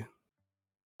we'll see.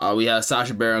 We have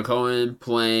Sacha Baron Cohen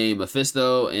playing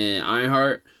Mephisto and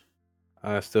Ironheart.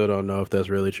 I still don't know if that's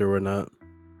really true or not.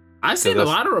 I've seen a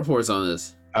lot of reports on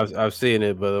this. I've seen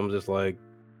it, but I'm just like,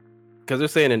 because they're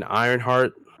saying an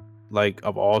Ironheart, like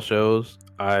of all shows.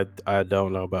 I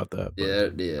don't know about that.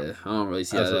 Yeah. I don't really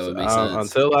see how that would make sense.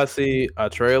 Until I see a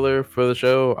trailer for the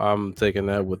show, I'm taking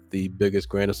that with the biggest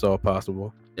grain of salt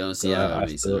possible. Don't see how that would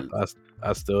make sense.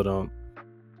 I still don't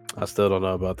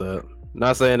know about that.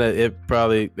 Not saying that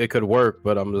it could work,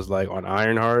 but I'm just like on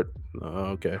Ironheart.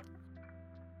 Okay,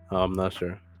 I'm not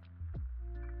sure.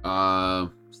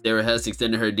 Sarah Hess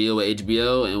extended her deal with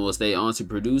HBO and will stay on to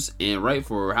produce and write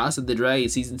for House of the Dragon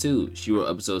season 2. She wrote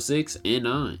episode 6 and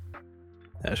 9.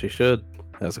 As she should,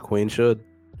 as a queen should,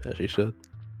 as she should.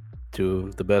 2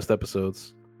 of the best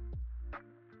episodes.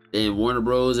 And Warner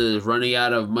Bros. Is running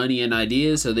out of money and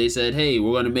ideas, so they said, hey,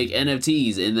 we're going to make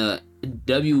NFTs in the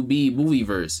WB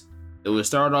movieverse. It will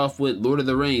start off with Lord of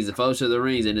the Rings, The Fellowship of the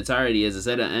Rings in entirety as a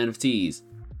set of NFTs.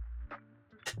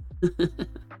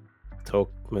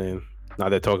 Man, not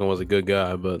that Tolkien was a good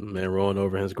guy, but man, rolling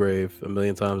over his grave a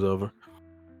million times over.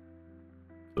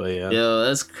 But yeah, yo,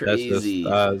 that's crazy.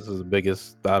 This is the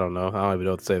biggest. I don't know. I don't even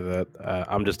know what to say to that.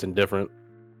 I'm just indifferent.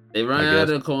 They run out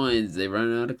of coins.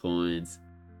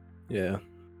 Yeah.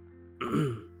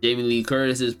 Jamie Lee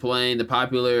Curtis is playing the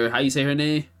popular. How you say her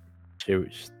name?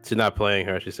 She's not playing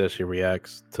her. She says she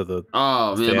reacts to the.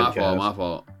 Oh man, my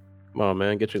fault. Come on,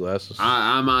 man, get your glasses.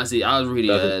 I'm honestly, I was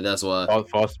reading that. That's why.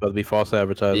 False, about to be false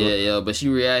advertising. Yeah, but she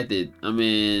reacted. I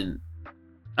mean,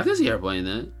 I can see her playing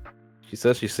that. She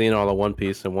says she's seen all of One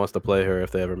Piece and wants to play her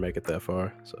if they ever make it that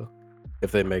far. So,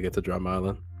 if they make it to Drum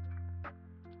Island,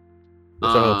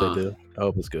 which I hope they do. I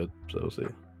hope it's good. So we'll see.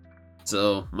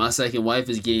 So my second wife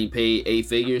is getting paid 8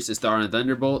 figures to star in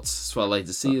Thunderbolts. That's what I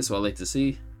like to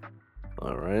see.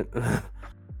 All right.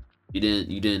 You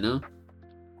didn't know?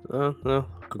 No.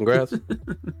 Congrats.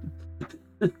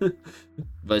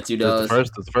 But you know, does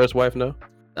the first wife know?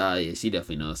 Yeah, she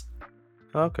definitely knows.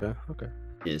 Okay.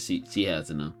 Yeah, she had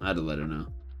to know. I had to let her know.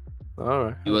 All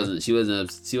right. She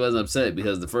wasn't upset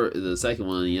because the second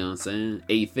one, you know what I'm saying?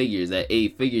 8 figures. That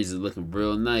 8 figures is looking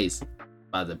real nice.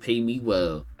 About to pay me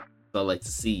well. So I like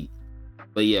to see.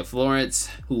 But yeah, Florence,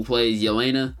 who plays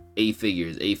Yelena, 8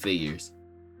 figures.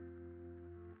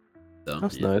 So,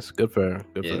 that's nice. Good for her.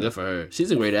 Good for her.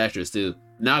 She's a great actress too.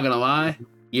 Not gonna lie,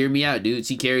 hear me out, dude.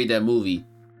 She carried that movie.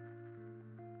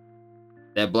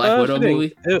 That Black Widow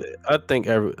movie. I think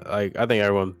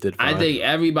everyone did fine. I think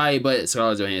everybody but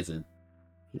Scarlett Johansson.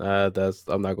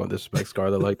 I'm not going to disrespect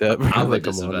Scarlett like that. I'm like,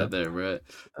 come on, there, bro.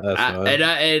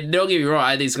 And don't get me wrong.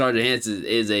 I think Scarlett Johansson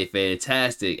is a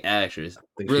fantastic actress.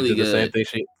 Really she did good. The same thing.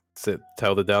 She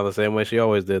held it down the same way she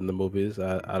always did in the movies.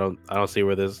 I don't see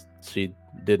where she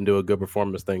didn't do a good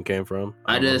performance thing came from.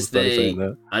 I just think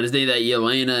that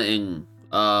Yelena and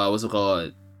what's it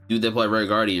called? Dude that played Red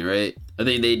Guardian, right? I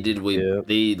think they did did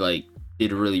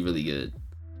really, really good.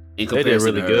 They did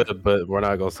really good, but we're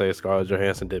not gonna say Scarlett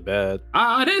Johansson did bad.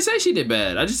 I didn't say she did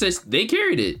bad. I just said they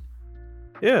carried it.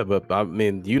 Yeah, but I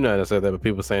mean, you not said that, but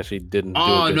people saying she didn't.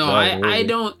 Oh do a good job, I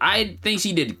don't. I think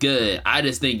she did good. I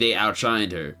just think they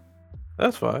outshined her.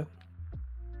 That's fine.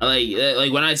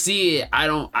 Like when I see it,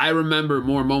 I remember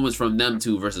more moments from them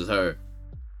two versus her.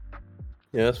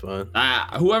 Yeah, that's fine.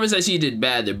 Whoever said she did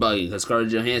bad, they're bugging because Scarlett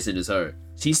Johansson is her.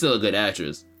 She's still a good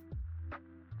actress.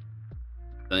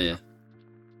 So yeah.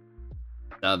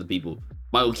 Other people.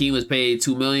 Michael Keaton was paid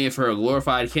 $2 million for a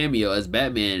glorified cameo as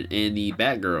Batman and the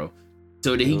Batgirl.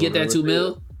 So did he get that $2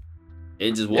 million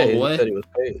and just walk away? He said he was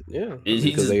paid. Yeah,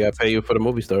 because they got paid for the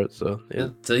movie start. So yeah.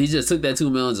 So he just took that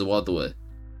 $2 million and just walked away.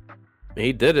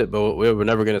 He did it, but we were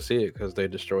never gonna see it because they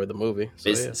destroyed the movie.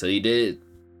 So, so he did.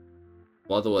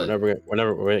 Walked away. We're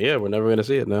never gonna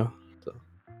see it now.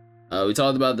 So. We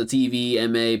talked about the TV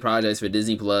MA projects for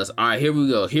Disney Plus. All right, here we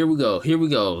go.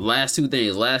 Last two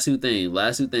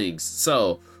things.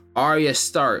 So Arya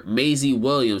Stark, Maisie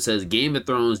Williams says Game of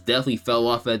Thrones definitely fell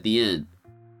off at the end.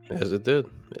 Yes, it did.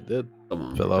 Come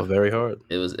on, fell off very hard.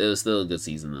 It was still a good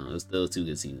season though. It was still 2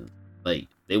 good seasons. Like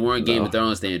they weren't Game of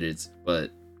Thrones standards,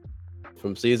 but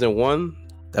from season 1,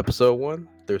 episode 1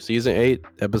 through season 8,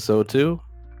 episode 2,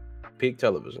 peak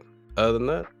television. Other than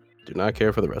that, do not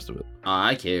care for the rest of it.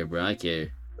 I care, bro. I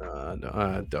care. No,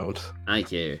 I don't. I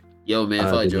care. Yo, man,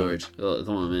 fuck George. Oh,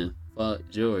 come on, man. Fuck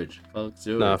George.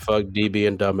 Nah, fuck DB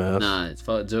and dumbass. Nah, it's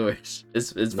fuck George.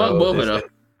 It's fuck both of them.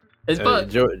 It's fuck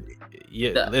George.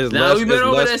 Yeah, we've been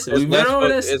over this.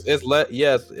 It's less.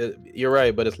 Yes, you're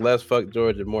right, but it's less fuck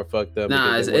George and more fuck them.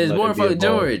 Nah, it's more fuck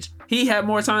George. He had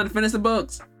more time to finish the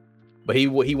books. but he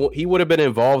would have been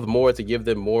involved more to give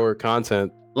them more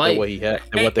content than what he had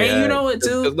and what they had. You know what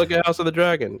too? Because look at House of the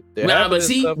Dragon. But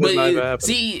see,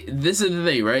 this is the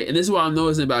thing, right? And this is what I'm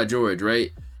noticing about George,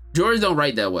 right? George don't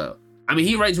write that well. I mean,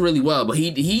 he writes really well, but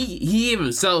he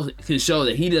himself can show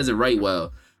that he doesn't write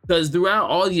well. Because throughout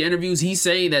all the interviews, he's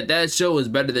saying that show is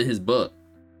better than his book.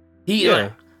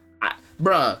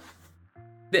 Bruh,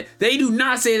 they do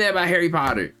not say that about Harry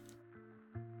Potter.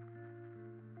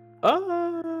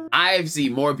 I've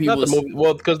seen more people.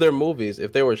 Well, because they're movies.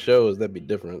 If they were shows, that'd be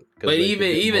different. But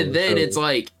even then, it's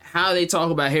like how they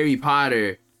talk about Harry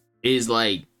Potter is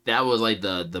like that was like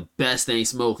the best thing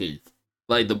smoking,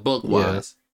 like the book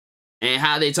was, and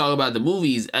how they talk about the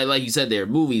movies. Like you said, they're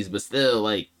movies, but still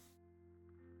like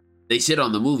they shit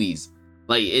on the movies.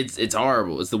 Like it's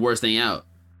horrible. It's the worst thing out.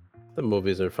 The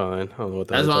movies are fine. I don't know what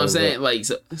that's what I'm saying. About. Like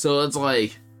so it's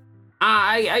like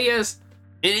I guess,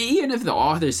 and even if the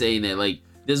author's saying that, like.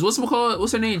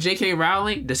 What's her name? J.K.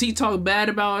 Rowling? Does he talk bad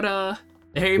about the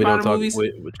Harry Potter movies?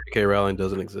 J.K. Rowling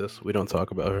doesn't exist. We don't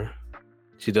talk about her.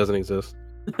 She doesn't exist.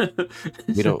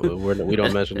 we don't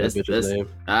mention that bitch's name.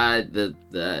 That's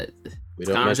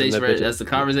the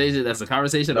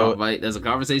conversation off, Mike. That's a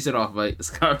conversation off, Mike.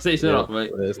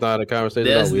 It's not a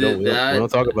conversation. We don't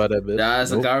talk about that bitch.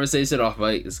 It's a conversation off,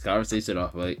 Mike. It's a conversation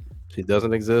off, Mike. She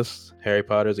doesn't exist. Harry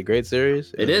Potter is a great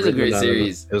series. It is a great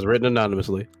series. It was written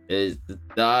anonymously. It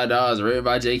was written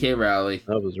by J.K. Rowling.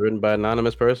 It was written by an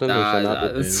anonymous person.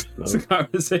 It's a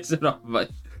conversation off, Mike.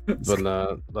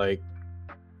 But like,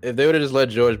 if they would have just let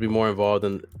George be more involved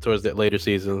towards the later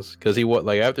seasons, because he would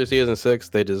like after season 6,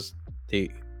 they just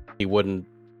wouldn't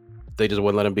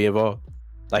let him be involved.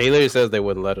 Like he literally says they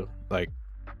wouldn't let him. Like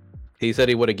he said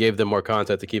he would have gave them more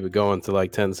content to keep it going to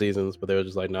like 10 seasons, but they were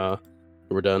just like, nah,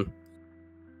 we're done.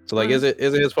 So like, is it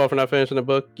his fault for not finishing the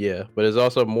book? Yeah, but it's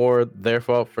also more their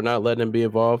fault for not letting him be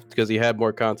involved because he had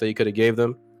more content he could have gave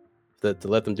them to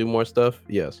let them do more stuff.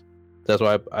 Yes, that's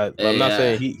why I'm not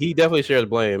saying he definitely shares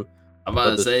blame. I'm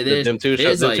about to say them two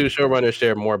showrunners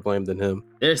share more blame than him.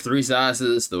 There's 3 sides to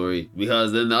the story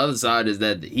because then the other side is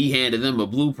that he handed them a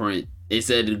blueprint. They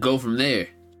said to go from there.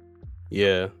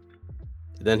 Yeah.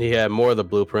 Then he had more of the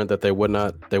blueprint that they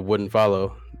wouldn't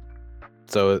follow.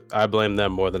 So I blame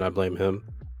them more than I blame him.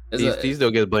 He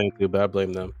still gets blamed too, but I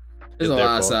blame them. There's a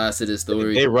lot of sides to this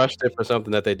story. They rushed it for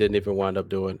something that they didn't even wind up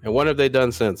doing. And what have they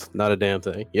done since? Not a damn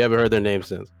thing. You haven't heard their name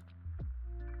since.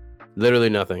 Literally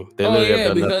nothing.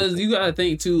 Because nothing. You gotta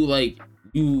think too, like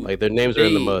their names are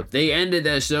in the mud. They ended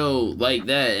that show like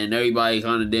that, and everybody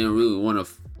kind of didn't really want to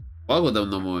fuck with them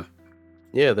no more.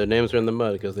 Yeah, their names are in the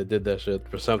mud because they did that shit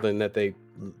for something that they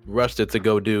rushed it to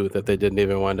go do that they didn't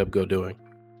even wind up go doing.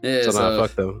 Yeah, so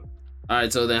fuck them. All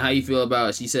right, so then how you feel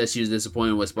about? She said she was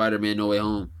disappointed with Spider-Man No Way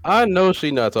Home. I know she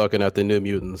not talking after New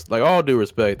Mutants. Like all due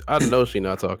respect, I know she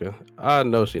not talking. I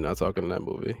know she not talking in that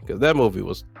movie because that movie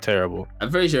was terrible.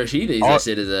 I'm pretty sure she thinks that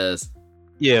shit is ass.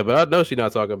 Yeah, but I know she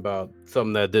not talking about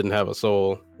something that didn't have a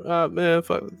soul. Man,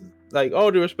 fuck. Like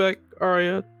all due respect,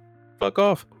 Arya, fuck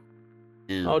off.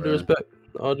 Yeah, all due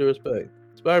respect.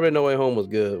 Spider-Man No Way Home was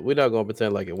good. We're not gonna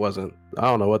pretend like it wasn't. I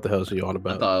don't know what the hell she on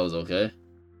about. I thought it was okay.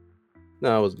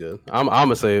 No, it was good. I'm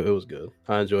gonna say it was good.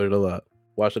 I enjoyed it a lot.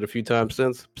 Watched it a few times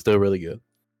since. Still really good.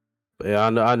 But yeah,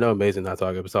 I know. Amazing not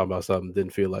talking about something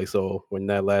didn't feel like Soul when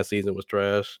that last season was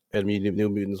trash and New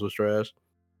Mutants was trash.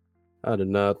 I did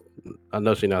not. I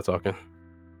know she not talking.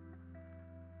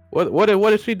 What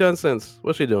has she done since?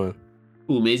 What's she doing?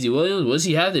 Who, Maisie Williams? What does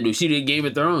she have to do? She did Game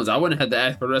of Thrones. I wouldn't have to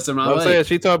ask for the rest of my life. I'm saying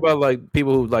she talk about like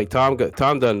people who like Tom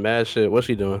done mad shit. What's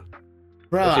she doing?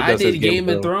 Bro, I did Game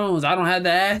of Thrones. I don't have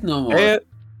to ask no more.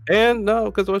 And no,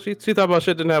 because what she talked about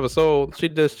shit didn't have a soul. She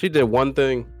did one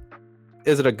thing.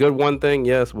 Is it a good one thing?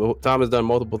 Yes. Well, Tom has done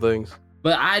multiple things.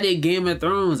 But I did Game of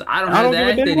Thrones. I don't have to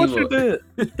ask anymore. What you did.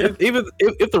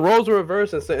 if the roles were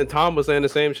reversed and Tom was saying the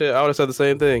same shit, I would have said the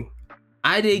same thing.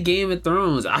 I did Game of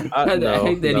Thrones. I don't have to ask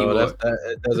anymore.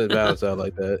 It doesn't balance out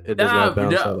like that. It does not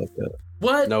balance out like that.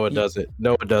 What? No, it doesn't.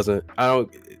 No, it doesn't. I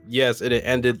don't. Yes, it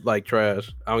ended like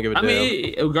trash. I don't give a damn. I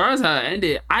mean, regardless how it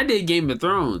ended, I did Game of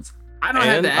Thrones. I don't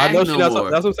have to ask no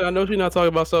more. That's what I'm saying. I know she's not talking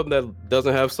about something that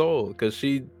doesn't have soul because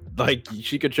she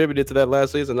contributed to that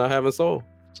last season not having soul.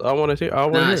 So I want to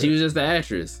hear. She was just the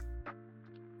actress.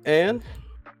 And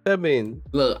I mean,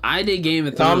 look, I did Game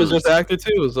of Thrones. Tom is just the actor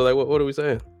too. So like, what are we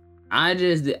saying? I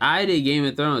did Game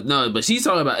of Thrones. No, but she's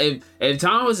talking about if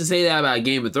Tom was to say that about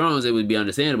Game of Thrones, it would be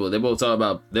understandable. They're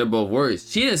both worse.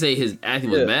 She didn't say his acting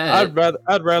was bad.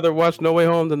 I'd rather watch No Way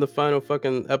Home than the final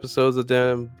fucking episodes of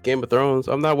damn Game of Thrones.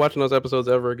 I'm not watching those episodes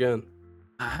ever again.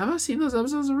 Have I seen those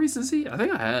episodes in recency? I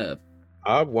think I have.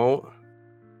 I won't.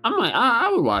 I'm like,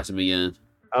 I would watch them again.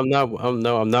 I'm not.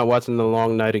 I'm not watching The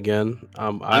Long Night again.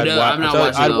 I'm not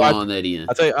watching the Long Night again.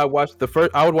 I tell you, I watched the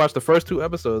first. I would watch the first 2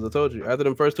 episodes. I told you. After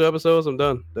them first 2 episodes, I'm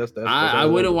done. That's I how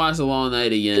it wouldn't ended. watch the Long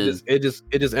Night again. It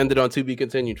just ended on to be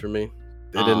continued for me.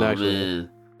 It didn't actually. Man.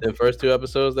 The first 2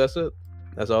 episodes. That's it.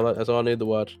 That's all I need to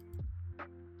watch.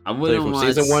 I wouldn't from watch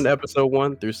season 1, episode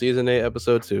 1 through season 8,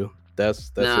 episode 2.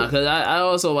 That's nah, it. because I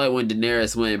also like when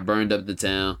Daenerys went and burned up the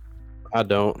town. I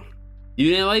don't.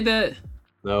 You didn't like that?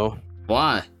 No.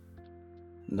 Why?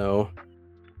 No.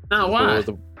 No, why?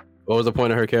 What was the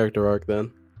point of her character arc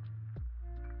then?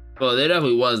 Well, there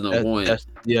definitely was no point.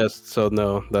 Yes, so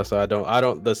no, that's why I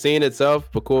don't. The scene itself,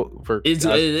 but cool I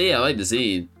like the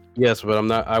scene. Yes, but I'm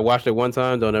not. I watched it one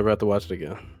time. Don't ever have to watch it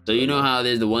again. So you know how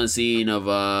there's the one scene of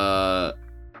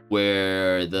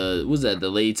where the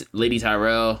Lady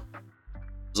Tyrell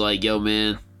was like, "Yo,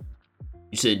 man,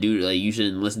 you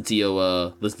shouldn't listen to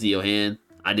your hand.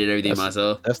 I did everything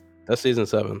myself." That's season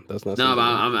 7. That's not. No, but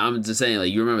I'm just saying,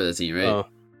 like, you remember that scene, right? Oh,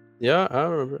 yeah, I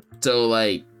remember. So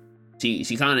like, she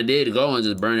kind of did go and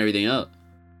just burn everything up.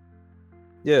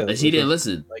 Yeah, like, she didn't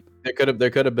listen. Like there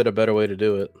could have been a better way to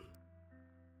do it.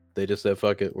 They just said,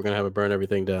 "Fuck it, we're gonna have it burn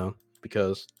everything down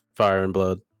because fire and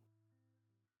blood."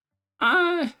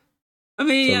 I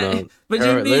mean, so no. but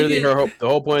the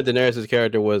whole point of Daenerys'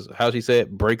 character was, how she say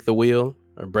it, break the wheel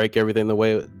or break everything the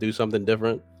way, do something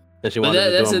different. And she wanted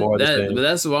to do more of the same. But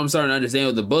that's what I'm starting to understand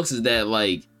with the books is that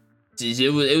like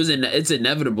it's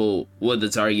inevitable with the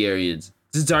Targaryens.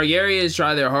 The Targaryens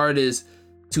try their hardest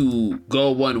to go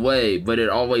one way, but it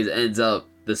always ends up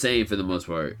the same for the most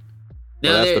part.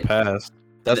 Now that's the past.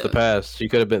 That's the past. She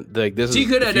could have been like this. She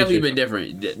could have definitely been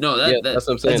different. No, that's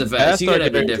what I'm saying. That's a fact. She could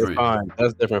have been different. Fine.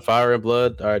 That's different. Fire and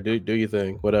blood. All right, do your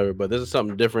thing, whatever. But this is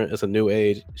something different. It's a new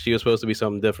age. She was supposed to be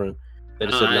something different.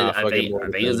 I think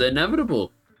it's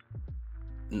inevitable.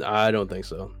 I don't think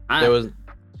so.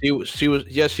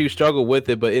 She struggled with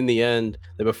it, but in the end,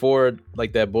 before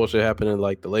like that bullshit happened in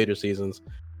like the later seasons,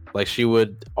 like she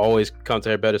would always come to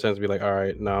her better sense and be like, all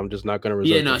right, no, I'm just not gonna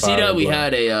resort to she definitely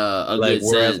had a like, good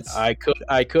sense. I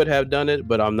could have done it,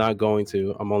 but I'm not going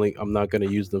to. I'm not gonna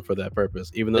use them for that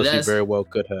purpose, even though she very well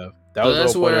could have. That was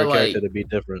the whole point of her character, to be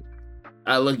different.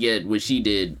 I look at what she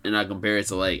did and I compare it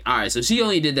to like, all right, so she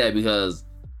only did that because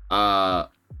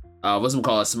what's it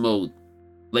called, smoked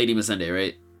Lady Missandei,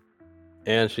 right?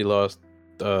 And she lost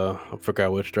I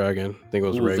forgot which dragon. I think it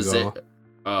was Rhaegal.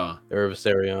 Or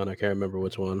Viserion, I can't remember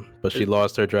which one. But she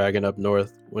lost her dragon up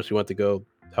north when she went to go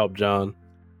help Jon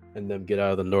and them get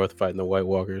out of the north fighting the White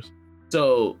Walkers.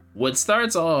 So what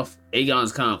starts off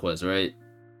Aegon's conquest, right,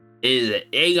 is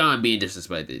Aegon being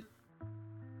disrespected.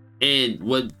 And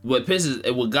what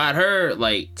got her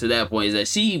like to that point is that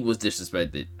she was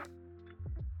disrespected.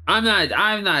 I'm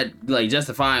not like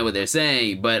justifying what they're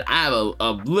saying, but I have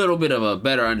a little bit of a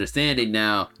better understanding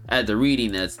now after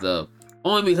reading that stuff.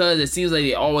 Only because it seems like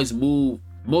they always most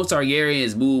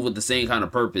Targaryens move with the same kind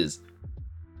of purpose.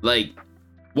 Like,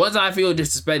 once I feel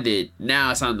disrespected,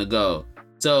 now it's time to go.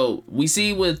 So we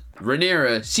see with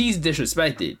Rhaenyra, she's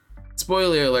disrespected.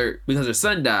 Spoiler alert, because her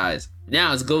son dies.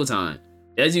 Now it's go time.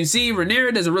 As you see,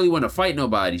 Rhaenyra doesn't really want to fight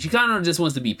nobody. She kind of just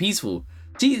wants to be peaceful.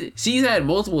 She's had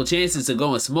multiple chances to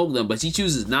go and smoke them, but she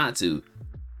chooses not to.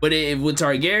 But with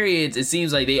Targaryens, it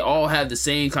seems like they all have the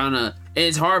same kind of... And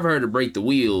it's hard for her to break the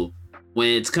wheel when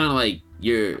it's kind of like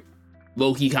you're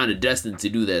low-key kind of destined to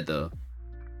do that, though.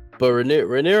 But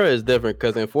Rhaenyra is different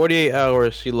because in 48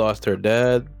 hours, she lost her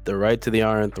dad, the right to the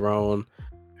Iron Throne,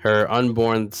 her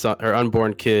unborn son, her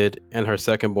unborn kid, and her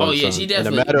second-born son. Oh, yeah, she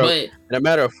definitely... In a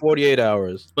matter of 48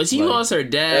 hours. But she lost her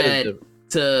dad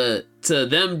to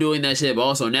them doing that shit, but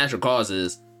also natural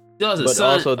causes.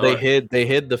 Also they hid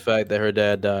the fact that her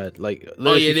dad died. Like,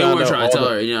 they weren't trying to tell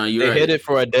her. You know, they hid it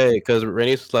for a day because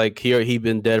Rhaenys like he'd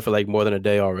been dead for like more than a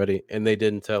day already, and they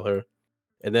didn't tell her.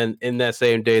 And then in that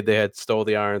same day, they had stole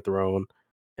the Iron Throne,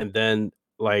 and then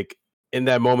like in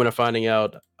that moment of finding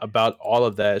out about all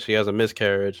of that, she has a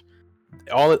miscarriage.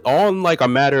 All in like a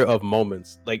matter of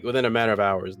moments, like within a matter of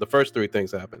hours. The first 3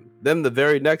 things happen. Then the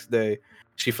very next day,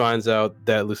 she finds out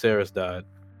that Lucerys died.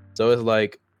 So it's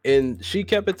like, and she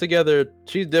kept it together.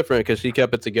 She's different because she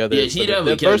kept it together. Yeah, she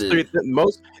definitely kept it.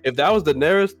 If that was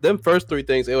Daenerys, them first 3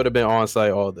 things, it would have been on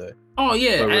site all day. Oh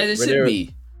yeah, as it should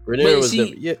be. Rhaenyra was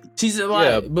different. Yeah, she's a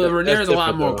lot, but Rhaenyra's a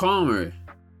lot more calmer.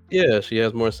 Yeah, she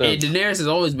has more sense. And Daenerys has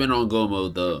always been on go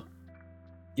mode though.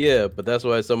 Yeah, but that's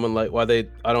why I didn't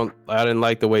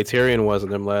like the way Tyrion was in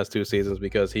them last 2 seasons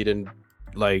because he didn't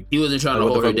like. He wasn't trying to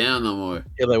hold her down no more.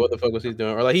 Yeah, like what the fuck was he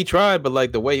doing? Or like he tried, but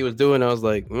like the way he was doing, I was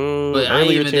like,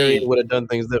 earlier Tyrion would have done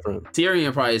things different.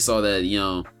 Tyrion probably saw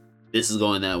that, this is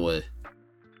going that way.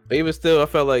 But even still, I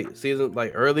felt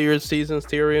like earlier seasons,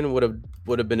 Tyrion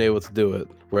would have been able to do it.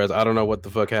 Whereas I don't know what the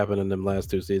fuck happened in them last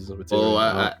 2 seasons with Oh,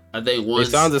 Tyrion. I think They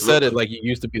once sounded said it like he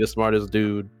used to be the smartest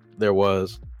dude there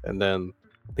was, and then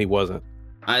he wasn't.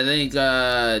 I think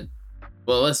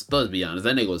well, let's be honest.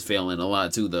 That nigga was failing a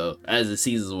lot too, though. As the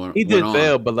seasons went He did on,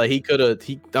 fail, but like he could have.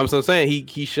 I'm so saying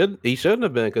he shouldn't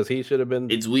have been, because he should have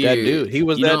been. It's weird. That dude. He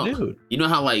was that dude. You know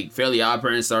how like Fairly Odd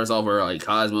Parents starts off where like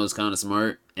Cosmo's kind of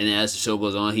smart, and then as the show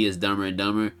goes on, he is dumber and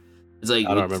dumber. It's like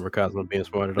I don't remember Cosmo being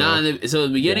smart at all. So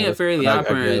the beginning of Fairly Odd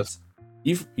Parents,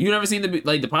 you never seen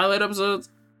the pilot episodes?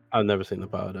 I've never seen the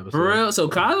pilot episode. For real? So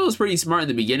Cosmo was pretty smart in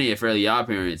the beginning of Fairly Odd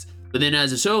Parents, but then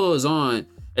as the show goes on,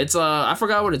 it's I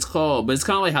forgot what it's called, but it's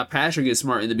kind of like how Patrick gets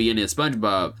smart in the beginning of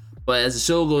SpongeBob. But as the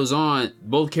show goes on,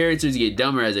 both characters get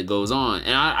dumber as it goes on.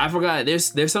 And I forgot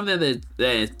there's something that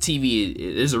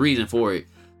TV, there's a reason for it.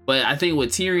 But I think with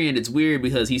Tyrion, it's weird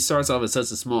because he starts off as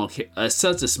such a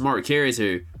smart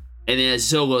character, and then as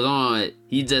the show goes on,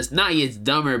 he just not gets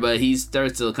dumber, but he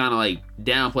starts to kind of like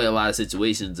downplay a lot of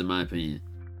situations, in my opinion.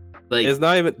 Like, it's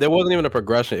not even, there wasn't even a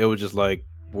progression. It was just like,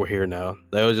 we're here now.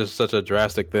 That was just such a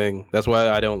drastic thing. That's why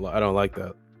I don't like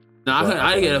that. No,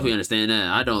 I can definitely understand that.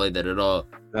 I don't like that at all.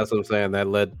 That's what I'm saying.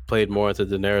 That played more into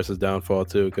Daenerys' downfall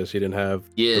too, because she didn't have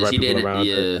the right people around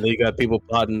her. And then you got people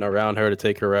plotting around her to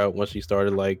take her out once she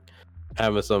started like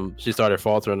she started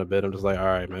faltering a bit. I'm just like, all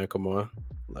right, man, come on.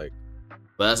 Like,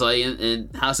 but that's like in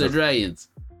House of Dragons.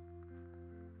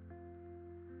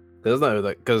 There's not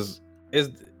like, because it's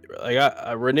like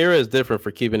Rhaenyra is different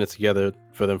for keeping it together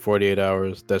for them 48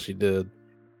 hours that she did,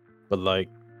 but like,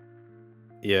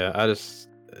 yeah,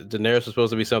 Daenerys was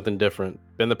supposed to be something different.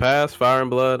 In the past, Fire and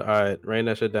Blood, all right, rain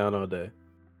that shit down all day.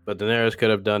 But Daenerys could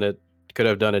have done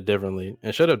it differently,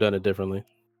 and should have done it differently.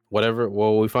 Whatever,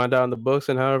 well, we find out in the books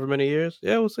in however many years.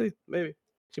 Yeah, we'll see. Maybe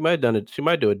she might have done it. She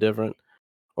might do it different,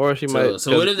 or she might.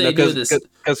 So what if they do this?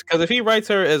 Because if he writes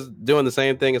her as doing the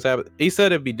same thing as happened, he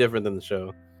said it'd be different than the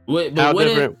show. But how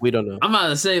different? We don't know. I'm about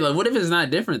to say, like, what if it's not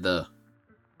different though?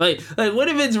 Like, what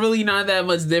if it's really not that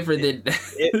much different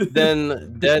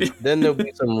than? Then there'll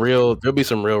be some real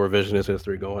revisionist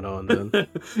history going on. Then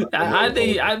I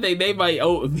think they might be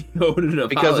owed an apology.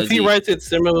 Because if he writes it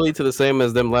similarly to the same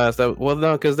as them last, well,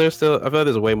 no, because there's still, I feel like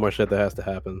there's way more shit that has to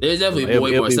happen. There's definitely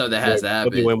way more stuff that has to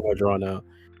happen. It'll be way more drawn out.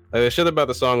 Like the shit about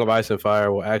the Song of Ice and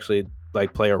Fire will actually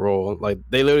like play a role. Like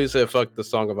they literally said fuck the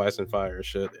Song of Ice and Fire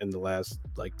shit in the last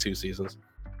like 2 seasons,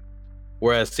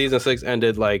 whereas season 6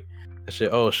 ended like, shit,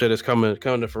 oh shit, is coming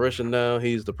to fruition now.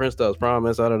 He's the prince that was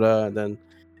promised, and then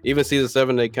even season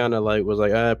 7 they kind of like was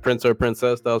like prince or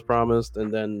princess that was promised,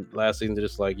 and then last season they're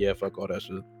just like, yeah, fuck all that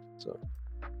shit. So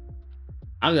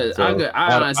I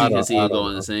honestly can see it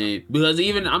going the same, because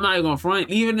even I'm not even gonna front,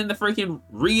 even in the freaking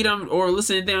read or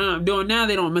listen thing I'm doing now,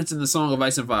 they don't mention the Song of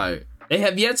Ice and Fire. They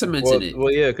have yet to mention it.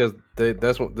 Well, yeah, because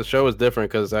that's what the show is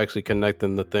different, because it's actually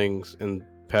connecting the things and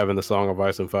having the Song of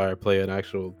Ice and Fire play an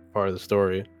actual part of the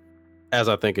story, as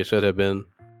I think it should have been.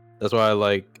 That's why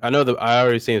I know that I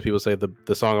already seen people say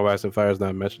the Song of Ice and Fire is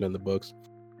not mentioned in the books,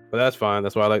 but that's fine.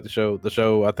 That's why I like the show. The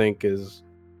show, I think,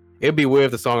 it'd be weird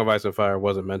if the Song of Ice and Fire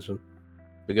wasn't mentioned,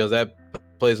 because that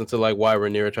plays into like why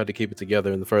Rhaenyra tried to keep it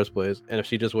together in the first place. And if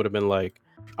she just would have been like,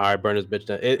 all right, burn this bitch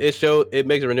down, it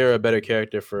makes Rhaenyra a better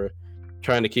character for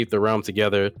trying to keep the realm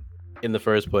together in the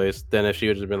first place than if she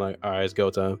would have been like, all right, it's go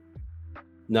time.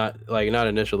 Not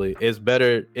initially. It's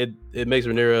better. It makes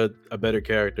Rhaenyra a better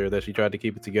character that she tried to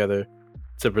keep it together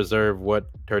to preserve what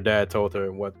her dad told her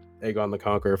and what Aegon the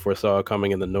Conqueror foresaw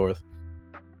coming in the north.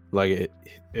 Like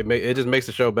it just makes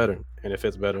the show better, and it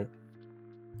fits better.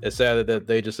 It's sad that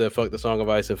they just said fuck the Song of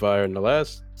Ice and Fire in the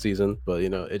last season, but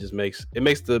it makes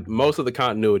the most of the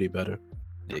continuity better,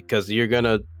 because you're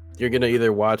gonna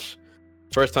either watch,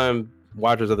 first time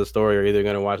watchers of the story are either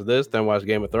going to watch this, then watch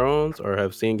Game of Thrones, or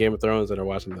have seen Game of Thrones and are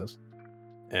watching this.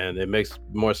 And it makes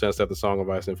more sense that the Song of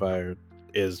Ice and Fire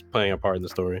is playing a part in the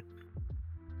story.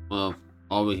 Well,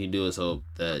 all we can do is hope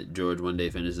that George one day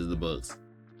finishes the books.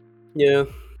 Yeah.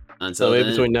 Until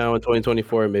maybe between now and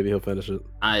 2024, maybe he'll finish it.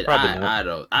 I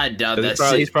doubt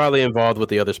that he's probably involved with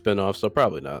the other spinoffs, so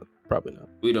probably not.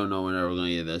 We don't know whenever we're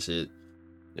going to get that shit.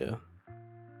 Yeah.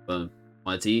 But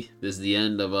my T, this is the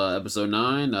end of episode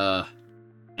 9.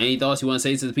 Any thoughts you want to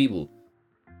say to the people?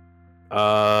 Do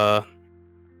I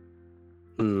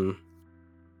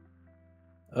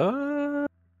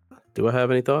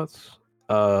have any thoughts?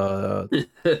 Fuck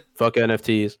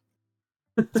NFTs.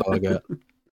 That's all I got.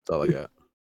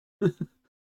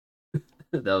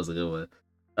 That was a good one.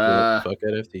 Fuck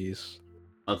NFTs.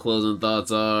 My closing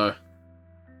thoughts are,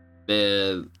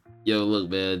 man, look,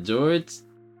 man, George,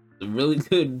 a really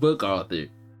good book author.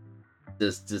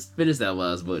 Just finish that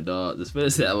last book, dog. Just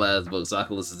finish that last book so I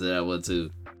can listen to that one too.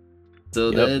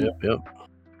 So Yep.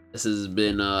 this has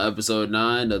been episode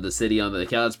 9 of the City on the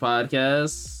Couch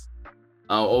podcast.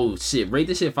 Oh shit! Rate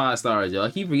this shit 5 stars, yo.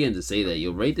 I keep forgetting to say that,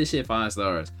 yo. Rate this shit 5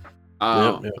 stars.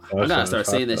 I gotta start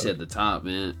saying that shit at the top,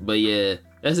 man. But yeah,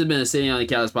 this has been the City on the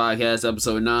Couch podcast,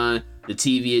 episode 9, the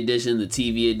TV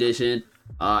edition.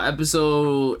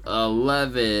 Episode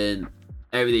 11,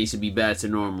 everything should be back to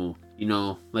normal. You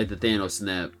know, like the Thanos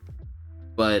snap.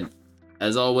 But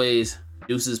as always,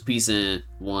 deuces, peace, and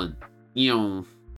one. Yo.